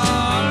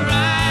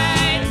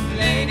alright,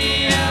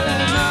 Lady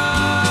Eleanor.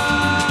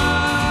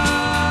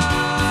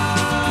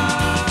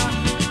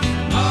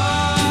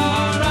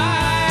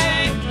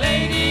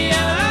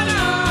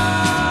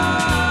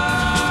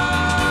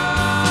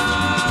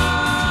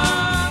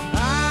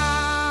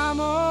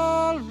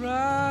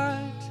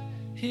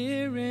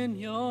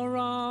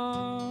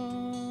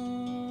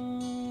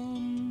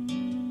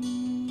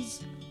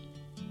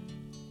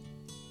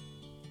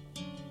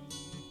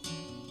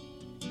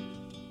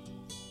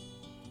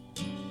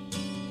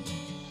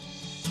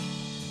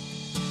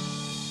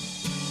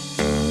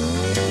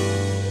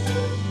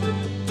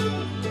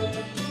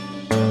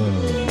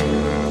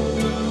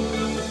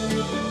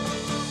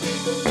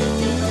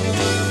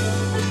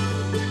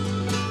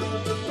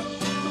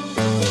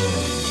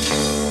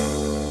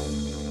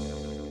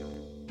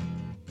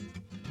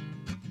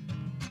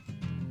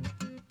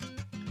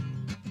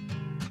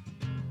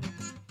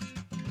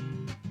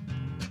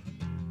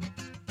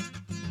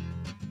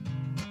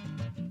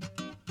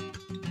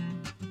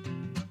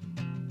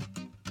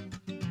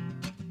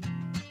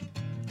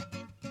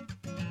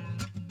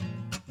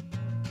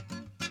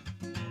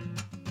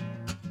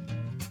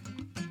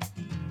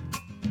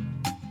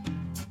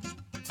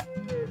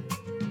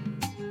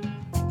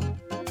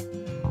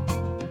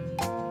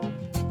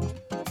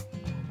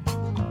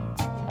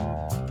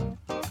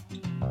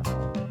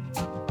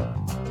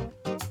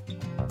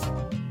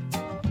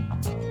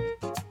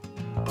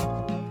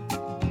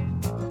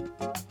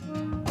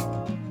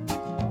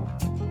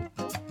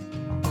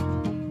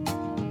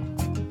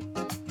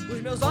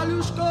 Meus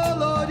olhos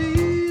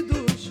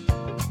coloridos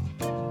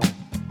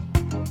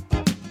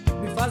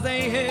me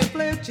fazem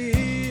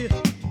refletir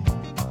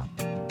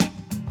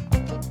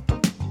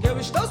que eu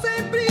estou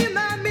sempre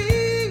na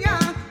minha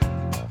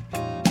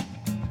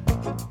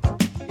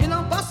e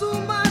não posso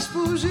mais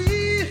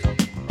fugir.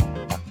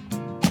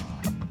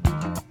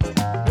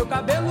 Meu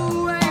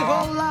cabelo é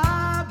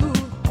enrolado,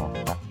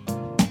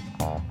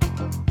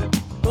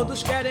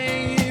 todos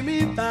querem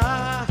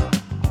imitar.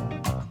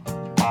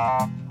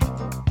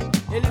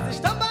 Eles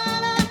estão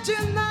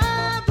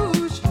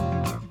baratinados,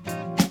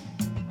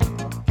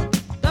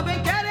 também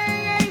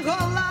querem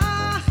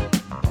enrolar.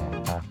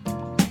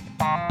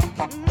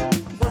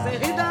 Você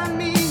ri da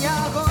minha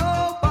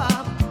roupa,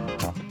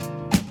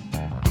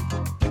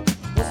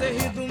 você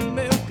ri do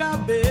meu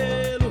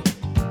cabelo,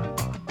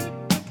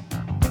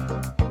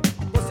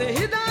 você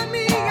ri da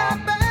minha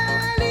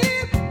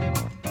pele,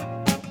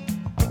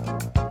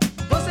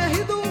 você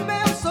ri do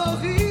meu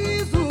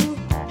sorriso.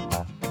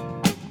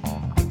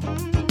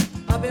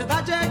 A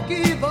verdade é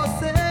que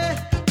você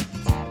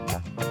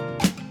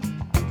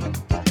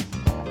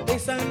tem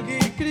sangue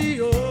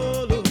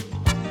crioulo,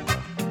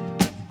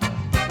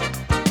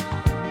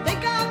 tem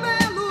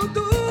cabelo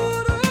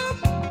duro,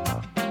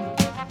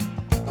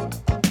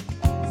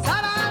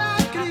 sarara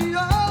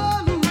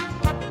crioulo,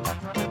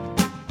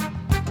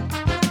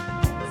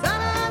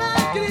 sarara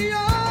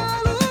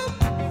crioulo,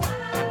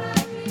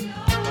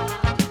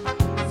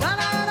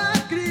 sarara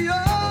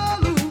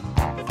crioulo,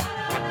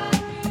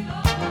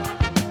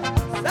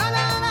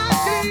 sarara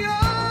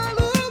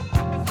crioulo,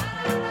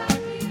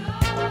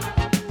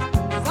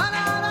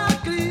 sarara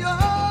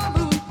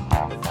crioulo.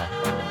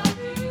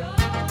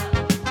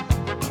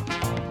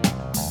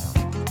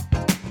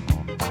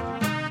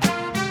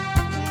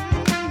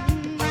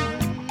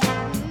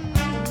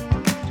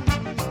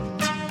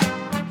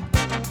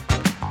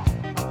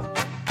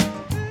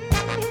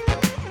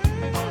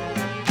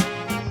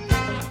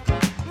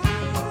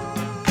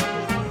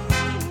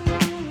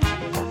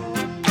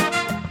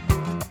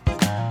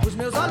 Os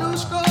meus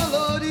olhos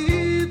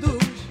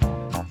coloridos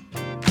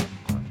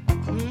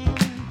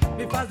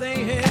me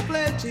fazem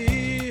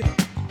refletir.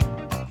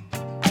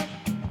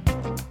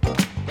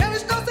 Eu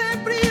estou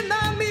sempre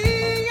na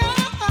minha,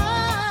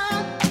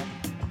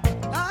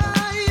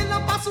 e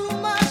não posso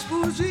mais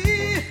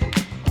fugir.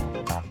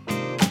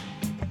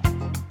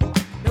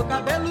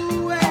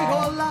 cabelo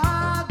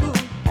enrolado.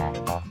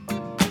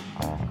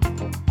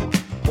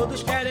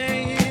 Todos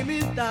querem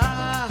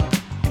imitar.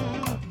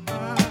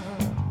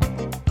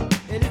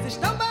 Eles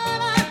estão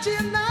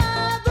baratinados.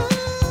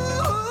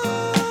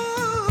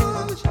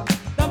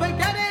 Também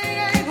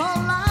querem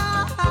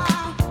enrolar.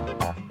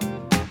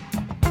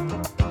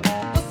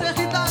 Você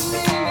ri da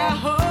minha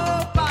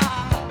roupa.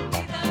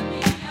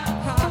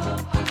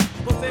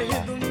 Você ri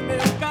do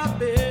meu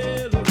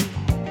cabelo.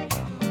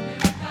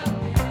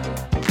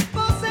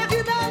 Você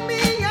ri da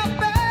minha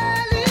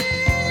pele.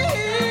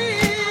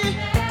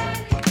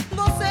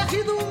 Você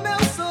ri do meu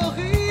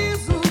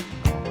sorriso.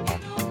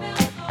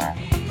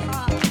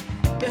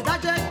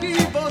 Verdade é que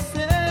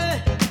você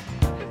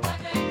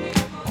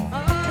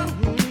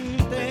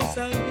tem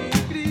sangue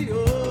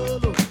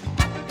crioulo.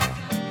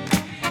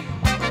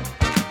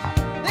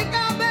 Tem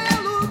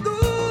cabelo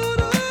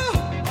duro.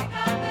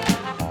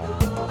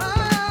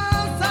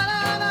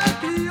 Sarara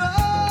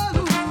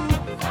crioulo.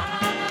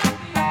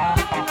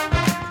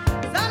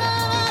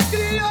 Sarara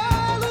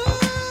crioulo.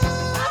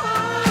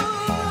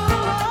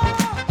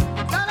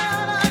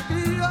 Sarara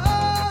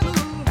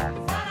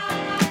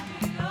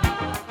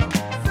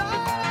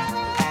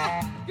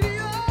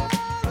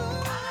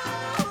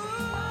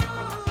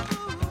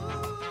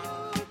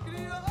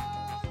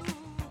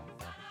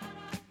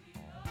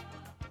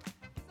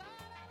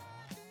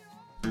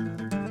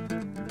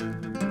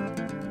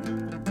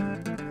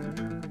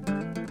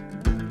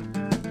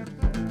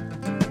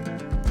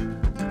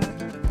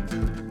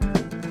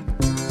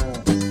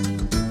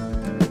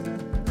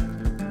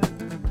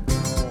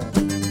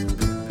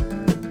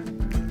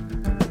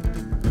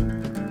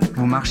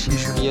Vous marchiez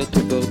Juliette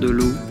au bord de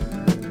l'eau,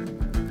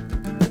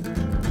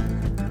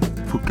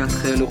 vos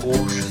 4 ailes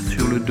rouges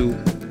sur le dos.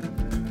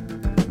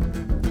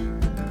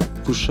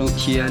 Vous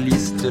chantiez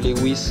Alice de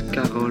Lewis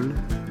Carroll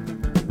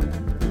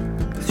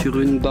sur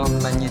une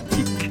bande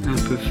magnétique un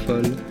peu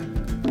folle.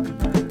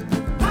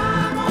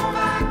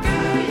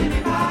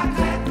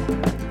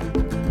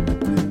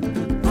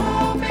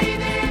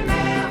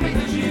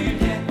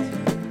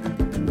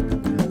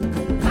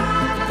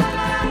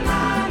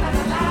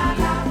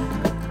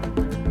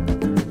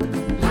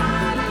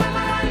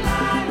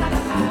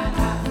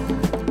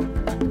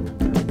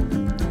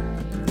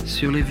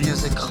 Sur les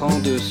vieux écrans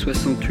de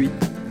 68,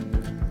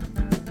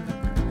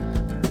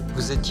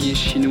 vous étiez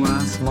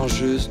chinoise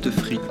mangeuse de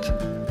frites.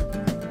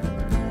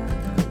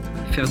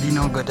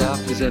 Ferdinand Godard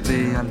vous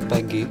avait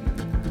alpagué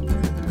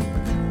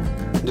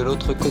de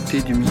l'autre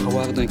côté du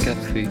miroir d'un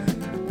café.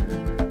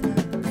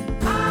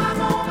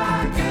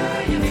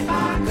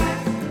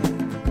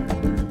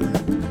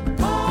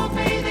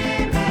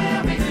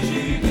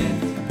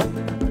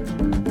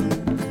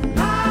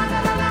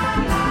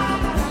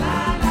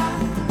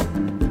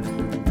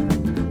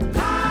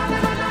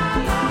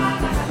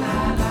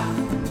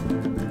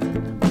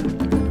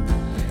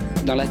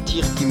 Dans la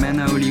tire qui mène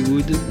à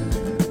Hollywood,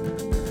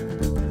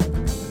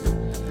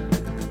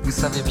 vous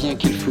savez bien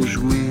qu'il faut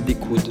jouer des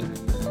coudes.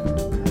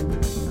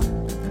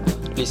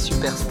 Les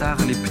superstars,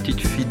 les petites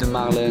filles de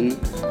Marlène,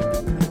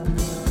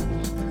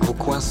 vous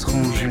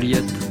coinceront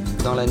Juliette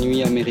dans la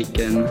nuit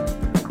américaine.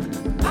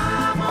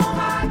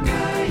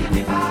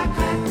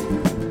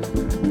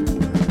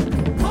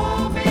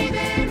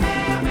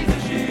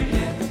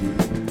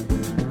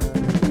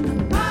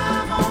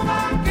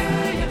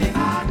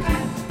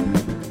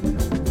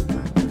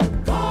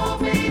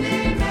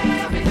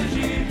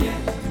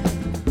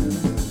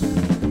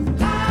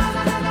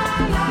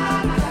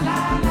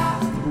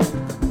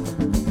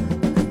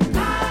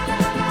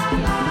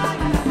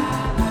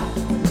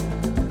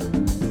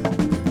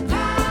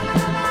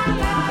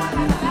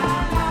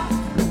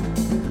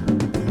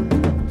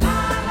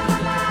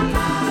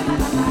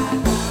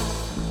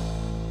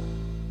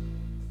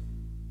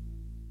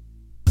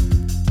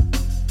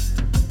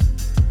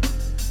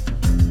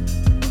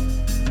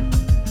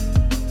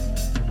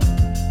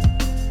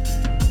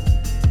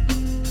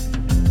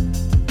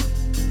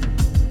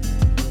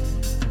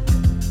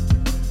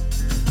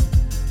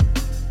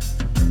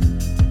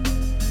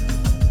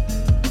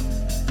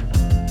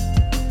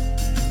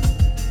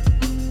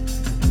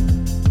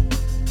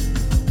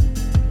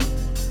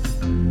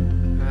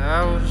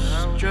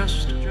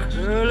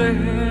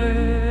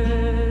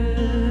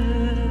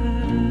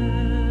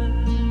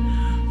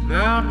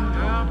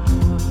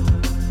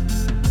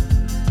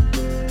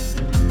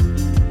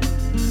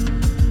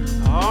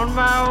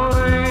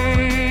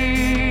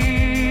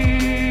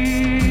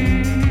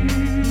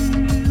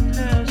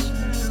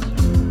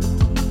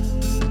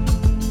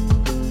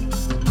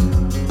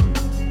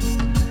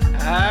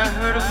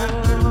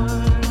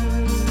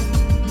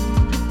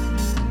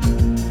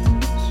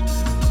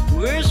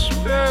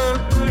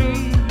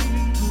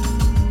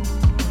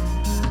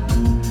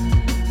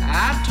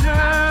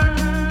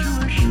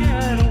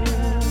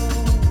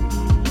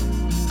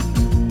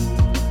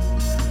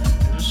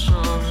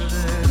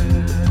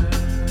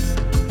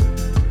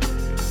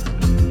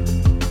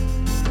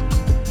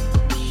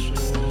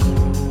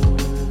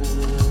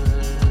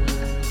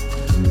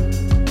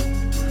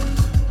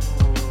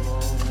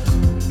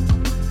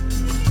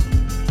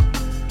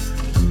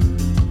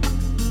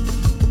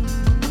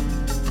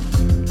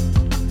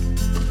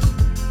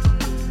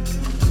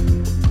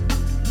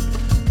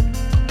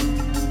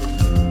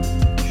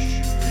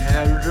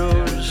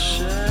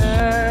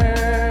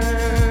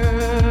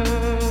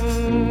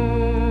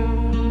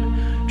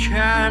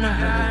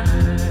 high.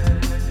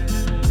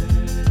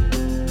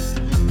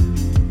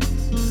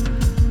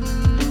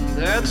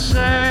 That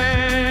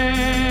sang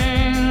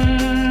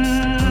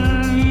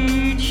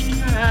each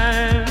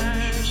time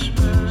she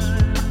smiled.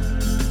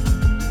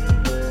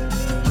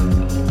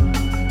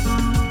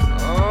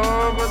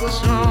 Oh, but the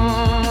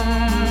song,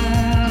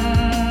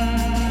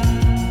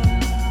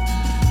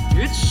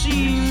 it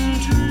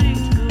seemed to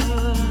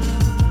linger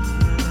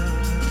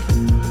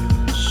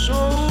so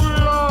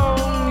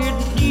long it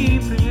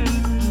deepened.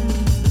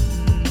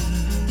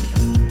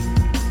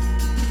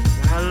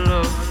 I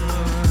love her.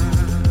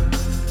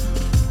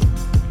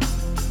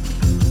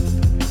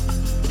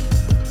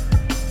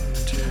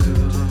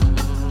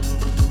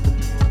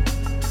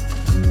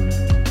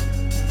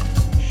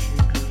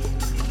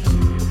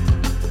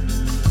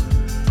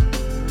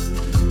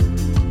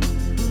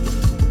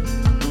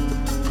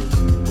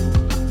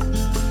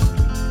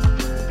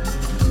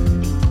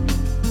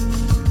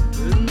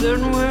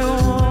 Then we're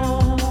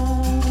lost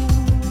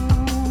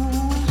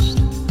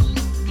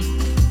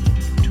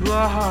to a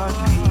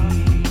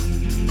heartbeat.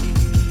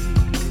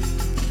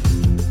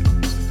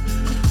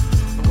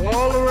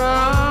 All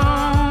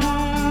around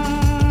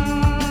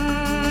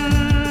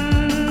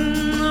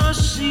the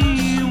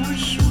sea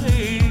was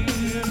swaying.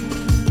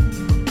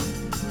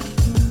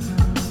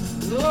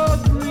 The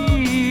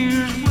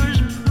breeze was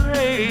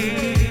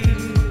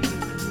praying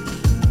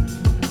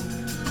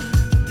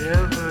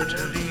never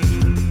to leave.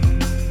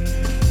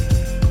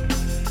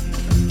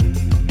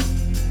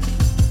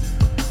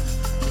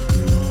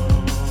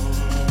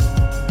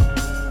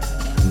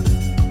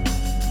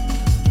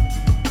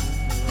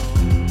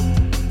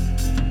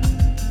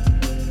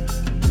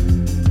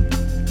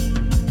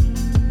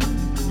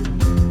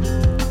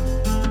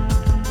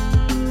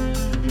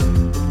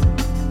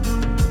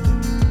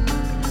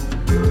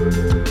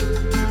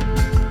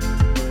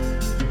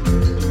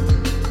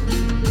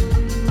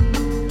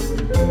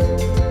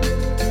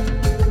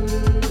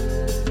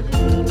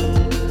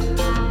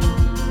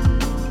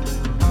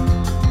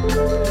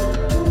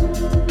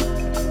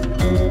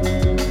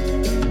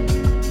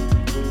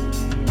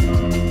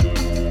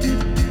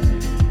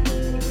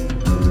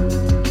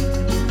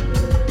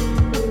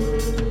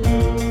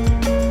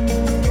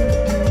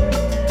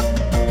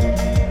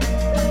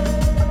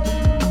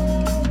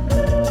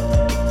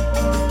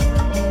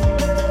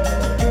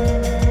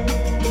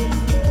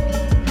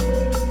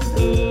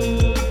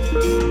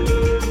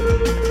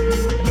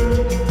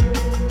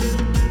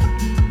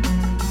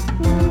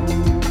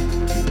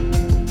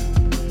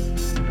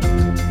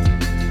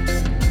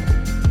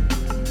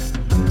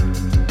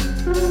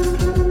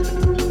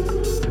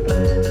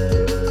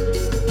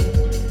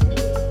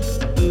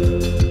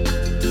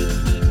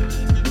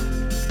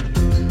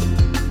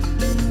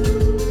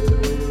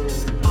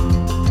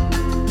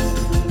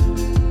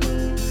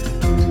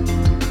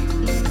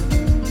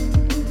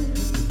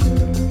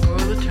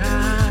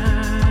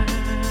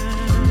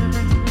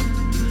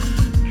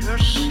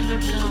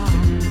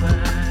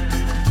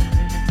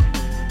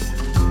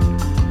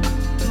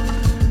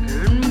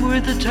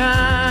 With the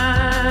time,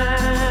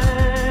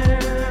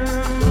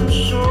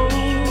 so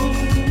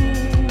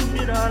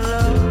did our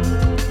love.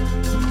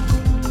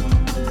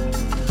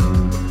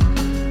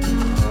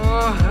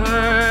 Oh,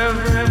 her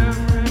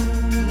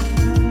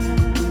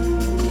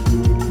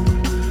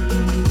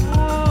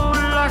oh,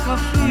 like a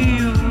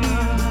fever,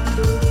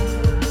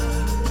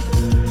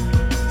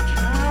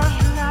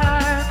 just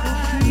like a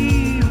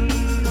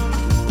fever,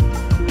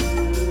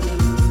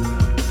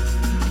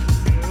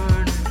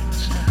 burning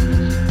inside.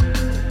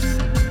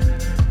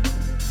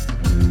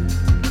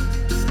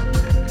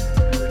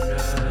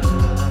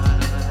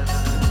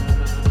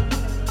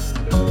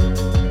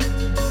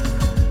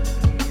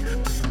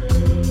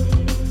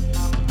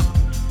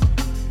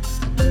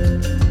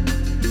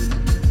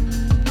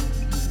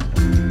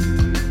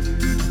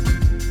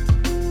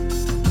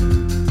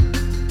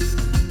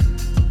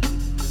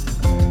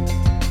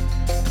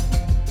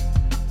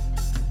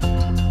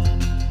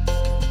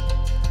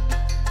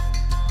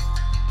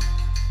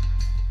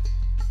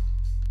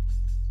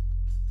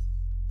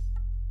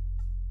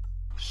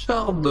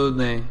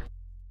 Chardonnay.